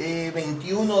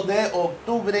 21 de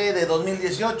octubre de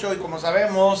 2018 y como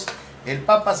sabemos, el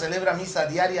Papa celebra misa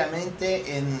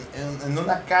diariamente en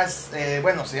una casa,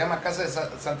 se llama Casa de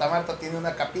Santa Marta, tiene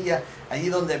una capilla allí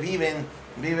donde viven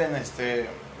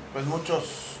pues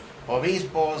muchos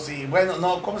obispos y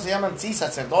 ¿cómo se llaman? Sí,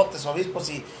 sacerdotes, obispos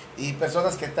y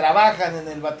personas que trabajan en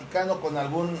el Vaticano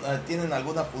tienen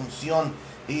alguna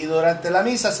función. Y durante la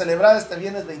misa celebrada este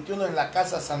viernes 21 en la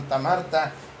Casa Santa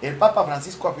Marta, el Papa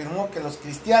Francisco afirmó que los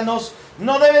cristianos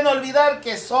no deben olvidar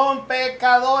que son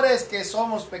pecadores, que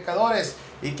somos pecadores,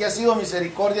 y que ha sido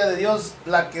misericordia de Dios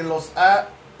la que nos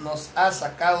ha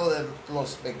sacado de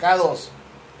los pecados.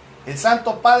 El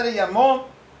Santo Padre llamó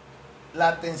la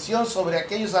atención sobre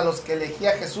aquellos a los que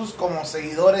elegía Jesús como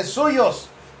seguidores suyos.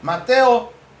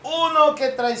 Mateo, uno que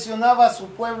traicionaba a su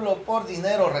pueblo por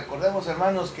dinero. Recordemos,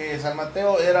 hermanos, que San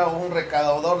Mateo era un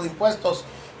recaudador de impuestos.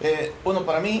 Uno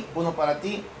para mí, uno para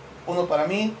ti, uno para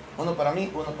mí, uno para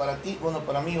mí, uno para ti, uno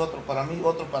para mí, otro para mí,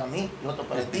 otro para mí y otro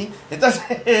para ti.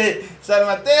 Entonces, San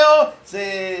Mateo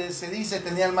se dice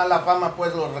tenían mala fama,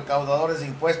 pues, los recaudadores de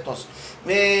impuestos.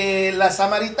 La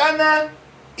samaritana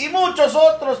y muchos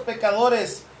otros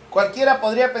pecadores. Cualquiera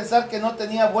podría pensar que no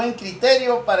tenía buen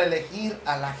criterio para elegir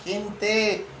a la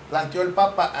gente, planteó el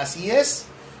Papa. Así es,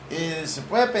 se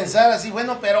puede pensar así,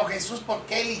 bueno, pero Jesús, ¿por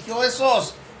qué eligió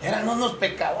esos? Eran unos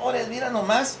pecadores, mira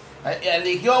nomás,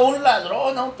 eligió a un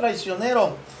ladrón, a un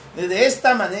traicionero. De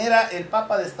esta manera, el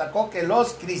Papa destacó que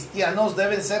los cristianos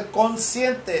deben ser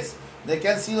conscientes de que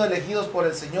han sido elegidos por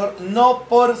el Señor, no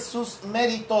por sus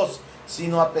méritos,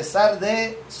 sino a pesar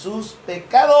de sus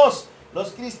pecados.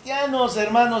 Los cristianos,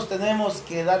 hermanos, tenemos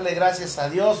que darle gracias a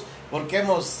Dios porque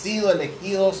hemos sido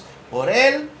elegidos por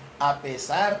Él a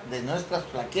pesar de nuestras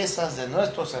flaquezas, de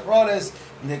nuestros errores,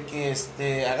 de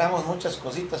que hagamos muchas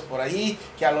cositas por ahí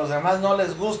que a los demás no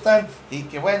les gustan y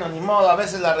que bueno, ni modo, a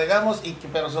veces la regamos,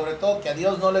 pero sobre todo que a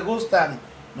Dios no le gustan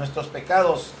nuestros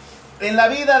pecados. En la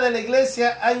vida de la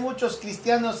iglesia hay muchos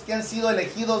cristianos que han sido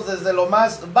elegidos desde lo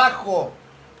más bajo.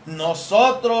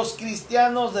 Nosotros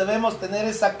cristianos debemos tener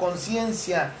esa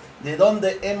conciencia de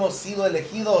dónde hemos sido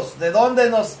elegidos, de dónde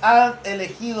nos han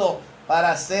elegido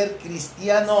para ser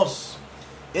cristianos.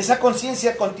 Esa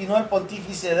conciencia, continuó el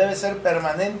pontífice, debe ser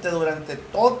permanente durante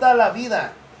toda la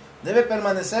vida. Debe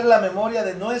permanecer la memoria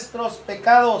de nuestros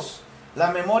pecados, la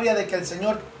memoria de que el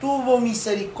Señor tuvo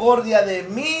misericordia de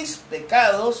mis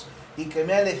pecados y que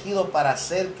me ha elegido para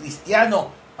ser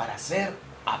cristiano, para ser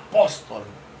apóstol.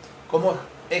 Como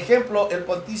ejemplo, el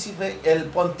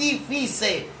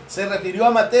pontífice se refirió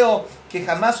a Mateo, que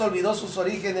jamás olvidó sus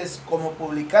orígenes como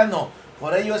publicano.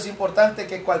 Por ello es importante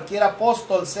que cualquier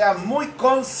apóstol sea muy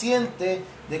consciente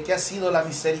de que ha sido la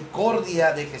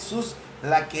misericordia de Jesús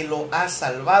la que lo ha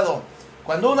salvado.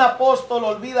 Cuando un apóstol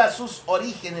olvida sus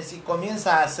orígenes y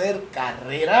comienza a hacer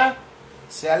carrera,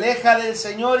 se aleja del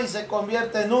Señor y se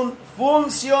convierte en un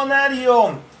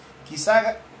funcionario.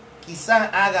 Quizá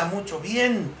haga mucho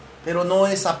bien, pero no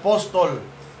es apóstol.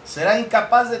 Será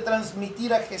incapaz de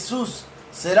transmitir a Jesús.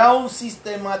 Será un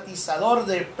sistematizador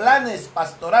de planes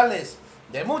pastorales,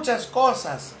 de muchas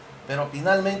cosas, pero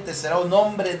finalmente será un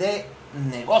hombre de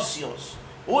negocios.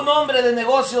 Un hombre de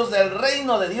negocios del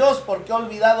reino de Dios, porque ha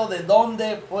olvidado de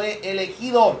dónde fue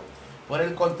elegido. Por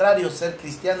el contrario, ser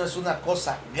cristiano es una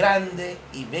cosa grande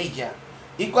y bella.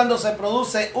 Y cuando se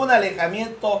produce un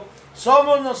alejamiento,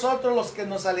 somos nosotros los que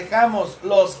nos alejamos,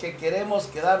 los que queremos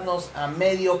quedarnos a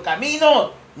medio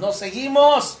camino. No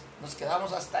seguimos, nos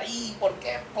quedamos hasta ahí. ¿Por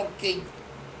qué? Porque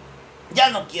ya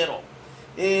no quiero.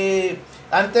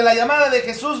 Ante la llamada de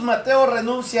Jesús, Mateo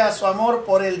renuncia a su amor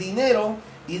por el dinero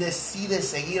y decide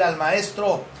seguir al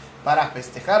maestro. Para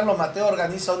festejarlo, Mateo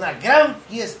organiza una gran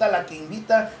fiesta a la que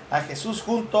invita a Jesús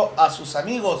junto a sus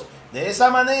amigos. De esa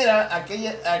manera,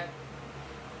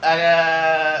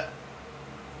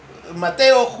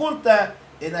 Mateo junta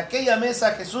en aquella mesa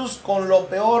a Jesús con lo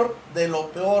peor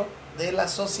de la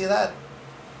sociedad.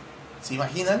 ¿Se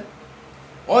imaginan?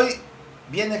 Hoy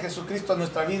viene Jesucristo a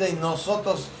nuestra vida y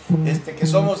nosotros que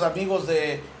somos amigos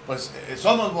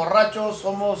somos borrachos,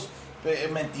 somos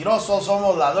mentirosos,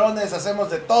 somos ladrones,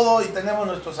 hacemos de todo y tenemos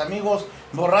nuestros amigos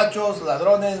borrachos,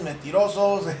 ladrones,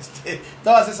 mentirosos,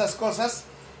 todas esas cosas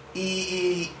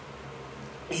y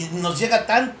nos llega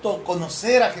tanto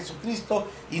conocer a Jesucristo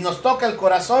y nos toca el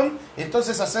corazón.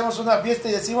 Entonces hacemos una fiesta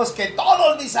y decimos que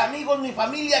todos mis amigos, mi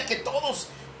familia, que todos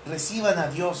reciban a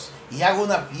Dios, y hago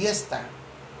una fiesta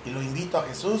y lo invito a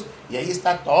Jesús, y ahí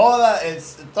está toda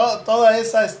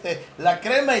esa la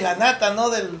crema y la nata, ¿no?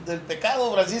 del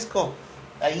pecado, Francisco.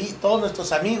 Ahí todos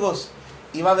nuestros amigos,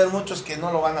 y va a haber muchos que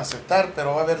no lo van a aceptar,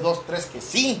 pero va a haber 2, 3 que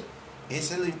sí.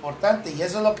 Eso es lo importante, y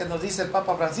eso es lo que nos dice el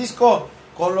Papa Francisco.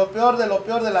 Con lo peor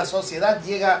de la sociedad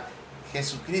llega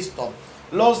Jesucristo.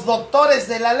 Los doctores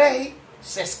de la ley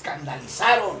se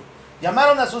escandalizaron,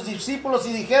 llamaron a sus discípulos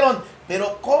y dijeron: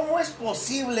 pero ¿cómo es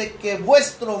posible que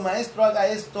vuestro maestro haga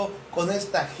esto con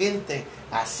esta gente?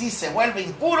 Así se vuelve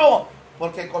impuro,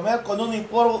 porque comer con un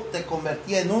impuro te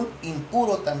convertía en un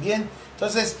impuro también.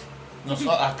 Entonces,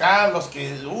 acá los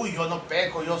que, yo no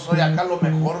peco, yo soy acá lo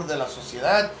mejor de la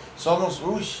sociedad, somos,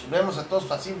 vemos a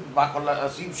todos así,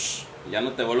 ya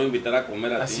no te vuelvo a invitar a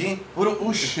comer a ti. Así, puro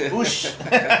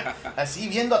así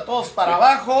viendo a todos para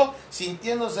abajo,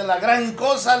 sintiéndose la gran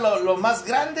cosa, lo más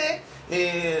grande.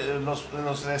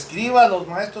 Los escribas, los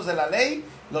maestros de la ley,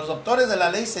 los doctores de la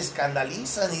ley se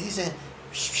escandalizan y dicen,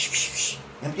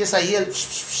 empieza ahí el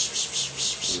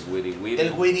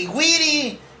wiri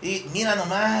wiri, y mira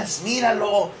nomás,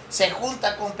 míralo, se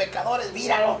junta con pecadores,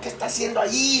 míralo, ¿qué está haciendo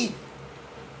allí?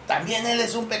 También él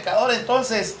es un pecador.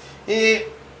 Entonces,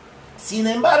 sin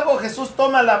embargo, Jesús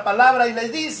toma la palabra y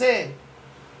les dice: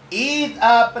 id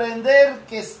a aprender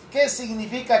qué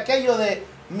significa aquello de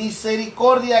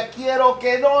misericordia quiero,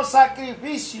 que no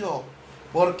sacrificio,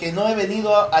 porque no he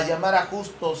venido a llamar a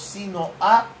justos, sino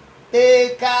a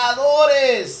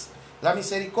pecadores. La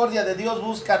misericordia de Dios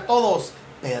busca a todos,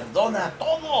 perdona a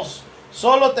todos.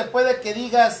 Solo te puede que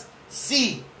digas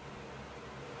sí.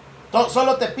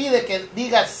 Solo te pide que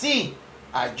digas sí,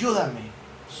 ayúdame.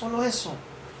 Solo eso.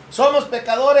 Somos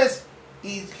pecadores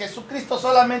y Jesucristo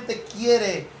solamente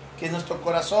quiere que nuestro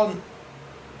corazón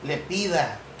le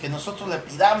pida, que nosotros le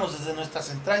pidamos desde nuestras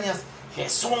entrañas: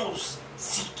 Jesús,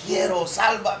 sí quiero,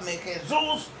 sálvame,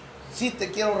 Jesús, sí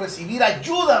te quiero recibir,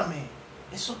 ayúdame.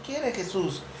 Eso quiere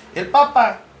Jesús. El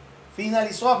Papa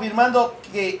finalizó afirmando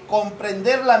que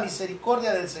comprender la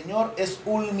misericordia del Señor es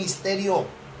un misterio.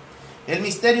 El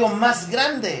misterio más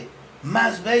grande,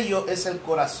 más bello, es el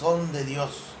corazón de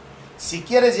Dios. Si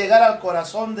quieres llegar al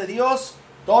corazón de Dios,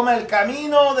 toma el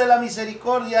camino de la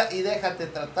misericordia y déjate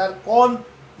tratar con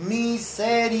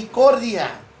misericordia.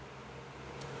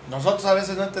 Nosotros a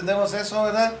veces no entendemos eso,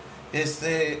 ¿verdad?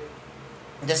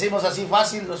 Decimos así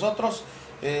fácil nosotros,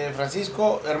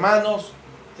 Francisco, hermanos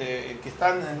que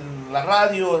están en la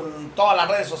radio, en todas las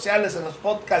redes sociales, en los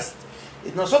podcasts.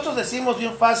 Nosotros decimos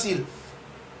bien fácil: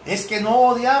 es que no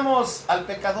odiamos al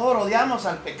pecador, odiamos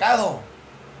al pecado.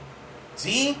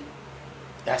 ¿Sí?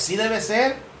 Así debe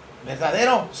ser,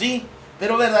 verdadero, sí.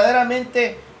 pero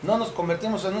verdaderamente no nos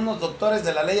convertimos en unos doctores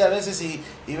de la ley a veces y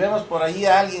vemos por ahí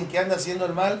a alguien que anda haciendo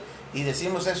el mal y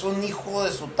decimos es un hijo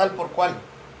de su tal por cual.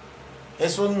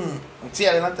 Es un... Sí,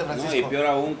 adelante, Francisco. No, y peor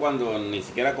aún cuando ni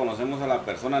siquiera conocemos a la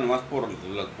persona, nomás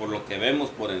por lo que vemos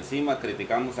por encima,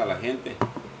 criticamos a la gente.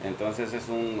 Entonces es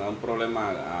un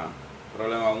problema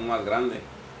aún más grande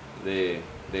de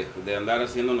andar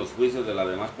haciendo los juicios de las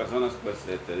demás personas, pues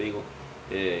te digo.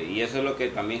 Y eso es lo que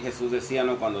también Jesús decía,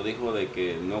 ¿no? Cuando dijo de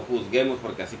que no juzguemos,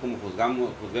 porque así como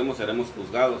juzguemos seremos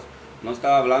juzgados. No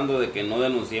estaba hablando de que no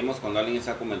denunciemos cuando alguien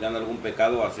está cometiendo algún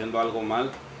pecado o haciendo algo mal,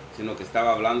 sino que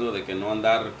estaba hablando de que no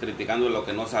andar criticando lo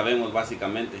que no sabemos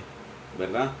básicamente,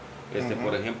 ¿verdad?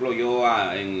 Por ejemplo, yo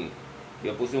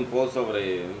puse un post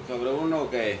sobre uno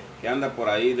que anda por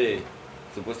ahí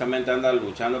supuestamente anda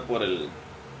luchando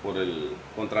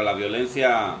contra la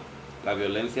violencia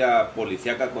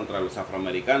policíaca contra los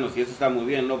afroamericanos, y eso está muy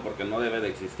bien, ¿no? Porque no debe de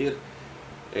existir.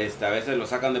 A veces lo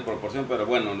sacan de proporción, pero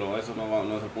bueno, eso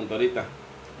no es el punto ahorita.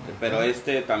 Pero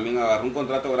también agarró un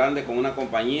contrato grande con una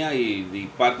compañía y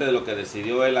parte de lo que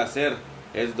decidió él hacer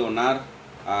es donar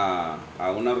a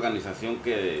una organización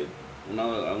que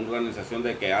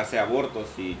que hace abortos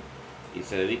y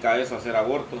se dedica a eso, a hacer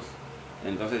abortos.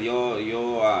 Entonces yo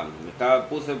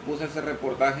puse ese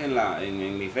reportaje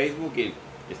en mi Facebook y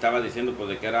estaba diciendo pues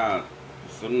de que era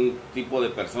pues, un tipo de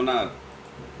persona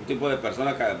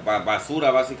basura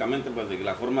básicamente, pues de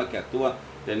la forma que actúa,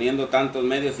 teniendo tantos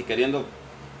medios y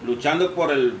luchando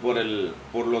por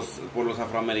los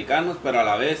afroamericanos, pero a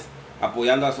la vez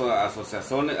apoyando a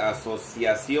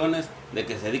asociaciones de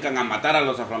que se dedican a matar a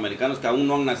los afroamericanos que aún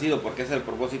no han nacido, porque ese es el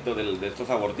propósito de estos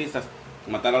abortistas,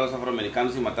 matar a los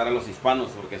afroamericanos y matar a los hispanos,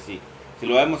 porque si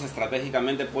lo vemos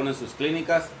estratégicamente ponen sus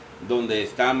clínicas donde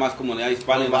está más comunidad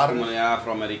hispana y más comunidad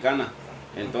afroamericana.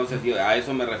 Entonces a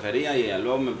eso me refería, y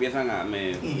luego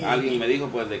alguien me dijo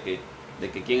pues de que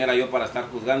quién era yo para estar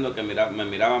juzgando, que me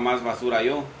miraba más basura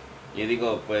yo, y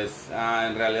digo pues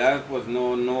en realidad pues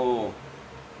no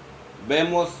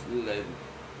vemos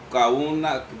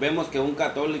que un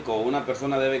católico o una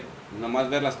persona debe nomás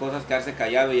ver las cosas, quedarse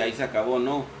callado y ahí se acabó.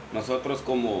 No, nosotros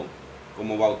como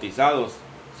bautizados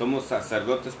somos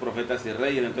sacerdotes, profetas y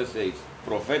reyes. Entonces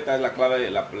profeta es la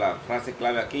frase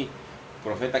clave aquí.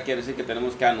 Profeta quiere decir que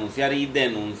tenemos que anunciar y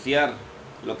denunciar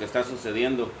lo que está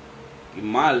sucediendo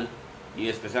mal, y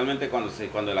especialmente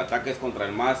cuando el ataque es contra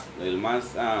el más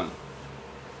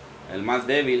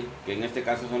débil, que en este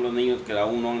caso son los niños que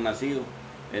aún no han nacido.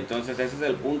 Entonces ese es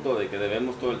el punto de que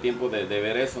debemos todo el tiempo de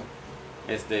ver eso.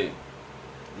 De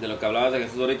lo que hablabas de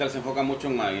Jesús ahorita, él se enfoca mucho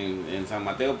en San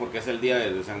Mateo, porque es el día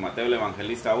de San Mateo el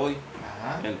Evangelista hoy.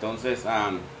 Ajá. Entonces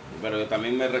pero yo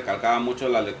también me recalcaba mucho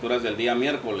las lecturas del día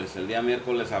miércoles. El día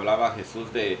miércoles hablaba Jesús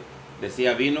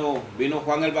decía, vino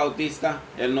Juan el Bautista,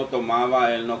 él no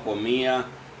tomaba, él no comía,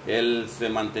 él se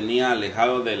mantenía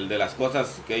alejado de las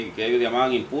cosas que ellos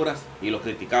llamaban impuras, y lo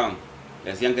criticaban,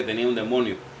 le decían que tenía un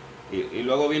demonio. Y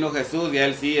luego vino Jesús, y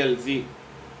él sí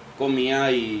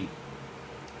comía y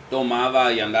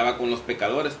tomaba y andaba con los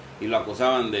pecadores, y lo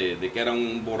acusaban de que era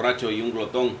un borracho y un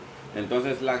glotón.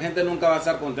 Entonces la gente nunca va a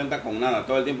estar contenta con nada,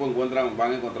 todo el tiempo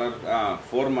van a encontrar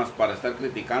formas para estar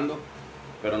criticando,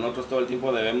 pero nosotros todo el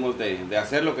tiempo debemos de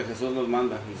hacer lo que Jesús nos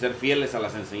manda y ser fieles a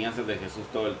las enseñanzas de Jesús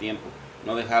todo el tiempo.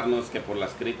 No dejarnos que por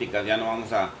las críticas ya no vamos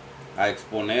a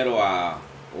exponer o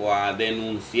a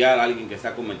denunciar a alguien que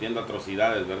está cometiendo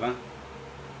atrocidades, ¿verdad?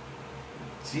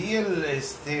 Sí,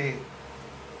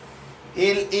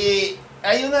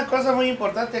 hay una cosa muy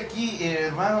importante aquí,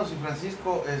 hermanos y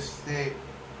Francisco,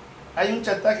 hay un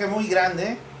chantaje muy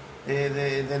grande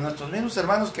de nuestros mismos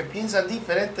hermanos que piensan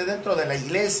diferente dentro de la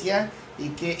iglesia,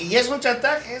 y es un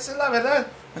chantaje, esa es la verdad,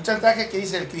 un chantaje que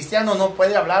dice: el cristiano no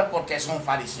puede hablar porque es un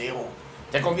fariseo.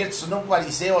 Te conviertes en un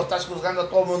fariseo, estás juzgando a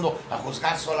todo el mundo, a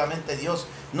juzgar solamente a Dios.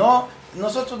 No,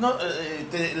 nosotros no,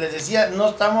 les decía, no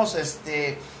estamos,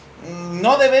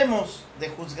 no debemos de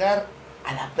juzgar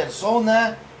a la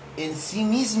persona en sí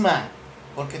misma,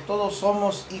 porque todos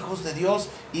somos hijos de Dios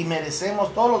y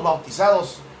merecemos, todos los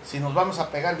bautizados, si nos vamos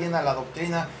a pegar bien a la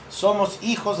doctrina, somos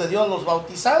hijos de Dios los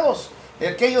bautizados.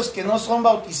 Aquellos que no son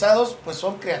bautizados, pues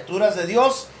son criaturas de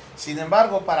Dios. Sin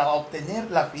embargo, para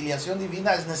obtener la filiación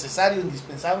divina es necesario,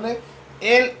 indispensable,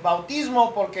 el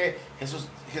bautismo, porque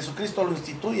Jesucristo lo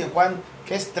instituye. Juan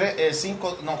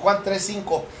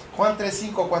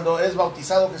 3:5, cuando es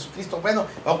bautizado Jesucristo, bueno,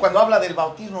 o cuando habla del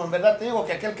bautismo, en verdad te digo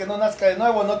que aquel que no nazca de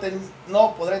nuevo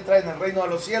no podrá entrar en el reino de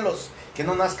los cielos, que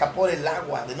no nazca por el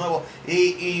agua de nuevo.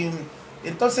 Y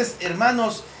entonces,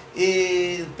 hermanos,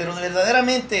 pero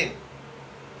verdaderamente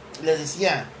les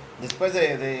decía, después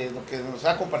de lo que nos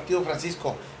ha compartido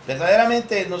Francisco,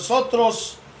 verdaderamente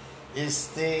nosotros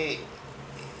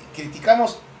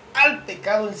criticamos al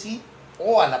pecado en sí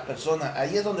o a la persona.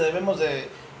 Ahí es donde debemos de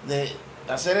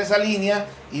hacer esa línea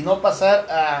y no pasar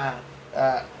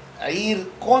a ir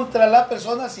contra la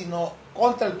persona, sino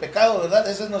contra el pecado, ¿verdad?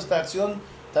 Esa es nuestra acción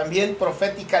también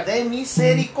profética de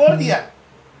misericordia,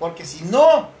 porque si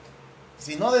no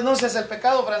denuncias el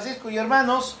pecado, Francisco y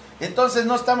hermanos, entonces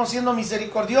no estamos siendo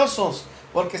misericordiosos,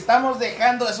 porque estamos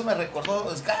dejando, eso me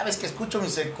recordó, cada vez que escucho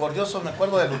misericordioso me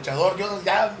acuerdo del luchador,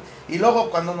 y luego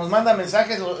cuando nos manda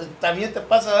mensajes, también te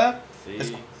pasa, ¿verdad?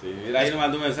 Sí, mira, ahí nos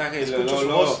mandó un mensaje y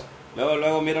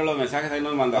luego miro los mensajes, ahí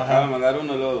nos mandó, acaba de mandar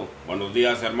uno, luego, buenos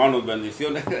días hermanos,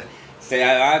 bendiciones. Se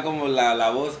haga como la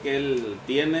voz que él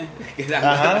tiene, que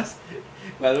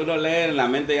cuando uno lee en la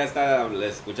mente ya está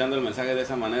escuchando el mensaje de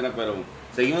esa manera, pero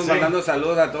seguimos mandando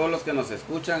saludos a todos los que nos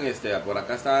escuchan. Por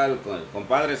acá está el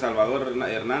compadre Salvador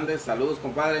Hernández, saludos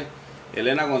compadre.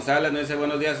 Elena González nos dice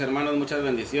buenos días hermanos, muchas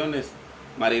bendiciones.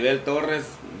 Maribel Torres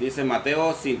dice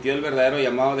Mateo sintió el verdadero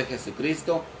llamado de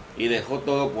Jesucristo y dejó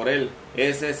todo por él.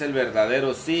 Ese es el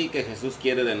verdadero sí que Jesús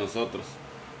quiere de nosotros.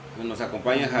 Nos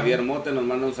acompaña Javier Mote, nos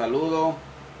manda un saludo.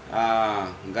 A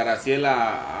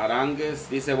Graciela Aránguez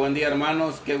dice buen día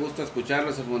hermanos, qué gusto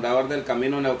escucharlos. El fundador del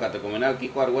Camino Neocatecumenal,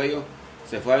 Kiko Argüello,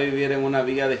 se fue a vivir en una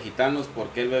villa de gitanos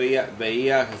porque él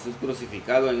veía a Jesús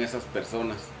crucificado en esas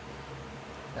personas.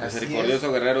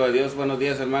 Misericordioso guerrero de Dios, buenos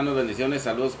días hermanos, bendiciones,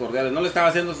 saludos cordiales. No le estaba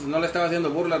haciendo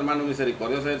burla, hermano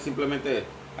misericordioso, es simplemente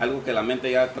algo que la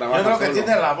mente ya trabaja. Yo creo que solo.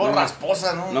 tiene la voz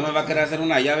rasposa, ¿no? No me va a querer hacer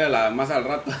una llave más al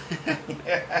rato.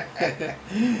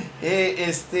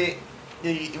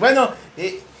 Y bueno,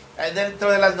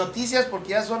 dentro de las noticias, porque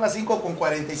ya son las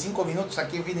 5:45 minutos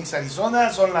aquí en Phoenix,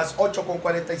 Arizona, son las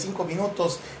 8:45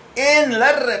 minutos en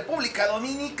la República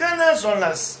Dominicana, son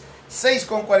las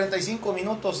 6:45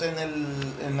 minutos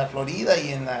en la Florida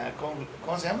y en la,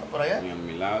 ¿cómo se llama por allá? En el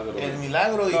Milagro. El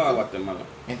Milagro. En toda Guatemala.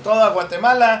 En toda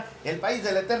Guatemala, el país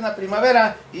de la eterna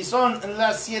primavera, y son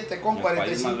las 7:45. El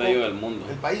país más bello del mundo.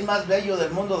 El país más bello del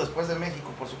mundo después de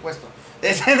México, por supuesto.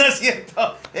 Ese no es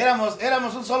cierto.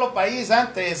 Éramos un solo país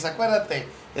antes, acuérdate.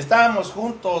 Estábamos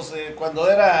juntos cuando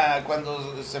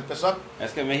se empezó a...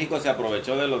 Es que México se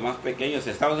aprovechó de los más pequeños.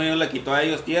 Estados Unidos le quitó a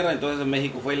ellos tierra, entonces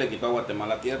México fue y le quitó a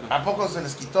Guatemala tierra. ¿A poco se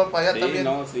les quitó para allá también?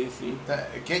 No, sí.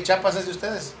 ¿Qué Chiapas es de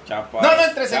ustedes? Chiapas. No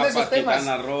entres en esos temas.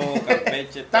 Quintana Roo,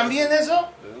 Campeche. ¿También eso?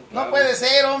 Claro. No puede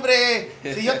ser, hombre.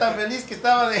 Si yo tan feliz que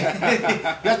estaba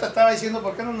yo hasta estaba diciendo,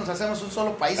 ¿por qué no nos hacemos un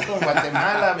solo país con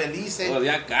Guatemala, Belice? Pues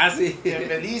ya casi.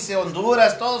 Belice,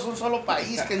 Honduras, todos un solo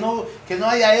país, que no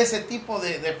haya ese tipo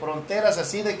de fronteras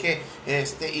así de que,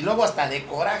 y luego hasta de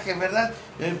coraje, ¿verdad?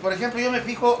 Por ejemplo, yo me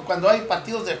fijo cuando hay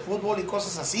partidos de fútbol y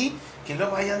cosas así, que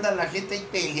luego ahí anda la gente ahí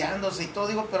peleándose y todo,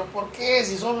 digo, ¿pero por qué?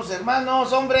 Si somos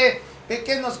hermanos, hombre,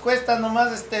 ¿qué nos cuesta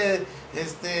nomás de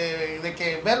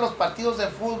que ver los partidos de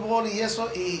fútbol y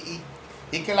eso, y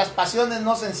que las pasiones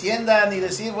no se enciendan y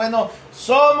decir, bueno,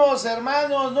 somos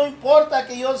hermanos, no importa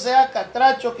que yo sea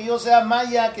catracho, que yo sea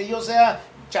maya, que yo sea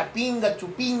chapinga,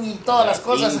 chupín y todas las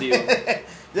cosas.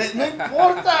 No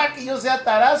importa que yo sea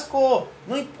tarasco,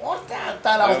 no importa,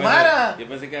 tarahumara. Yo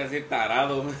pensé que iba a decir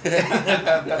tarado.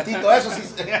 Tantito, eso sí.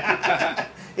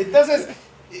 Entonces,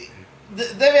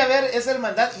 debe haber esa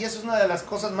hermandad, y eso es una de las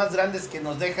cosas más grandes que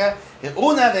nos deja,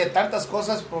 una de tantas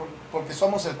cosas, porque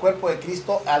somos el cuerpo de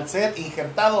Cristo, al ser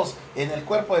injertados en el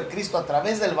cuerpo de Cristo a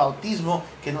través del bautismo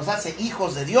que nos hace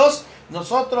hijos de Dios.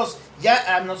 Nosotros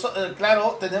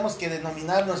claro, tenemos que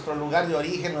denominar nuestro lugar de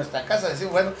origen, nuestra casa, decir,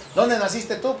 bueno, ¿dónde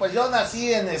naciste tú? Pues yo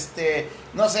nací en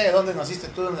no sé, ¿dónde naciste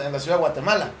tú? En la ciudad de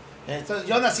Guatemala. Entonces,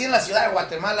 yo nací en la ciudad de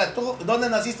Guatemala. ¿Tú dónde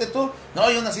naciste tú? No,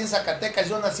 yo nací en Zacatecas,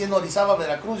 yo nací en Orizaba,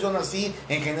 Veracruz, yo nací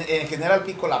en General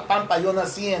Pico, La Pampa, yo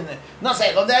nací en, no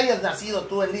sé, donde hayas nacido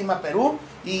tú, en Lima, Perú,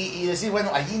 y decir,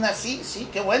 bueno, allí nací, sí,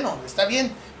 qué bueno, está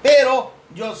bien, pero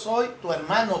yo soy tu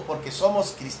hermano porque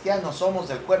somos cristianos, somos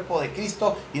del cuerpo de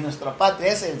Cristo y nuestra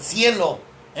patria es el cielo.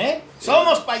 Sí.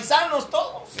 Somos paisanos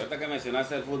todos. Y ahorita que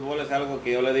mencionaste el fútbol, es algo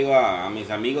que yo le digo a mis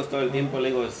amigos todo el tiempo, le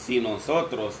digo, si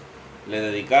nosotros le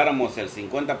dedicáramos el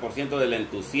 50% del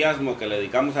entusiasmo que le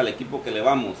dedicamos al equipo que le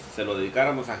vamos, se lo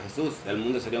dedicáramos a Jesús, el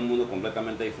mundo sería un mundo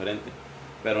completamente diferente.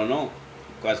 Pero no,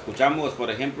 cuando escuchamos,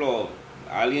 por ejemplo,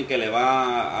 a alguien que le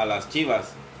va a las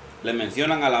Chivas, le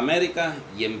mencionan a la América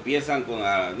y empiezan con,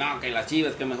 no, que las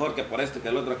Chivas, que mejor, que por esto, que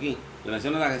el otro aquí. Le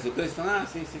mencionan a Jesucristo,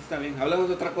 sí, está bien. Hablemos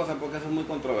de otra cosa porque eso es muy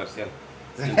controversial.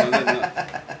 Entonces,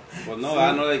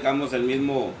 no dedicamos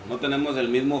no tenemos el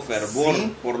mismo fervor,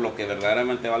 sí, por lo que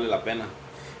verdaderamente vale la pena.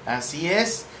 Así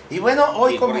es. Y bueno,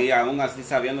 hoy y aún así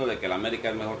sabiendo de que el América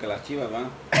es mejor que las Chivas, ¿va?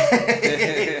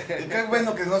 Qué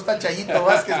bueno que no está Chayito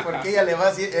Vázquez, porque ella le va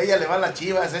a las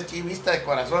Chivas, es chivista de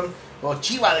corazón, o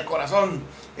chiva de corazón.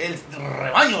 El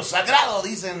rebaño sagrado,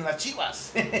 dicen las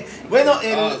Chivas. Bueno,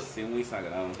 sí, muy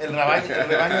sagrado. El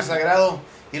rebaño sagrado.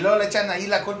 Y luego le echan ahí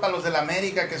la culpa a los de la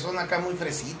América, que son acá muy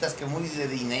fresitas, que muy de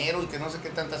dinero y que no sé qué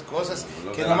tantas cosas,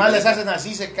 que nomás les hacen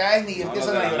así, se caen y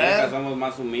empiezan a llorar. Somos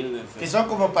más humildes. Que son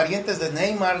como parientes de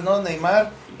Neymar, ¿no?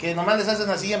 Neymar, que nomás les hacen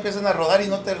así y empiezan a rodar y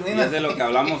no terminan. Y es de lo que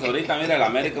hablamos ahorita. Mira, el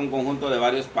América es un conjunto de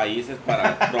varios países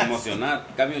para promocionar.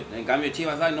 En cambio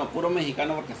Chivas, ay no, puro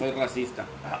mexicano porque soy racista.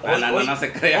 No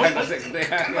se crea, no se crea.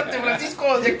 Cálmate,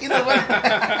 Francisco, de aquí nos van.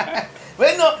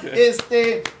 Bueno,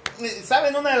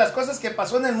 ¿saben una de las cosas que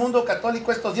pasó en el mundo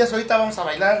católico estos días? Ahorita vamos a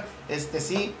bailar,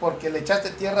 sí, porque le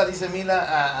echaste tierra, dice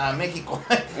Mila, a México.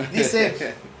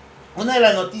 Dice, una de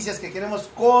las noticias que queremos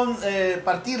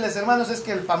compartirles, hermanos, es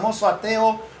que un famoso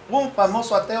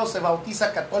ateo se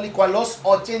bautiza católico a los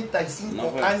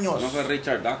 85 años. No fue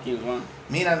Richard Dawkins, ¿no?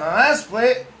 Mira, nada más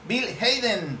fue Bill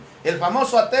Hayden. El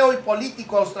famoso ateo y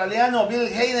político australiano Bill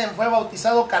Hayden fue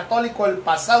bautizado católico el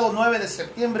pasado 9 de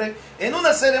septiembre en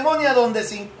una ceremonia donde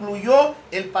se incluyó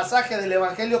el pasaje del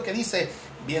Evangelio que dice: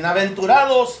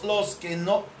 bienaventurados los que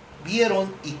no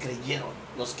vieron y creyeron.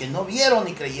 Los que no vieron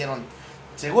y creyeron.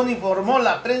 Según informó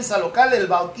la prensa local, el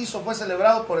bautizo fue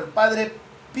celebrado por el padre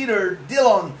Peter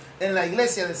Dillon en la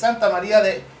iglesia de Santa María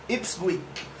de Ipswich,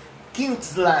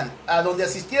 Queensland, a donde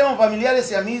asistieron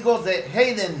familiares y amigos de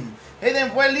Hayden.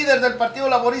 Hayden fue el líder del Partido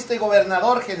Laborista y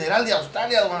gobernador general de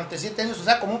Australia durante 7 años, o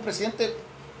sea, como un presidente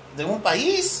de un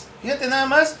país. Fíjate nada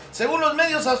más. Según los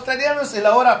medios australianos, el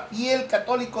ahora fiel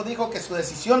católico dijo que su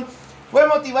decisión fue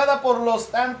motivada por los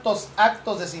tantos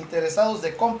actos desinteresados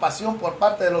de compasión por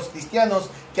parte de los cristianos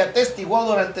que atestiguó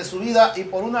durante su vida y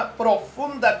por una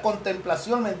profunda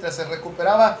contemplación mientras se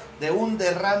recuperaba de un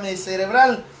derrame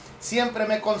cerebral. Siempre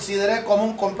me consideré como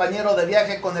un compañero de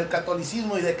viaje con el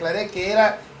catolicismo y declaré que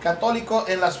era católico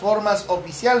en las formas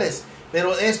oficiales,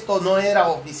 pero esto no era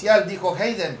oficial, dijo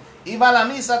Hayden. Iba a la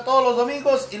misa todos los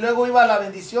domingos y luego iba a la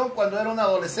bendición cuando era un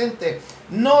adolescente.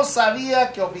 No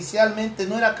sabía que oficialmente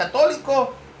no era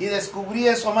católico y descubrí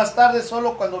eso más tarde,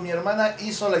 solo cuando mi hermana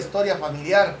hizo la historia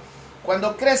familiar.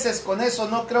 Cuando creces con eso,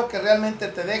 no creo que realmente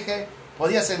te deje.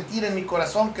 Podía sentir en mi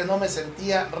corazón que no me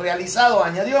sentía realizado,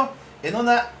 añadió. En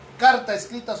una carta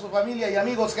escrita a su familia y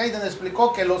amigos, Hayden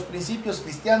explicó que los principios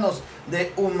cristianos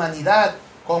de humanidad,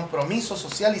 compromiso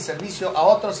social y servicio a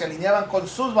otros se alineaban con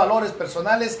sus valores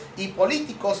personales y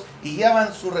políticos y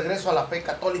guiaban su regreso a la fe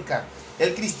católica.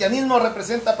 El cristianismo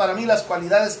representa para mí las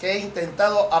cualidades que he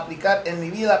intentado aplicar en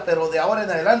mi vida, pero de ahora en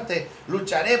adelante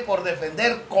lucharé por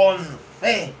defender con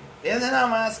fe. Vean nada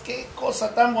más, qué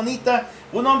cosa tan bonita.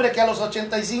 Un hombre que a los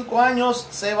 85 años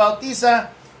se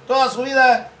bautiza, toda su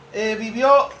vida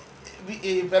vivió,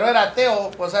 pero era ateo,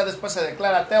 pues después se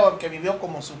declara ateo, aunque vivió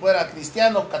como si fuera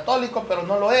cristiano, católico, pero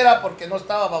no lo era porque no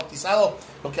estaba bautizado.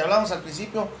 Lo que hablamos al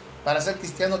principio, para ser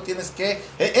cristiano tienes que...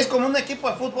 es como un equipo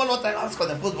de fútbol, otra vez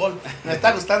con el fútbol, me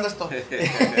está gustando esto. A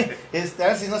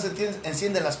ver si no se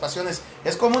encienden las pasiones.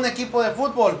 Es como un equipo de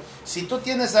fútbol. Si tú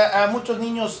tienes a muchos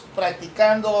niños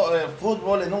practicando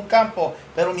fútbol en un campo,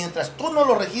 pero mientras tú no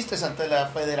lo registres ante la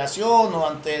federación o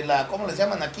ante la... ¿cómo les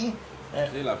llaman aquí?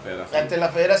 Sí, la federación. Ante la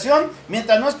federación,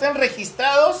 mientras no estén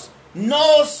registrados,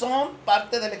 no son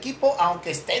parte del equipo,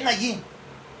 aunque estén allí.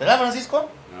 ¿Verdad, Francisco?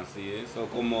 Así es, o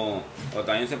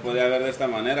también se podría ver de esta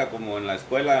manera, como en la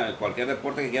escuela, cualquier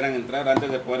deporte que quieran entrar, antes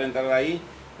de poder entrar ahí,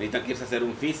 necesitan que irse a hacer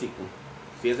un físico,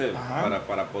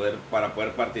 para poder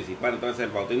participar. Entonces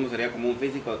el bautismo sería como un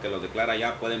físico que los declara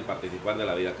ya pueden participar de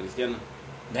la vida cristiana.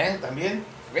 También,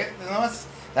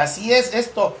 así es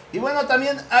esto. Y bueno,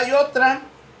 también hay otra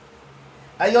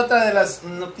de las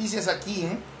noticias aquí,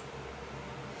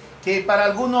 que para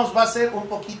algunos va a ser un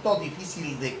poquito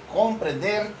difícil de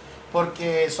comprender,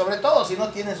 porque sobre todo si no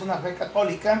tienes una fe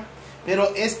católica,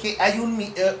 pero es que hay un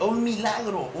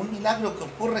milagro que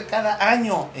ocurre cada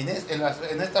año en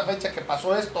esta fecha que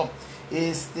pasó esto.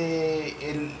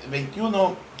 El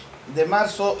 21 de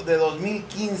marzo de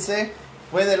 2015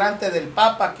 fue delante del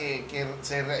Papa que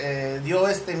se dio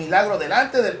este milagro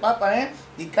delante del Papa,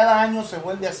 y cada año se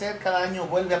vuelve a hacer, cada año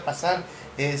vuelve a pasar.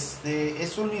 Es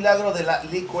un milagro de la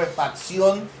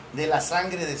licuefacción de la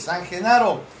sangre de San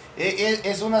Genaro.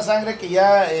 Es una sangre que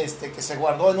ya que se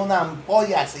guardó en una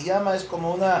ampolla, se llama, es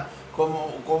como un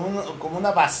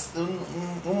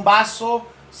vaso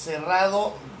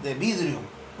cerrado de vidrio,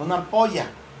 una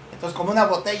ampolla. Entonces como una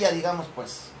botella, digamos,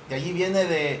 pues, que allí viene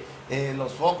de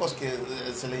los focos que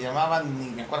se le llamaban,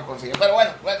 ni me acuerdo cómo se llama, pero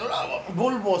bueno, no,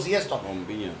 bulbos y esto.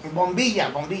 Bombilla.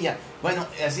 Bueno,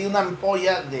 así una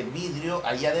ampolla de vidrio,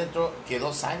 allá adentro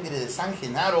quedó sangre de San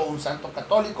Genaro, un santo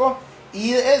católico,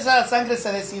 y esa sangre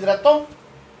se deshidrató,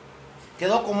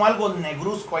 quedó como algo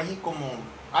negruzco allí,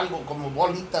 como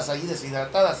bolitas ahí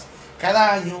deshidratadas.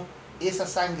 Cada año esa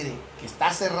sangre que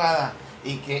está cerrada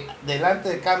y que delante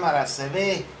de cámara se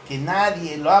ve que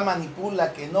nadie lo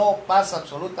manipula, que no pasa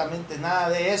absolutamente nada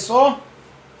de eso,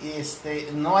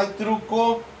 no hay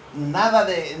truco, nada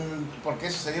de, porque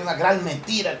eso sería una gran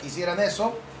mentira que hicieran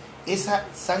eso. Esa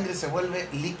sangre se vuelve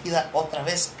líquida otra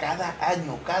vez cada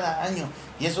año,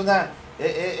 y es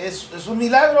un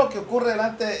milagro que ocurre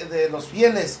delante de los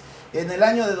fieles. En el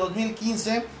año de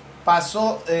 2015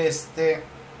 pasó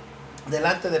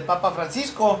delante del Papa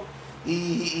Francisco,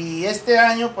 y este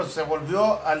año pues se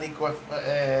volvió a licuar,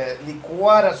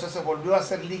 o sea, se volvió a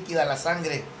hacer líquida la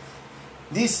sangre.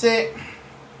 Dice,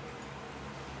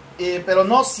 pero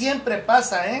no siempre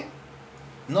pasa,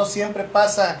 no siempre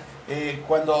pasa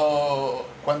cuando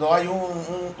hay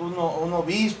un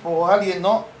obispo o alguien,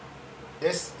 no,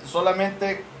 es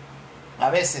solamente a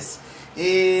veces.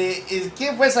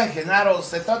 ¿Quién fue San Genaro?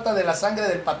 Se trata de la sangre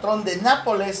del patrón de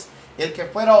Nápoles, el que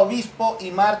fuera obispo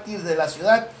y mártir de la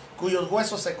ciudad, cuyos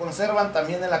huesos se conservan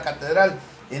también en la catedral.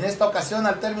 En esta ocasión,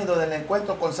 al término del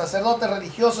encuentro con sacerdotes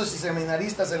religiosos y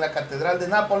seminaristas en la catedral de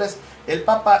Nápoles, el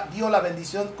Papa dio la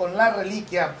bendición con la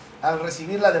reliquia al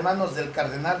recibirla de manos del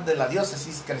cardenal de la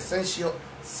diócesis, Crescencio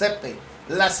Sepe.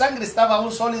 La sangre estaba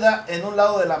aún sólida en un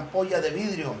lado de la ampolla de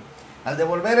vidrio. Al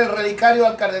devolver el relicario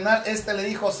al cardenal, le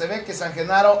dijo: se ve que San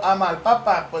Genaro ama al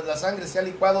Papa, pues la sangre se ha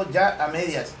licuado ya a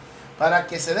medias. Para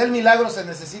que se dé el milagro se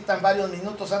necesitan varios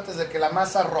minutos antes de que la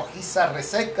masa rojiza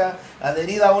reseca,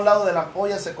 adherida a un lado de la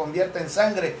ampolla, se convierta en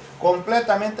sangre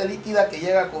completamente líquida que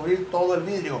llega a cubrir todo el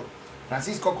vidrio.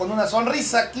 Francisco, con una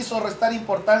sonrisa, quiso restar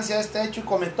importancia a este hecho y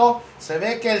comentó: se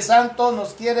ve que el santo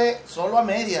nos quiere solo a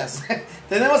medias.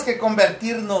 Tenemos que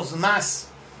convertirnos más.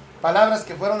 Palabras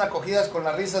que fueron acogidas con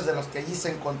las risas de los que allí se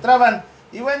encontraban.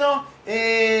 Y bueno,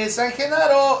 San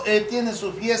Genaro tiene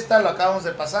su fiesta, lo acabamos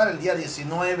de pasar, el día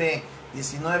 19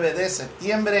 de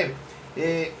septiembre.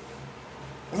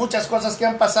 Muchas cosas que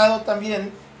han pasado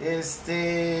también, y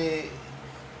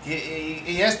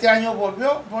este año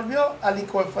volvió a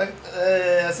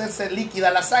hacerse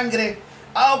líquida la sangre.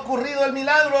 Ha ocurrido el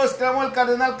milagro, exclamó el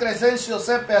cardenal Crescencio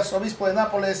Sepe, arzobispo de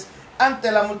Nápoles,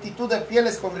 ante la multitud de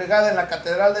fieles congregada en la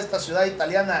catedral de esta ciudad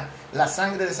italiana. La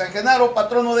sangre de San Genaro,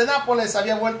 patrono de Nápoles,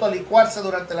 había vuelto a licuarse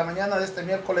durante la mañana de este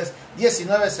miércoles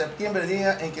 19 de septiembre,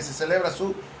 día en que se celebra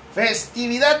su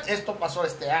festividad. Esto pasó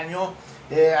este año.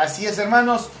 Así es,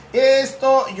 hermanos.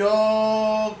 Esto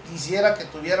yo quisiera que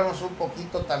tuviéramos un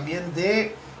poquito también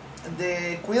de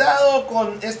cuidado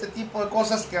con este tipo de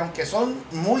cosas que, aunque son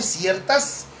muy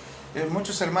ciertas,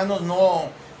 muchos hermanos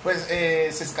se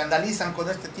escandalizan con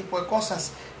este tipo de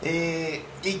cosas.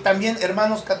 Y también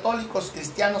hermanos católicos,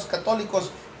 cristianos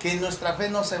católicos, que nuestra fe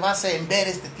no se base en ver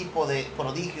este tipo de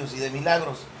prodigios y de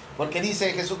milagros, porque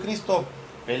dice Jesucristo: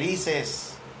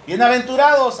 felices,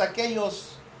 bienaventurados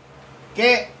aquellos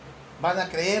que van a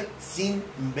creer sin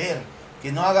ver.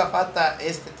 Que no haga falta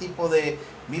este tipo de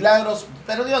milagros,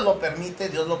 pero Dios lo permite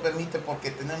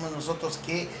porque tenemos nosotros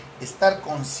que estar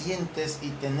conscientes y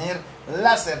tener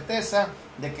la certeza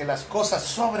de que las cosas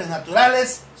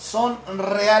sobrenaturales son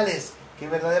reales, que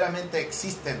verdaderamente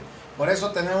existen. Por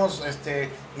eso tenemos,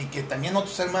 y que también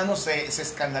otros hermanos se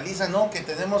escandalizan, ¿no? Que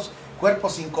tenemos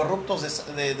cuerpos incorruptos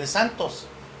de santos.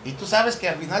 Y tú sabes que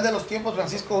al final de los tiempos,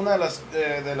 Francisco, una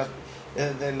de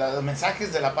los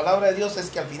mensajes de la palabra de Dios es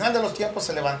que al final de los tiempos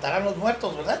se levantarán los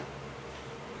muertos, ¿verdad?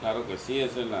 Claro que sí,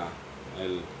 eso es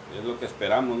lo que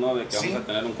esperamos, ¿no? De que vamos a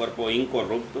tener un cuerpo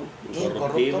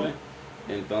incorruptible.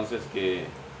 Entonces, que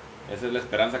esa es la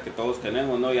esperanza que todos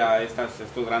tenemos, ¿no? Ya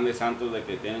estos grandes santos de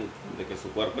que su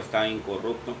cuerpo está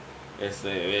incorrupto.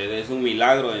 Es un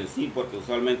milagro en sí, porque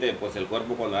usualmente pues el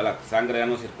cuerpo, cuando la sangre ya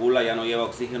no circula, ya no lleva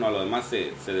oxígeno, a lo demás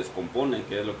se descompone,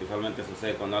 que es lo que usualmente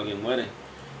sucede cuando alguien muere.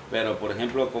 Pero por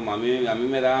ejemplo, como a mí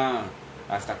me da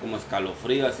hasta como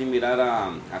escalofrío así mirar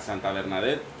a Santa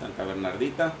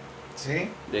Bernardita, ¿sí?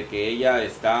 De que ella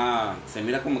se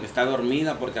mira como que está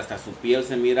dormida, porque hasta su piel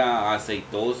se mira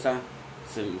aceitosa,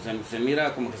 se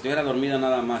mira como que estuviera dormida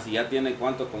nada más, y ya tiene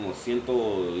como 100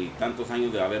 y tantos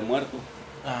años de haber muerto.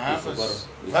 Ajá, pues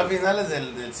fue a finales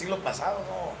del siglo pasado,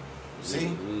 ¿no?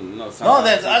 Sí.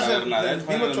 Desde hace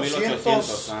 1800.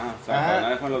 Santa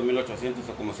Bernadette fue en los 1800,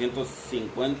 o como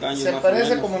 150 años. Se más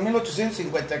parece o menos. Como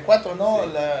 1854, ¿no? Sí.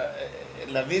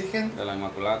 La Virgen de la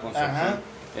Inmaculada Concepción. Ajá.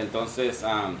 Entonces,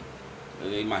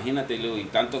 imagínate, y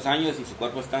tantos años y su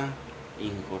cuerpo está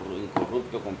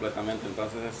incorrupto completamente.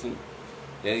 Entonces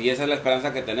y esa es la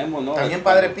esperanza que tenemos, ¿no? También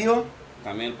Padre Pío.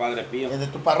 También el Padre Pío. ¿El de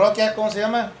tu parroquia, cómo se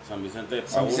llama? San Vicente de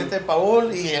Paúl. San Vicente de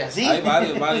Paúl, y así. Hay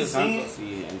varios sí. santos,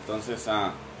 y entonces,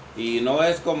 y no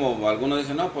es como algunos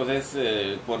dicen, no, pues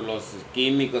es por los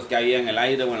químicos que hay en el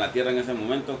aire o en la tierra en ese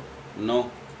momento. No,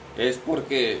 es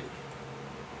porque,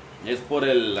 es por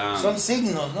el... Son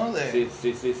signos, ¿no?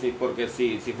 Sí, porque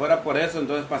si fuera por eso,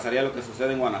 entonces pasaría lo que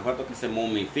sucede en Guanajuato, que se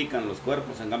momifican los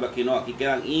cuerpos. En cambio aquí no, aquí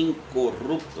quedan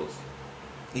incorruptos.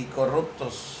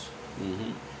 Incorruptos.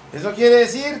 Uh-huh. Eso quiere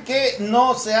decir que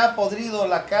no se ha podrido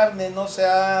la carne, no se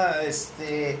ha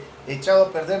echado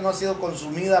a perder, no ha sido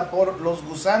consumida por los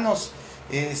gusanos.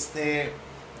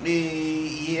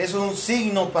 Y es un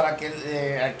signo para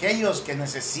que aquellos que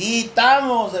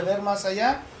necesitamos de ver más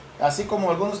allá, así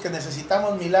como algunos que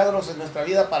necesitamos milagros en nuestra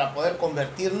vida para poder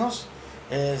convertirnos,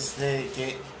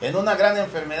 que en una gran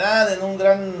enfermedad, en un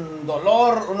gran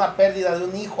dolor, una pérdida de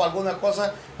un hijo, alguna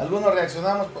cosa, algunos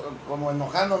reaccionamos como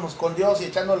enojándonos con Dios y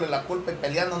echándole la culpa y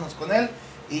peleándonos con Él,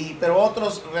 pero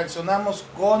otros reaccionamos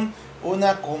con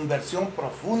una conversión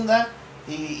profunda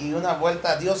y una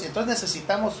vuelta a Dios. Y entonces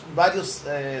necesitamos varios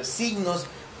signos.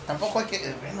 Tampoco hay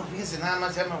que, bueno, fíjense, nada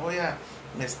más ya me voy a,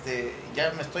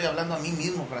 ya me estoy hablando a mí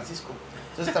mismo, Francisco.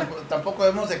 Entonces tampoco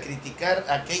debemos de criticar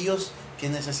a aquellos que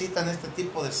necesitan este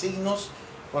tipo de signos,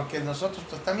 porque nosotros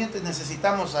pues, también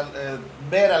necesitamos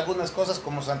ver algunas cosas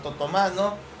como Santo Tomás,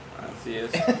 ¿no? Así es,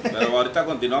 pero ahorita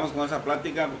continuamos con esa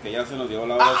plática porque ya se nos dio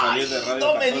la hora de salir de Radio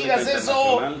no me Católica digas eso.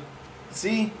 Internacional.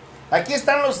 Sí, aquí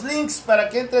están los links para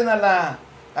que entren a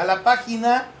la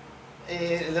página.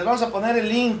 Les vamos a poner el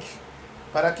link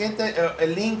para que entre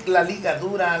el link, la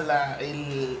ligadura,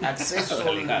 el acceso.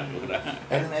 La ligadura.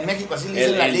 En México así le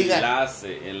dicen la liga.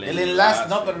 El enlace,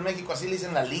 no, pero en México así le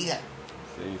dicen la liga.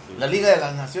 Sí. La Liga de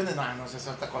las Naciones, no es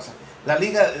esa otra cosa. La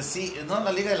Liga, sí, no,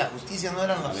 la Liga de la Justicia, ¿no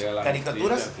eran las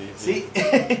caricaturas? Sí.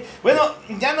 Bueno,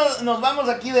 ya nos vamos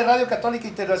aquí de Radio Católica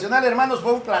Internacional, hermanos,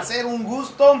 fue un placer, un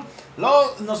gusto.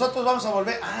 Nosotros vamos a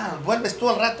volver. Vuelves tú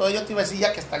al rato, yo te iba a decir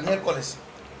ya que hasta el miércoles.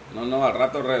 No, al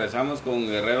rato regresamos con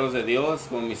Guerreros de Dios,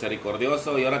 con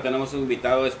Misericordioso, y ahora tenemos un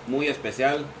invitado muy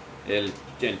especial, el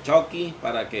Chucky,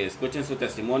 para que escuchen su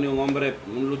testimonio,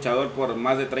 un luchador por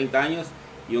más de 30 años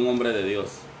y un hombre de Dios.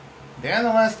 Vean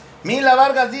nomás, Mila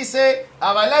Vargas dice,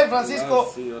 a bailar,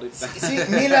 Francisco. Sí, ahorita. Sí,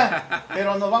 Mila,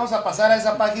 pero nos vamos a pasar a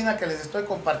esa página que les estoy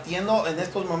compartiendo en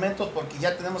estos momentos porque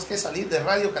ya tenemos que salir de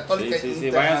Radio Católica Internacional. Sí,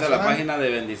 váyanse a la página de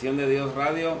Bendición de Dios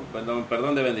Radio,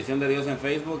 perdón, de Bendición de Dios en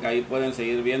Facebook, ahí pueden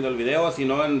seguir viendo el video, si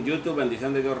no en YouTube,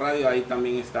 Bendición de Dios Radio, ahí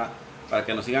también está, para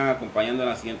que nos sigan acompañando en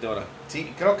la siguiente hora.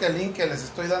 Sí, creo que el link que les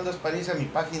estoy dando es para irse a mi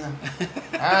página.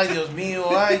 Ay, Dios mío,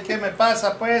 ¿qué me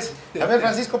pasa pues? A ver,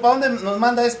 Francisco, ¿para dónde nos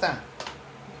manda esta?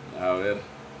 A ver.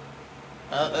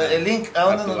 El link, ¿a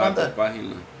dónde nos manda? A tu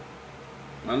página.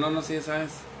 No, sí, esa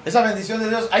es. Esa bendición de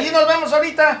Dios. Allí nos vemos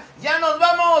ahorita. Ya nos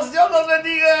vamos. Dios nos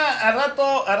bendiga. A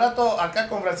rato acá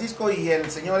con Francisco y el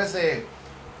señor ese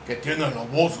que tiene la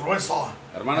voz gruesa.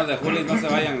 Hermanos de Juli, no se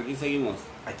vayan, aquí seguimos.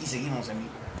 Aquí seguimos, amigo.